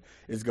leadership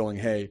is going,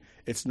 hey,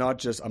 it's not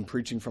just I'm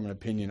preaching from an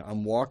opinion.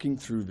 I'm walking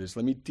through this.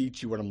 Let me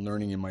teach you what I'm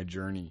learning in my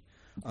journey.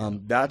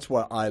 That's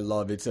what I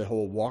love. It's a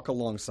whole walk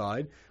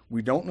alongside.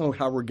 We don't know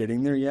how we're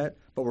getting there yet,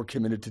 but we're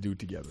committed to do it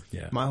together.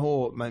 Yeah. My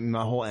whole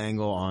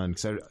angle on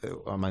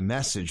my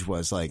message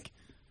was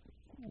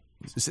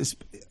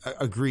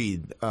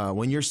agreed.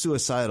 When you're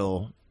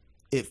suicidal,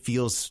 it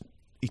feels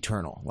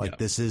eternal.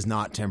 This is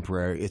not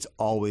temporary. It's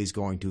always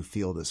going to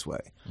feel this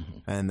way. Mm-hmm.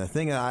 And the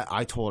thing that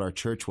I told our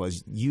church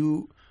was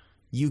you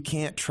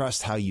can't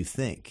trust how you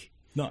think.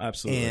 No,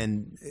 absolutely.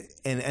 And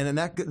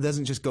that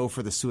doesn't just go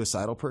for the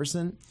suicidal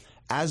person.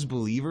 as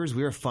believers,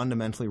 we are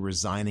fundamentally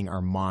resigning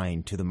our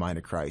mind to the mind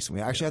of Christ. And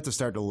we actually have to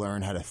start to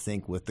learn how to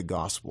think with the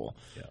gospel.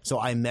 Yeah. So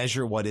I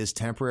measure what is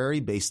temporary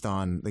based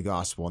on the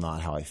gospel,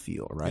 not how I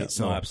feel, right? Yeah,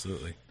 so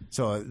absolutely.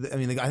 So, I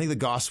mean, I think the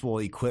gospel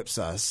equips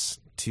us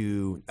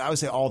to, I would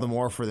say all the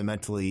more for the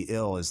mentally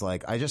ill is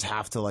like, I just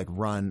have to like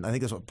run. I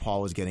think that's what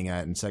Paul was getting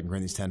at in 2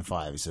 Corinthians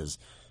 10:5. He says,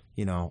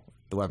 you know,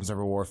 the weapons of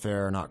our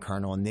warfare are not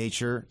carnal in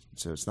nature.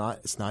 So it's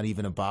not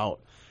even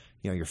about,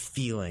 you know, your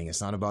feeling.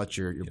 It's not about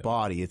your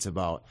body. It's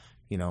about,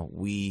 you know,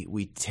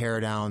 we tear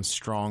down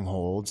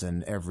strongholds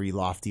and every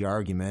lofty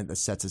argument that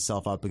sets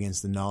itself up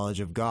against the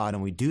knowledge of God.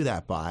 And we do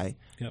that by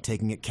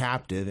taking it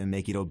captive and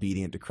make it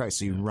obedient to Christ.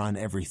 So you run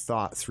every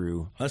thought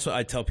through. That's what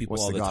I tell people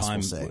all the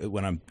time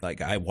when I'm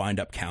like, I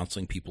wind up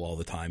counseling people all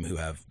the time who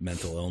have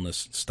mental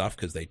illness stuff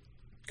because they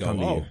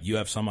go, you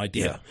have some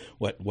idea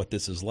what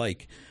this is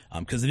like.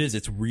 Because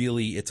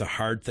it's a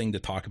hard thing to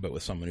talk about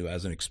with someone who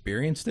hasn't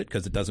experienced it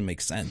because it doesn't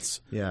make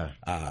sense. Yeah.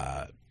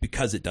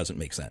 Because it doesn't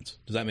make sense.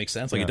 Does that make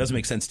sense? Like it doesn't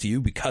make sense to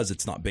you because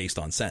it's not based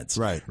on sense.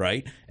 Right.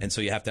 Right. And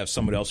so you have to have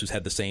somebody else who's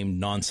had the same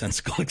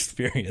nonsensical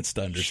experience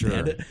to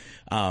understand it.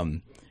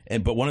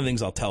 But one of the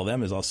things I'll tell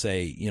them is I'll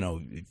say, you know,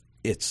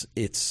 it's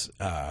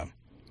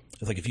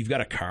like if you've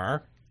got a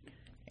car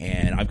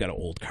and I've got an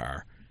old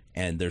car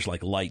and there's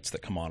like lights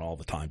that come on all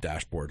the time,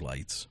 dashboard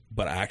lights.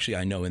 But actually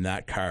I know in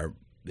that car,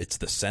 it's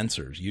the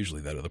sensors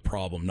usually that are the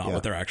problem, not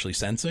what they're actually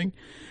sensing.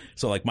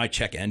 So like my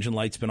check engine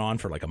light's been on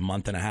for like a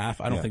month and a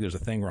half. I don't think there's a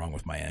thing wrong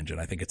with my engine.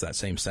 I think it's that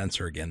same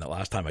sensor again that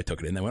last time I took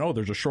it in. They went,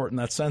 there's a short in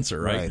that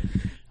sensor, right?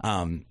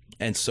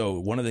 And so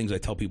one of the things I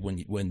tell people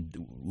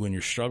when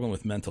you're struggling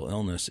with mental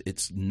illness,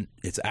 it's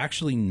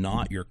actually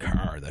not your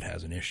car that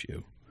has an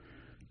issue.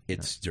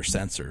 It's your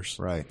sensors.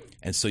 Right.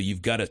 And so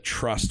you've got to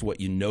trust what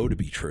you know to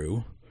be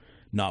true,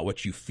 not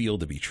what you feel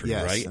to be true,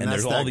 right? And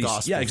there's all these,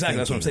 exactly.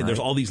 That's what I'm saying. Right? There's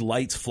all these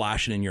lights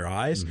flashing in your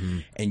eyes,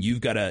 and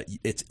you've got to.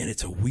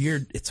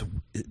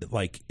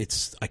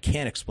 I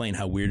can't explain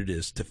how weird it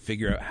is to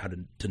figure out how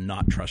to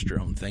not trust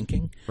your own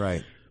thinking,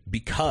 right?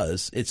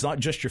 Because it's not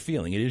just your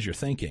feeling; it is your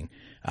thinking,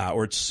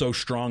 or it's so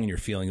strong in your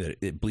feeling that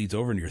it bleeds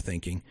over into your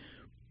thinking.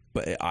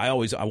 But I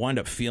wind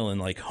up feeling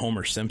like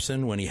Homer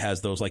Simpson when he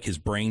has those, like his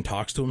brain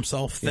talks to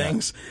himself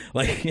things.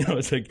 Like, you know,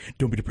 it's like,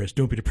 don't be depressed.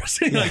 like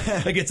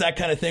it's that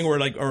kind of thing where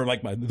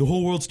the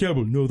whole world's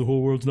terrible. No, the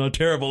whole world's not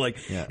terrible. Like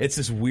it's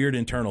this weird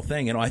internal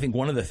thing. And I think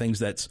one of the things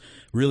that's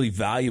really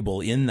valuable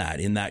in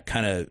that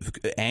kind of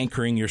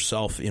anchoring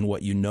yourself in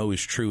what you know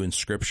is true in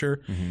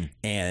Scripture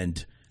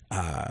and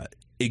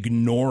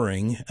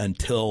ignoring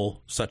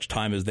until such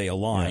time as they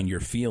align your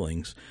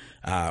feelings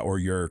or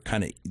your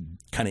kind of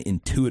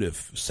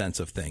intuitive sense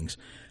of things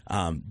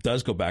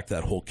does go back to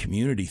that whole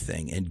community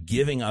thing and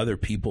giving other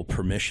people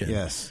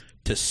permission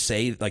to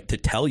say, like, to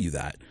tell you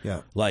that.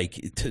 Yeah. Like,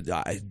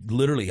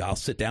 I'll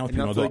sit down with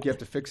people and I'll go, like you have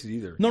to fix it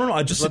either. No.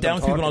 I just sit down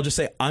with people and I'll just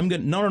say,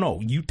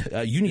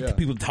 you need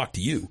people to talk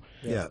to you.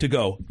 Yeah. To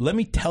go, let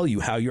me tell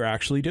you how you're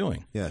actually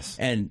doing. Yes.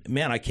 And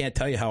man, I can't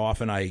tell you how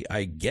often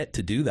I get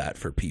to do that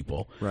for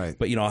people. Right.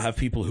 But, I'll have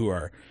people who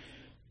are,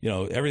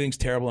 everything's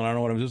terrible and I don't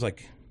know what I'm doing. It's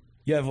like,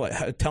 you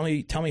have tell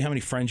me how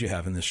many friends you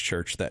have in this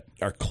church that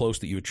are close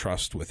that you would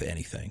trust with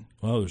anything.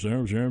 Well, there's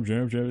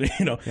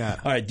Yeah.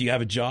 All right. Do you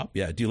have a job?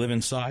 Yeah. Do you live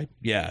inside?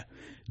 Yeah.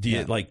 Do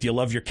you do you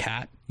love your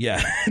cat?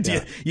 Yeah.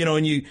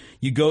 And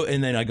you go,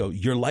 and then I go,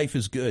 your life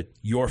is good.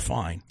 You're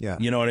fine. Yeah.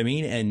 You know what I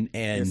mean? And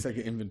it's like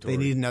an inventory.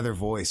 They need another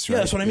voice, right? Yeah,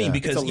 that's what I mean.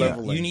 Because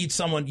you need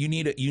someone, you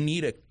need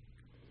a,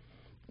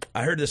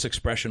 I heard this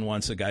expression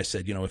once. A guy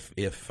said, if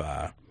he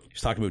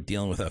was talking about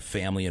dealing with a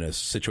family in a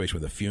situation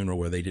with a funeral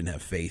where they didn't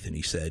have faith, and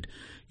he said,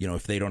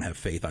 if they don't have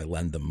faith, I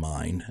lend them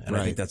mine. And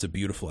I think that's a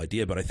beautiful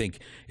idea, but I think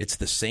it's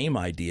the same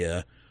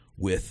idea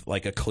with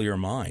like a clear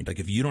mind. Like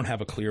if you don't have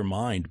a clear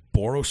mind,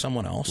 borrow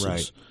someone else's.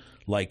 Right.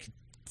 Like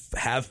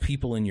have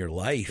people in your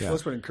life. Yeah.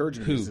 That's what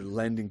encouragement is,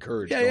 lend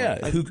encouragement.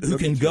 Yeah. Who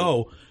can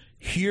go,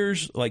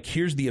 here's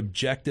the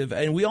objective,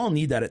 and we all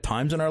need that at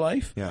times in our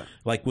life. Yeah.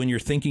 Like when your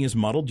thinking is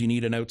muddled, you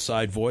need an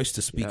outside voice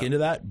to speak into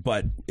that.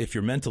 But if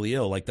you're mentally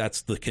ill, like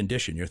that's the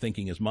condition. Your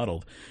thinking is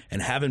muddled,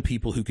 and having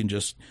people who can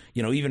just,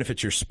 even if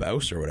it's your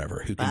spouse or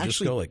whatever, who can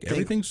just go like,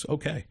 everything's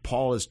okay.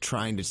 Paul is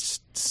trying to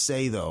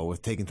say though,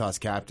 with taking thoughts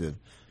captive,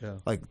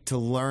 like to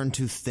learn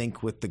to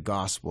think with the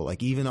gospel,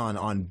 like even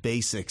on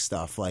basic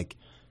stuff, like,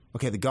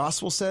 okay, the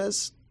gospel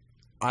says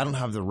I don't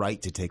have the right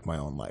to take my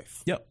own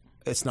life. Yep.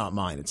 It's not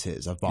mine, it's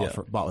his. I've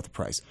bought with a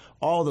price.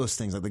 All those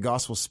things, like the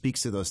gospel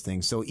speaks to those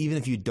things. So even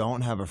if you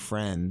don't have a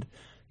friend,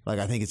 like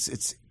I think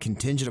it's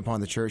contingent upon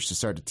the church to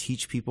start to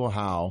teach people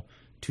how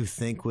to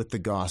think with the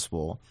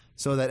gospel,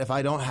 so that if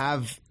I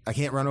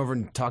can't run over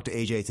and talk to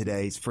AJ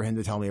today for him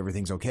to tell me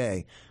everything's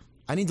okay.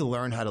 I need to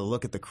learn how to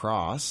look at the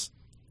cross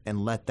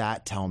and let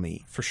that tell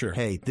me, for sure,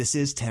 hey, this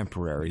is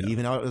temporary.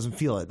 Even though it doesn't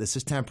feel it, this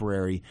is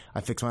temporary.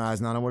 I fix my eyes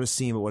not on what is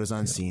seen, but what is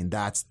unseen.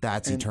 That's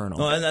eternal.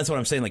 Well, and that's what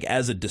I'm saying. Like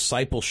as a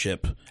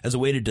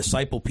way to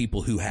disciple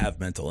people who have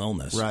mental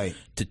illness, right?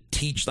 To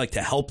teach, like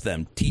to help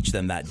them, teach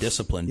them that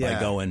discipline by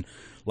going,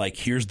 like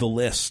here's the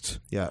list.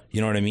 Yeah.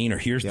 You know what I mean? Or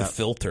here's the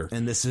filter.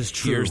 And this is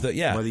true. Here's the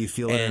whether you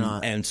feel it or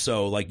not. And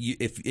so like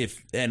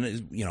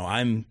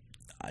I'm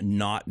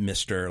not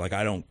Mr. like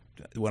I don't.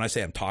 When I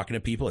say I'm talking to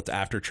people, it's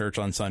after church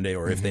on Sunday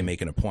or if they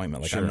make an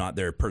appointment. Like I'm not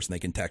their person they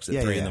can text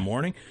at 3 in the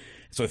morning.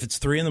 So if it's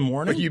 3 in the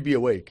morning, But you'd be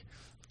awake.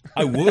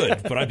 I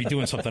would, but I'd be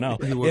doing something else.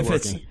 If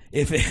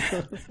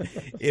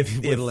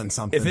Whittling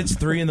something. If it's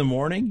 3 in the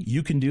morning,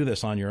 you can do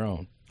this on your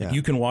own. Like,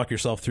 you can walk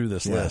yourself through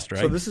this list,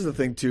 right? So this is the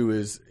thing too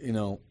is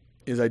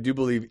I do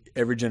believe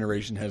every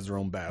generation has their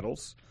own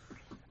battles.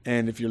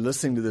 And if you're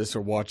listening to this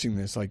or watching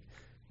this, like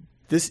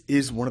this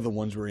is one of the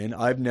ones we're in.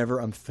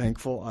 I'm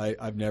thankful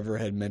I've never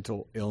had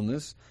mental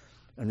illness.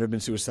 I've never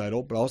been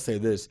suicidal, but I'll say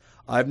this.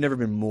 I've never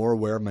been more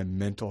aware of my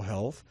mental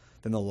health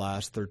than the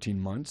last 13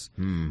 months.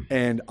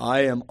 And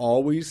I am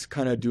always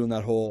kind of doing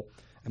that whole,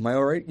 am I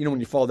all right? You know,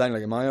 when you fall down, you're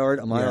like, am I all right?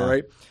 Am I all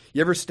right?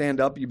 You ever stand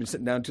up, you've been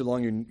sitting down too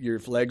long, your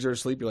legs are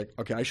asleep, you're like,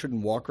 okay, I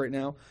shouldn't walk right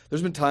now.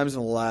 There's been times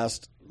in the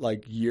last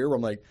year where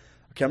I'm like,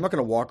 okay, I'm not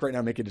going to walk right now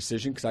and make a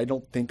decision because I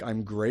don't think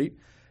I'm great.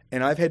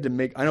 And I've had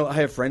to I know I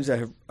have friends that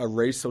have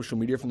erased social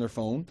media from their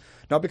phone,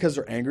 not because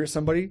they're angry at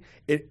somebody.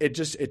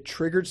 It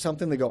triggered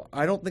something. They go,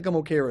 I don't think I'm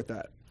okay with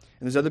that.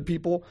 And there's other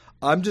people.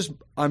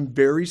 I'm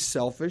very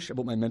selfish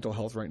about my mental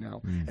health right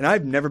now. And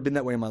I've never been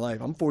that way in my life.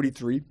 I'm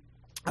 43.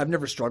 I've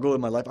never struggled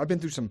in my life. I've been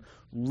through some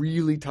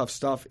really tough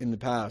stuff in the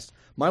past.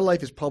 My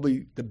life is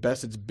probably the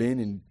best it's been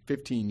in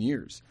 15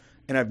 years.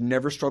 And I've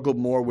never struggled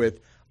more with,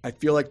 I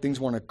feel like things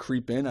want to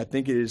creep in. I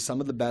think it is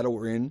some of the battle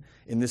we're in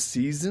this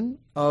season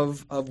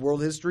of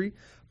world history.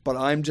 But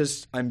I'm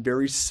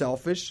very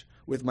selfish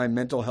with my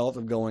mental health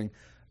of going,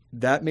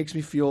 that makes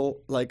me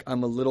feel like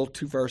I'm a little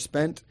too far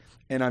spent.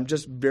 And I'm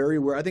just very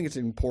aware. I think it's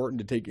important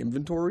to take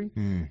inventory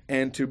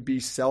and to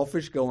be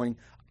selfish going,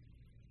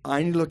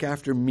 I need to look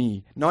after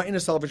me. Not in a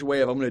selfish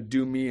way of I'm going to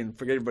do me and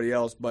forget everybody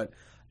else, but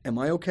am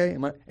I okay?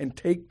 And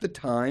take the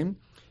time.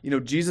 You know,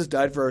 Jesus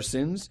died for our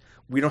sins.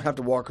 We don't have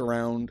to walk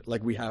around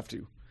like we have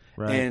to.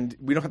 Right. And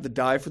we don't have to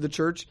die for the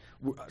church.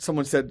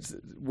 Someone said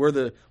we're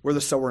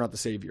the sower, not the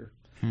savior.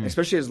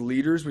 Especially as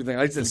leaders, we think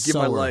I just give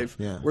my life.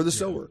 Yeah. We're the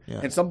sower. Yeah.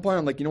 And at some point,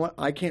 I'm like, you know what?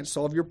 I can't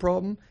solve your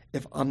problem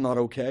if I'm not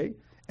okay.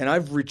 And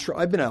I've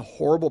been a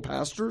horrible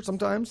pastor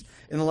sometimes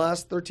in the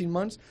last 13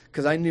 months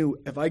because I knew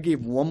if I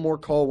gave one more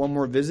call, one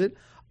more visit,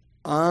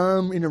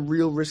 I'm in a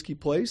real risky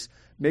place.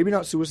 Maybe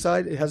not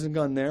suicide. It hasn't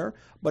gone there.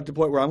 But to the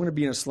point where I'm going to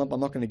be in a slump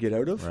I'm not going to get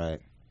out of. Right.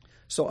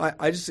 So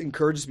I just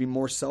encourage us to be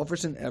more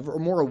selfish than ever or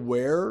more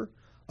aware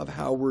of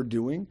how we're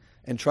doing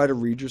and try to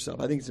read yourself.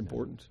 I think it's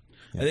important.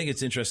 I think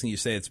it's interesting you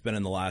say it's been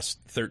in the last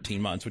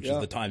 13 months, which is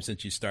the time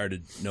since you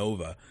started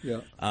Nova.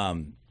 Yeah.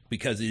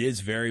 Because it is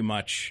very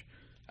much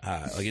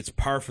like it's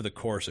par for the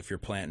course if you're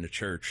planting a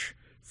church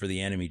for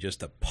the enemy just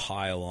to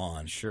pile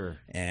on. Sure.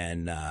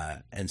 And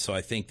so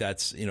I think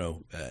that's,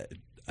 and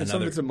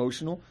some of it's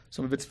emotional,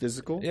 some of it's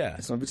physical,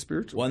 and some of it's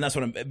spiritual. Well, and that's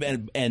what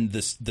and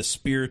the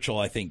spiritual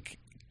I think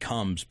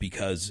comes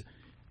because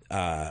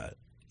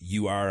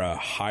you are a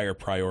higher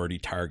priority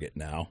target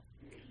now.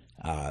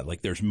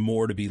 Like there's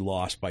more to be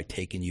lost by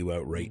taking you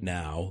out right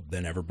now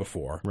than ever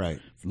before. Right.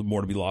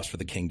 More to be lost for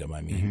the kingdom,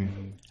 I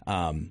mean.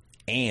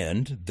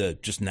 And the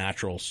just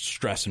natural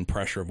stress and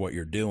pressure of what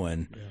you're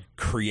doing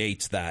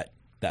creates that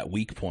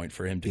weak point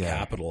for him to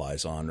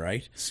capitalize on,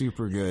 right?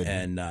 Super good.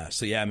 And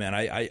so, yeah, man,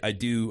 I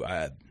do.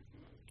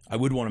 I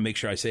would want to make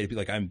sure I say to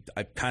people, like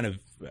I kind of,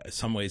 in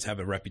some ways, have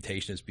a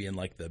reputation as being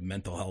like the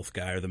mental health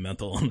guy or the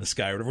mental illness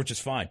guy or whatever, which is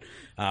fine.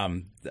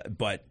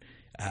 But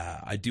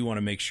I do want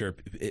to make sure,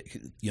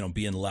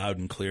 being loud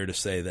and clear to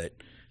say that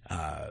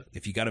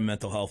if you got a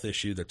mental health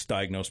issue that's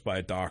diagnosed by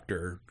a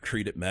doctor,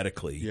 treat it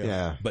medically.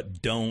 Yeah.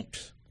 But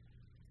don't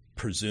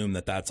presume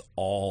that that's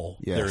all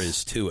there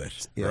is to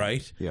it,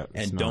 right? Yeah,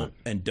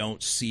 and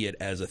don't see it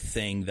as a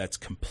thing that's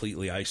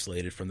completely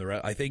isolated from the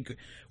rest. I think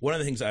one of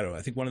the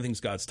things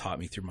God's taught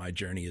me through my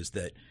journey is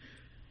that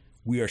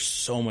we are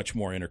so much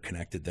more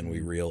interconnected than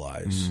we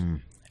realize.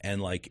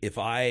 And like if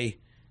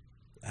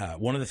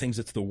one of the things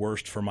that's the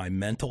worst for my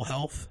mental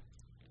health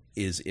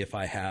is if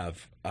I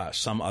have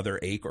some other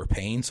ache or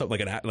pain, so if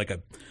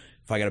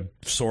I got a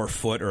sore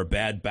foot or a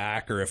bad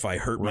back or if I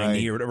hurt my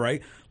knee or whatever,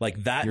 right?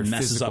 Like that your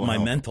messes up my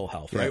mental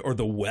health, right? Or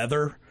the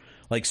weather,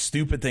 like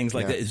stupid things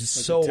like that. It's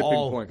like so tipping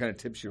all point kind of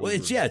tips you. Well, over.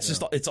 it's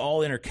just it's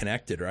all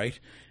interconnected, right?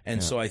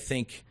 And so I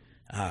think.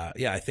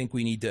 I think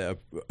we need to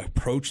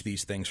approach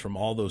these things from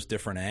all those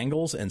different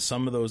angles, and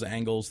some of those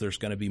angles there's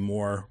going to be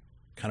more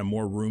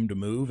room to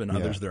move, and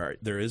others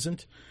there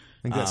isn't.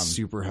 I think that's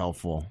super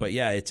helpful. But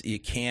yeah,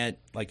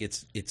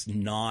 it's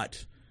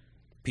not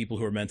people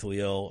who are mentally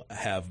ill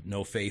have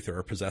no faith or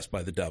are possessed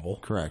by the devil.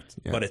 Correct.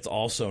 Yeah. But it's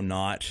also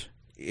not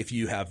if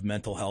you have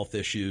mental health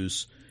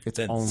issues.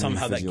 Then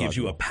somehow that gives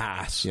you a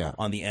pass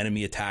on the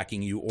enemy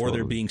attacking you, or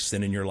there being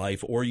sin in your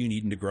life, or you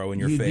needing to grow in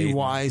your faith. You'd be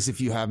wise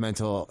if you have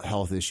mental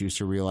health issues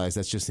to realize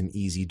that's just an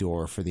easy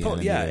door for the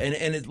enemy. Yeah,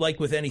 and it, like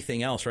with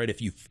anything else, right? If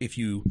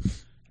you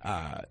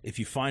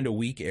find a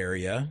weak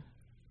area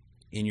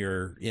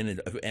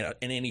in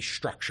any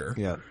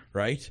structure,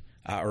 right,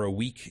 or a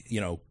weak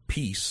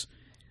piece,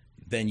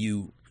 then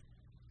you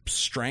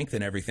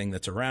strengthen everything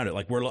that's around it.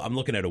 Like I'm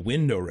looking at a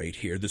window right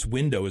here. This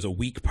window is a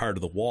weak part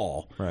of the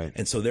wall. Right.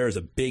 And so there is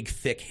a big,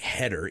 thick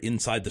header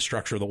inside the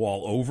structure of the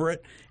wall, over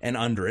it and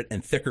under it,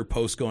 and thicker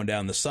posts going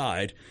down the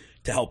side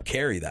to help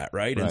carry that,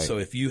 right? And so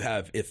if you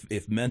have,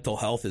 if mental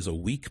health is a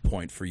weak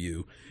point for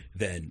you,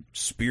 then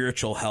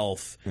spiritual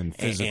health and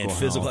physical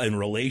health and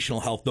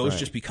relational health, those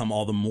just become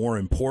all the more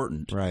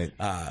important. Right.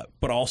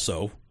 But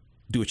also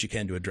do what you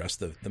can to address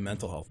the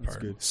mental health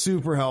part.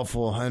 Super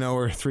helpful. I know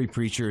we're three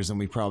preachers and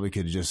we probably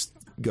could just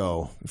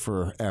go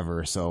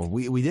forever. So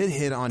we did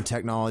hit on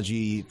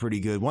technology pretty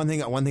good. One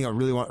thing I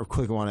really want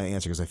to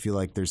answer, because I feel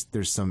like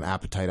there's some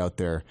appetite out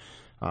there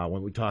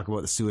when we talk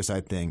about the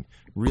suicide thing.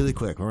 Really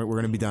quick, we're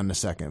going to be done in a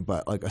second.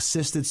 But like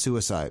assisted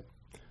suicide,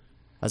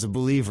 as a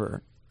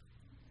believer,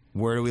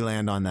 where do we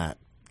land on that?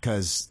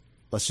 Because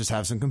let's just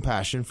have some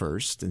compassion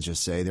first and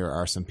just say there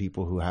are some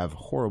people who have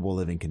horrible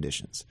living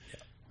conditions.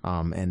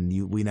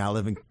 We now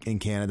live in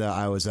Canada.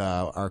 I was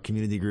our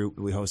community group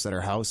we host at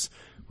our house.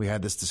 We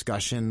had this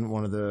discussion.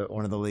 One of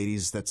the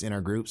ladies that's in our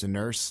group's a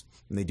nurse,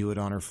 and they do it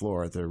on her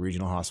floor at the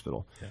regional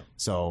hospital. Yeah.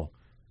 So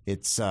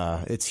it's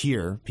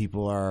here.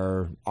 People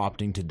are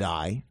opting to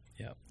die.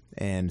 Yeah.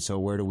 And so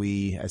where do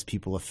we, as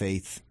people of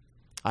faith?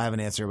 I have an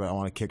answer, but I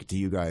want to kick it to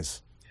you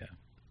guys. Yeah.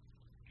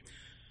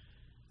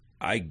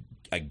 I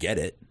get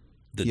it,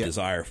 the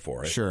desire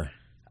for it. Sure.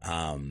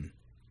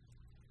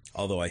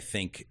 Although I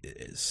think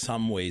in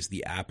some ways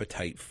the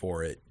appetite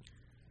for it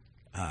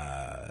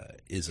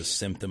is a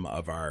symptom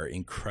of our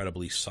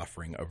incredibly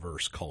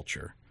suffering-averse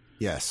culture.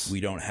 Yes. We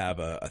don't have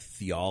a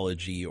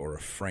theology or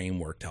a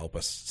framework to help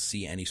us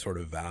see any sort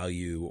of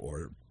value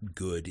or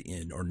good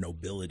in, or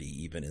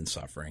nobility even in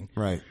suffering.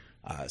 Right.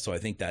 So I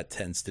think that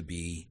tends to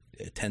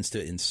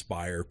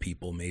inspire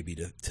people maybe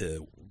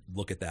to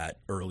look at that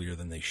earlier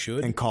than they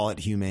should. And call it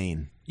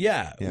humane.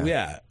 Yeah.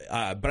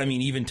 But I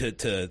mean, even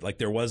to like,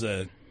 there was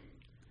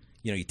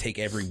you take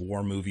every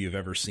war movie you've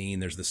ever seen.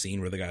 There's the scene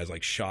where the guy's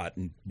like shot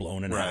and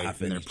blown in half,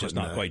 and he's just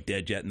not quite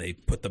dead yet, and they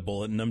put the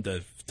bullet in him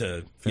to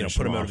put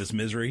him out of his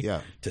misery,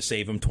 to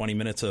save him 20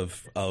 minutes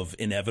of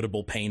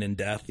inevitable pain and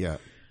death. Yeah.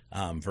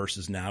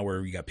 Versus now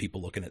where you got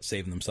people looking at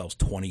saving themselves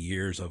 20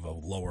 years of a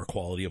lower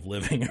quality of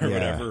living or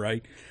whatever,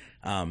 right?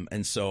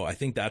 And so I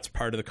think that's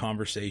part of the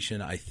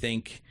conversation. I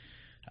think,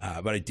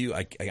 but I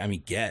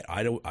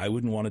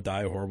wouldn't want to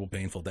die a horrible,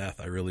 painful death.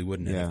 I really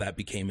wouldn't. And if that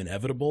became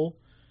inevitable,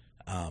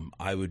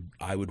 I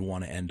would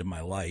want to end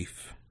my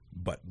life,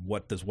 but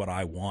what does what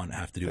I want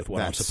have to do with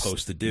what I'm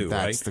supposed to do?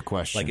 That's the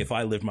question. Like if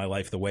I lived my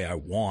life the way I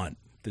want,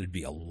 there'd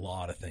be a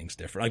lot of things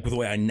different. Like with the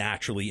way I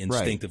naturally,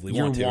 instinctively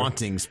want to. Your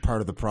wanting's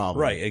part of the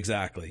problem. Right,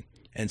 exactly.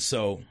 And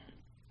so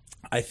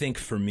I think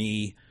for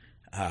me,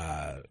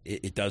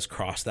 it does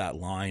cross that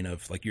line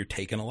of like you're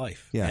taking a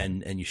life,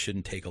 and you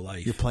shouldn't take a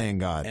life. You're playing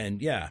God.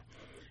 And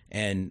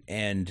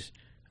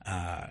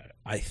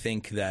I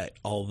think that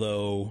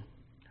although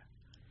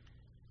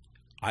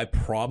I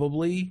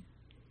probably,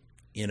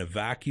 in a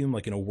vacuum,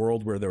 like in a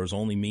world where there was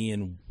only me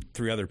and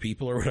 3 other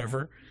people or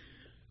whatever,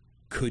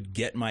 could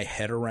get my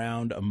head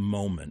around a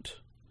moment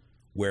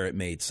where it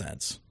made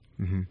sense.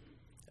 Mm-hmm.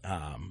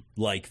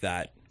 Like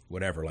that,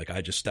 whatever, like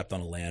I just stepped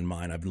on a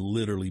landmine. I've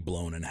literally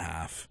blown in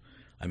half.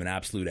 I'm in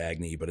absolute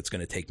agony, but it's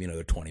going to take me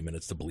another 20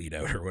 minutes to bleed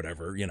out or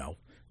whatever,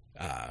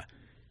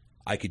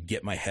 I could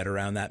get my head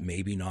around that,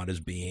 maybe not as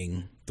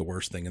being the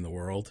worst thing in the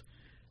world.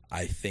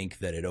 I think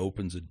that it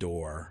opens a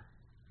door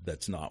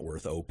that's not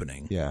worth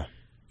opening. Yeah.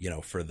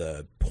 For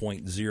the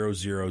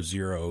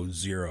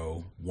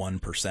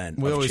 0.00001%.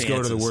 We always chances,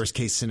 go to the worst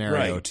case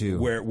scenario too.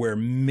 Where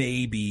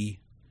maybe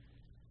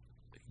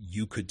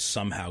you could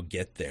somehow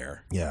get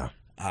there. Yeah.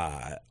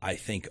 I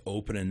think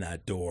opening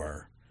that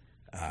door,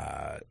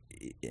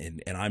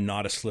 and I'm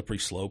not a slippery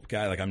slope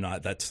guy. Like I'm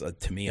not, that's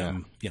to me,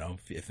 I'm,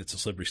 if it's a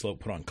slippery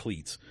slope, put on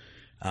cleats.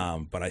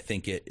 But I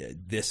think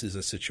this is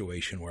a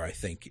situation where I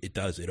think it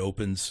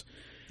opens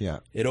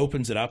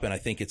it up, and I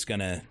think it's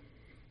gonna,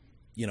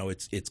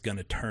 it's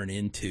gonna turn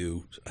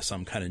into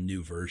some kind of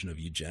new version of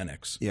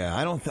eugenics.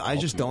 Yeah, I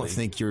just don't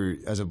think you're,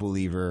 as a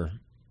believer,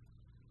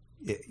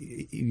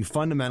 you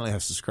fundamentally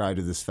have subscribed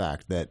to this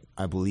fact that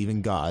I believe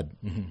in God,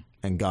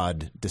 and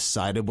God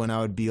decided when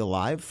I would be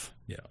alive.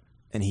 Yeah,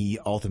 and He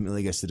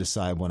ultimately gets to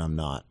decide when I'm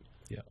not.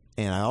 Yeah,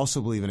 and I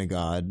also believe in a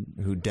God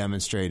who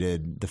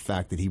demonstrated the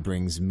fact that He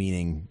brings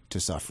meaning to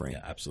suffering.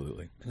 Yeah,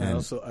 absolutely. And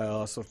I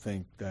also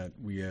think that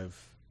we have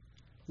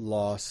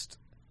lost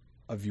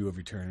a view of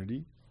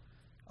eternity.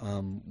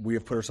 We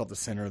have put ourselves at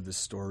the center of this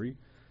story,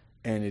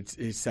 and it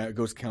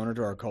goes counter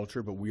to our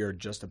culture, but we are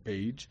just a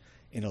page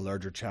in a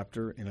larger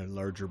chapter, in a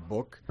larger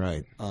book.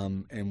 Right.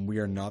 And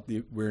we're not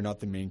the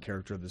main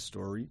character of the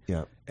story.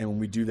 Yeah. And when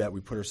we do that,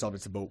 we put ourselves,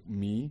 it's about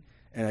me.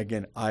 And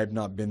again, I've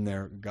not been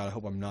there. God, I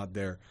hope I'm not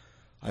there.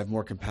 I have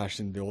more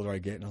compassion the older I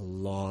get in a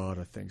lot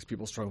of things.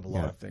 People struggle with a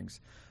lot of things.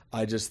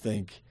 I just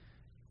think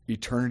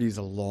eternity is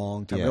a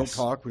long time. Yes.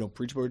 We don't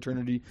preach about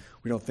eternity.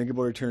 We don't think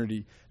about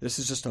eternity. This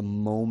is just a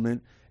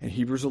moment. And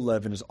Hebrews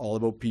 11 is all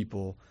about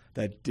people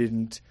that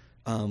didn't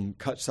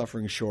cut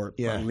suffering short.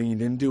 Yeah. I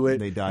leaned into it.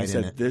 They died and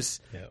in said,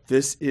 it.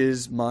 This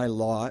is my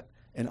lot,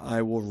 and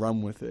I will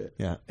run with it.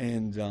 Yeah.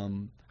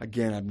 And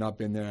again, I've not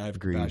been there. I have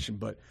Agreed. compassion,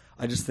 but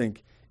I just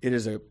think it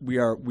is we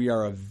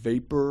are a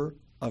vapor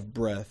of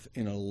breath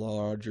in a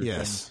larger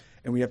Yes. thing.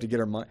 And we have to get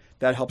our mind.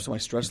 That helps my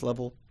stress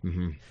level.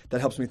 Mm-hmm.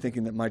 That helps me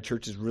thinking that my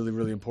church is really,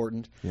 really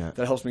important. Yeah.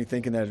 That helps me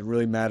thinking that it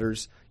really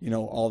matters.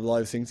 All of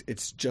these things.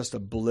 It's just a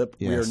blip.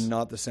 Yes. We are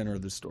not the center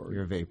of the story.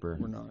 You're a vapor.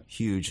 We're not.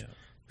 Huge. Yeah.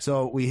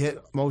 So we hit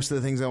most of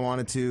the things I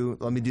wanted to.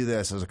 Let me do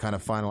this as a kind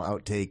of final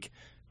outtake.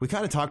 We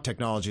kind of talked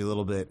technology a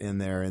little bit in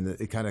there, and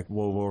it kind of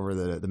wove over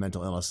the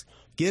mental illness.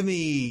 Give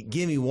me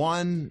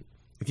one.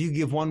 If you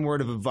give one word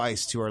of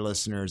advice to our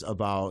listeners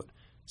about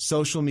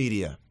social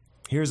media,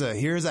 here's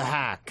a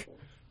hack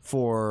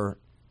for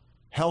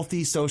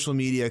healthy social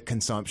media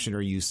consumption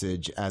or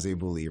usage as a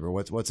believer.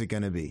 What's it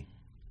going to be?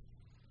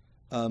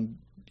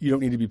 You don't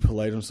need to be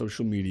polite on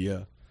social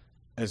media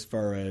as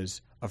far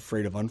as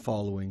afraid of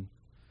unfollowing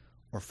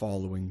or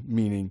following,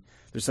 meaning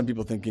there's some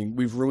people thinking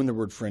we've ruined the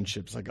word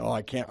friendships, like, oh,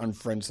 I can't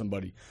unfriend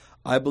somebody.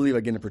 I believe,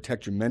 again, to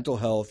protect your mental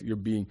health, your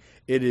being,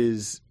 it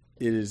is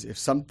if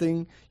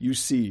something you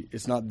see,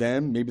 it's not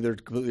them, maybe they're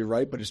completely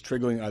right, but it's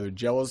triggering either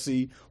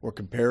jealousy or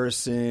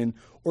comparison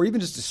or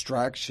even just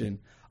distraction,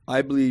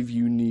 I believe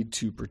you need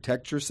to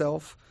protect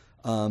yourself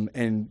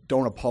and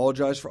don't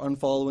apologize for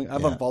unfollowing.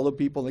 I've unfollowed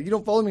people. Like, you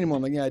don't follow me anymore.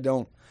 I'm like, yeah, I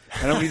don't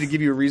need to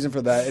give you a reason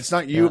for that. It's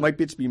not you. It might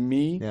be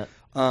me. Yeah.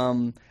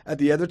 At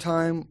the other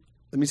time,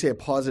 let me say a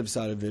positive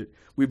side of it.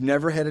 We've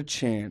never had a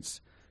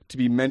chance to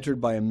be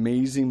mentored by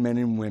amazing men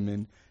and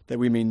women that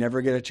we may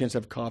never get a chance to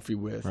have coffee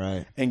with,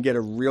 right, and get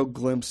a real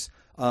glimpse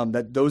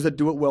that those that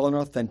do it well and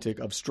authentic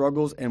of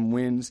struggles and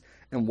wins,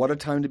 and what a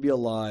time to be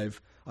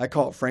alive. I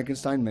call it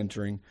Frankenstein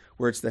mentoring,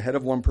 where it's the head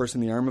of one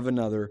person, the arm of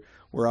another,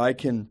 where I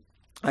can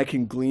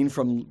glean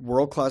from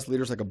world-class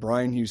leaders like a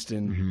Brian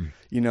Houston,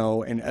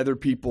 and other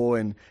people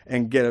and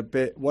get a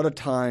bit, what a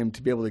time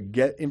to be able to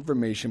get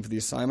information for the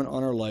assignment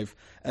on our life.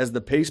 As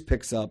the pace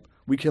picks up,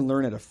 we can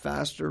learn at a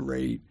faster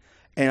rate.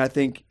 And I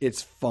think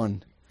it's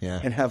fun. Yeah.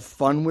 And have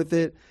fun with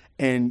it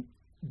and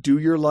do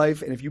your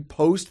life. And if you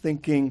post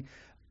thinking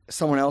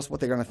someone else what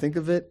they're going to think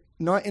of it,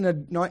 not in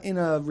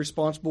a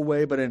responsible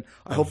way, but in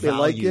I hope they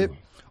like it.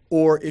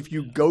 Or if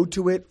you go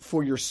to it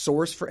for your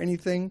source for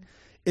anything,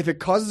 if it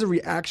causes a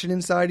reaction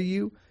inside of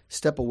you,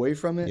 step away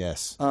from it.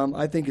 Yes.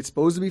 I think it's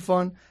supposed to be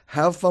fun.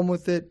 Have fun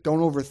with it. Don't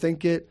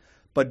overthink it.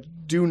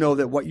 But do know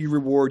that what you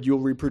reward, you'll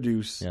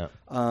reproduce. Yeah.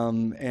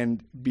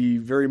 And be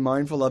very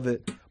mindful of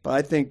it. But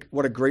I think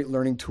what a great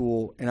learning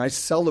tool, and I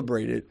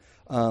celebrate it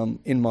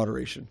in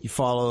moderation. You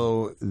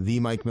follow the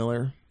Mike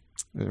Miller,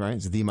 right?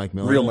 It's the Mike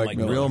Miller. Real Mike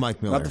Miller. Real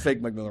Mike Miller. Not the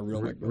fake Mike Miller,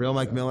 real Mike Miller. Real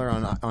Mike Miller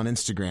on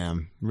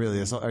Instagram.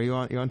 Really. Are you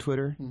on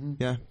Twitter? Mm-hmm.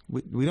 Yeah.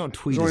 We don't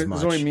tweet as much.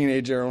 There's only me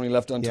and AJ are only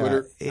left on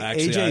Twitter.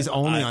 Actually, AJ's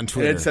only on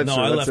Twitter.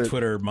 I left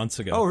Twitter months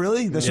ago. Oh,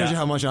 really? That shows you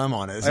how much I'm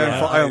on it.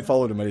 I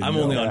unfollowed him. I'm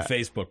only on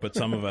Facebook, but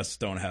some of us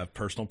don't have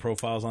personal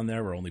profiles on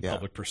there. We're only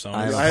public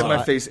personas. I have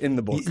my face in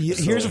the book.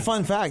 Here's a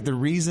fun fact. The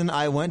reason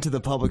I went to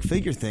the public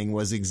figure thing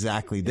was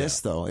exactly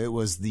this, though. It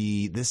was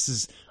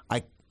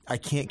I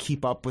can't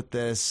keep up with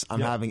this. I'm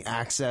having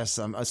access.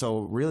 So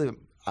really,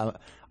 I'm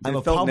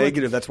a felt public,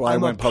 negative. That's why I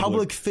went public. I'm a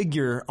public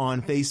figure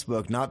on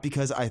Facebook, not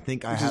because I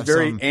think I have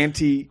very some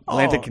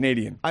anti-Atlantic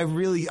Canadian. I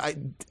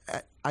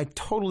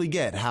totally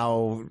get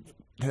how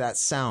that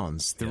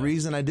sounds. The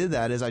reason I did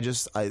that is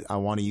I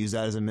want to use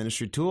that as a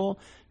ministry tool.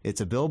 It's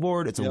a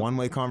billboard. It's a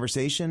one-way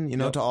conversation.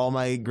 To all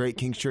my great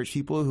King's Church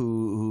people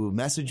who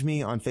message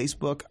me on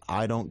Facebook,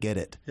 I don't get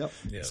it. Yep.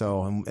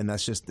 So, and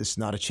that's just, it's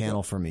not a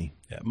channel for me.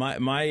 Yeah.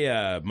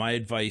 My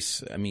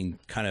advice,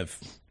 kind of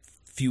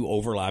few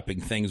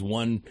overlapping things.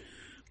 One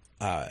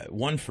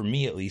for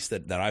me at least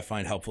that I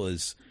find helpful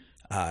is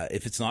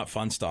if it's not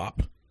fun,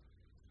 stop.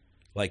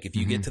 Like if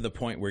you get to the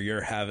point where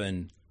you're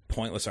having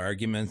pointless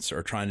arguments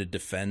or trying to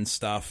defend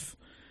stuff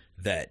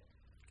that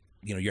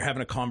you're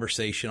having a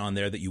conversation on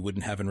there that you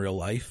wouldn't have in real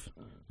life,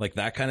 like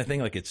that kind of thing.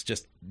 Like it's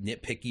just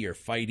nitpicky or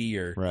fighty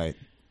or right.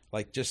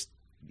 Like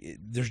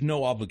there's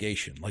no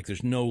obligation. Like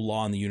there's no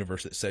law in the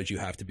universe that says you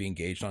have to be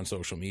engaged on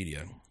social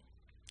media.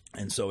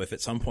 And so if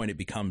at some point it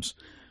becomes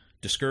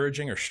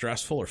discouraging or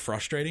stressful or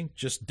frustrating,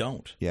 just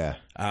don't. Yeah.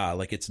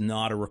 Like it's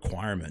not a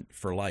requirement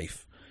for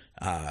life.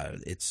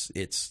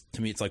 It's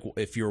to me, it's like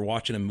if you're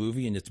watching a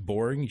movie and it's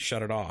boring, you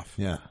shut it off.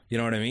 Yeah. You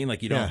know what I mean?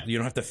 Like you don't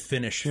have to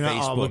finish You're Facebook.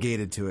 not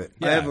obligated to it.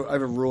 Yeah. I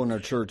have a rule in our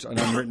church, an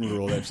unwritten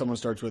rule that if someone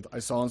starts with, I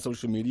saw on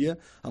social media,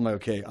 I'm like,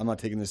 okay, I'm not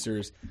taking this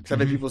serious. Because I've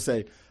had people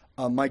say,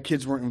 my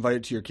kids weren't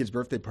invited to your kid's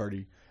birthday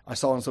party. I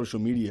saw on social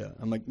media.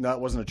 I'm like, no,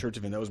 that wasn't a church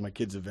event. That was my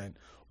kid's event.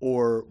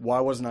 Or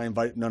why wasn't I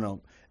invited?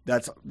 No.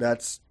 That's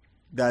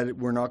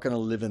we're not going to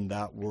live in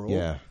that world.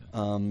 Yeah.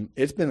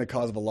 It's been the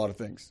cause of a lot of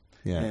things.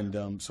 Yeah.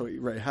 And so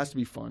it has to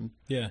be fun.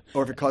 Yeah.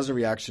 Or if it causes a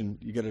reaction,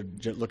 you got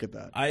to look at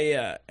that.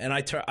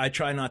 I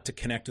try not to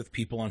connect with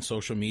people on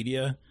social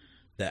media.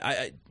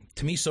 That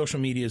to me, social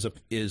media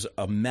is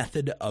a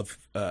method of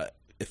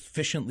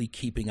efficiently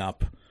keeping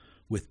up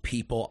with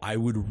people I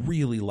would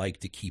really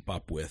like to keep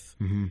up with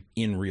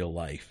in real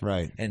life.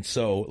 Right. And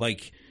so,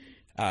 like,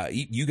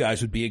 you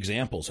guys would be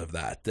examples of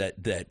that.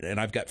 And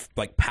I've got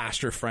like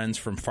pastor friends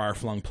from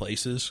far-flung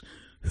places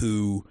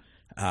who,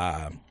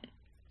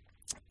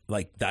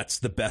 like, that's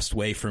the best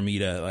way for me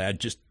to. I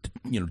just,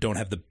 don't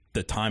have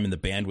the time and the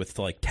bandwidth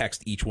to like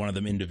text each one of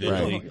them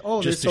individually. Right.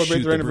 Oh, just they to celebrate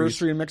shoot their the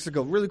anniversary in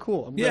Mexico. Really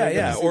cool. I'm glad yeah, I got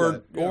yeah. to see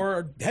that. Yeah.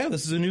 Or hey,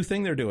 this is a new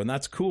thing they're doing.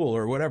 That's cool,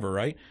 or whatever,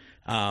 right?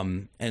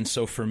 And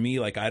so for me,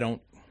 like, I'm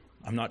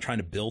not trying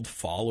to build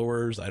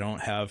followers. I don't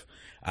have.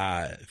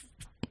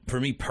 For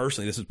me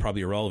personally, this is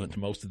probably irrelevant to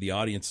most of the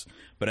audience,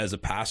 but as a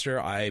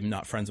pastor, I'm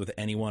not friends with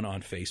anyone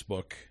on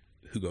Facebook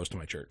who goes to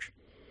my church.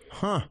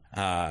 Huh.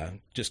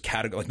 Just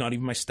like not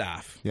even my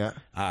staff. Yeah.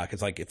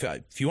 Because like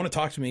if you want to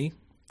talk to me,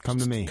 Come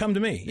to me. Come to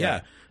me.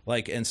 Yeah.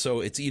 Like, and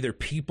so it's either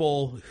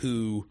people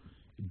who,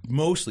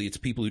 mostly it's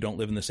people who don't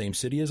live in the same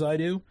city as I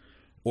do,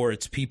 or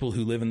it's people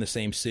who live in the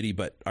same city,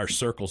 but our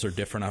circles are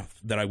different enough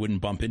that I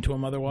wouldn't bump into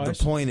them otherwise.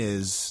 The point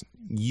is,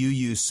 you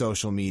use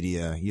social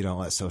media. You don't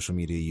let social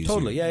media use you.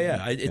 Totally.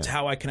 Yeah. It's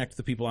how I connect with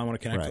the people I want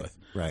to connect with.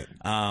 Right.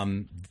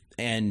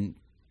 And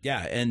yeah.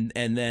 And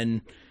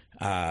then,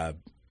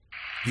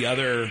 the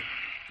other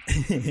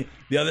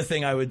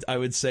thing I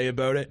would say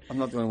about it I'm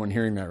not the only one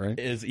hearing that, right?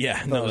 is it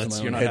was in my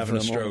you're own not head having for a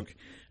a stroke.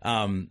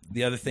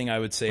 The other thing I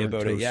would say Burnt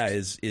about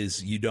toast. it,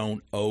 is you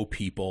don't owe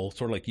people,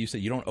 sort of like you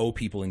said, you don't owe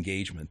people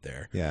engagement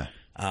there. Yeah.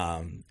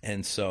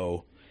 And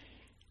so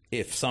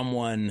if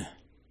someone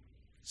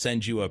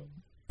sends you a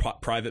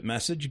private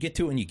message, you get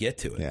to it when you get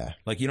to it. Yeah.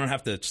 Like, you don't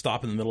have to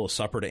stop in the middle of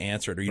supper to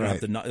answer it, or you don't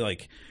have to not,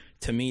 like,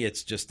 to me,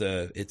 it's just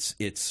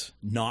it's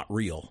not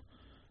real,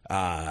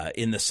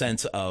 in the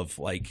sense of,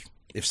 like,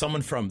 if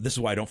someone this is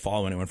why I don't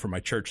follow anyone from my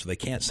church, so they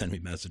can't send me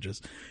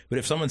messages. But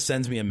if someone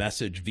sends me a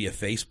message via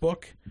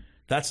Facebook,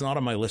 that's not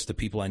on my list of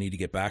people I need to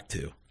get back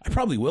to. I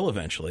probably will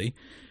eventually,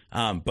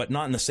 but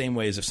not in the same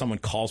way as if someone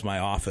calls my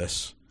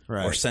office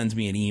or sends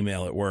me an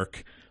email at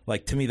work.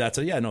 Like, to me, that's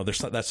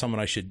that's someone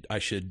I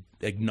should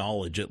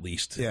acknowledge at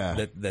least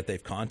that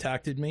they've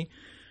contacted me.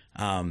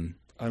 I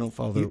don't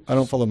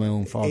follow my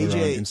own father on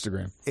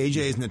Instagram. AJ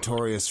is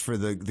notorious for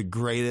the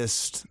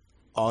greatest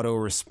auto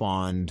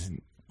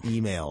respond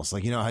emails.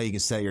 Like, you know how you can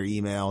set your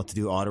email to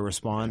do auto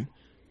respond?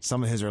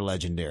 Some of his are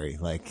legendary.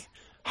 Like,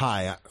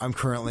 hi, I'm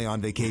currently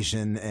on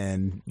vacation,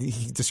 and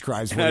he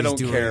describes what he's doing. I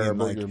don't care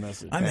about like, your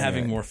message. I'm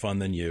having more fun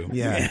than you.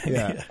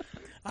 Yeah.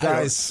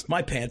 Guys,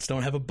 my pants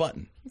don't have a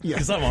button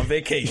because I'm on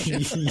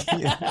vacation.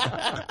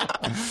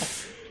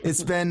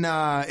 It's been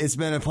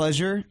a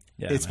pleasure.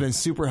 Yeah, it's been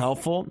super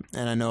helpful,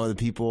 and I know the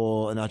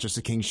people, not just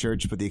the King's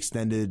Church, but the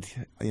extended,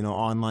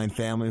 online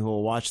family who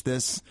will watch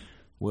this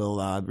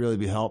will really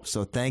be helped.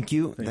 So thank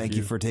you. Thank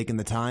you for taking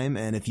the time.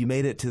 And if you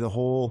made it to the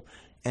whole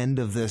end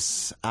of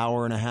this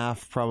hour and a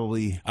half,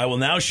 probably I will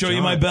now show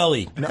you my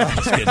belly. No.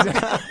 Just kidding.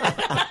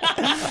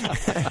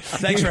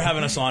 Thanks for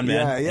having us on,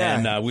 man. Yeah.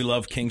 And we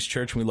love King's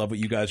Church, and we love what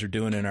you guys are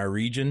doing in our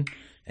region.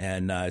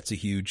 And it's a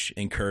huge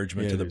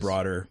encouragement to the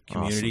broader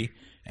community. Awesome.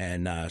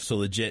 And so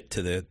legit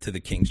to the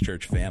King's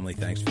Church family.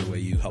 Thanks for the way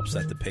you help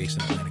set the pace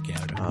in Atlantic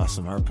Canada.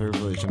 Awesome. Our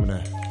privilege.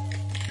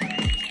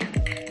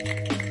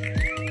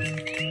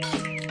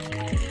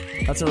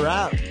 That's a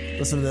wrap.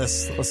 Listen to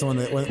this. Listen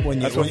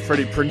That's what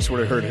Freddie Prinze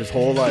would have heard his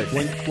whole life.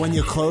 When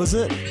you close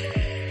it.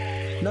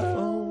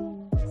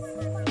 No.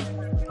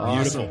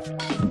 Awesome. Beautiful.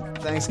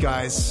 Thanks,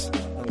 guys.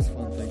 That was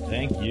fun. Thank you.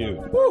 Thank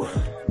you. Woo.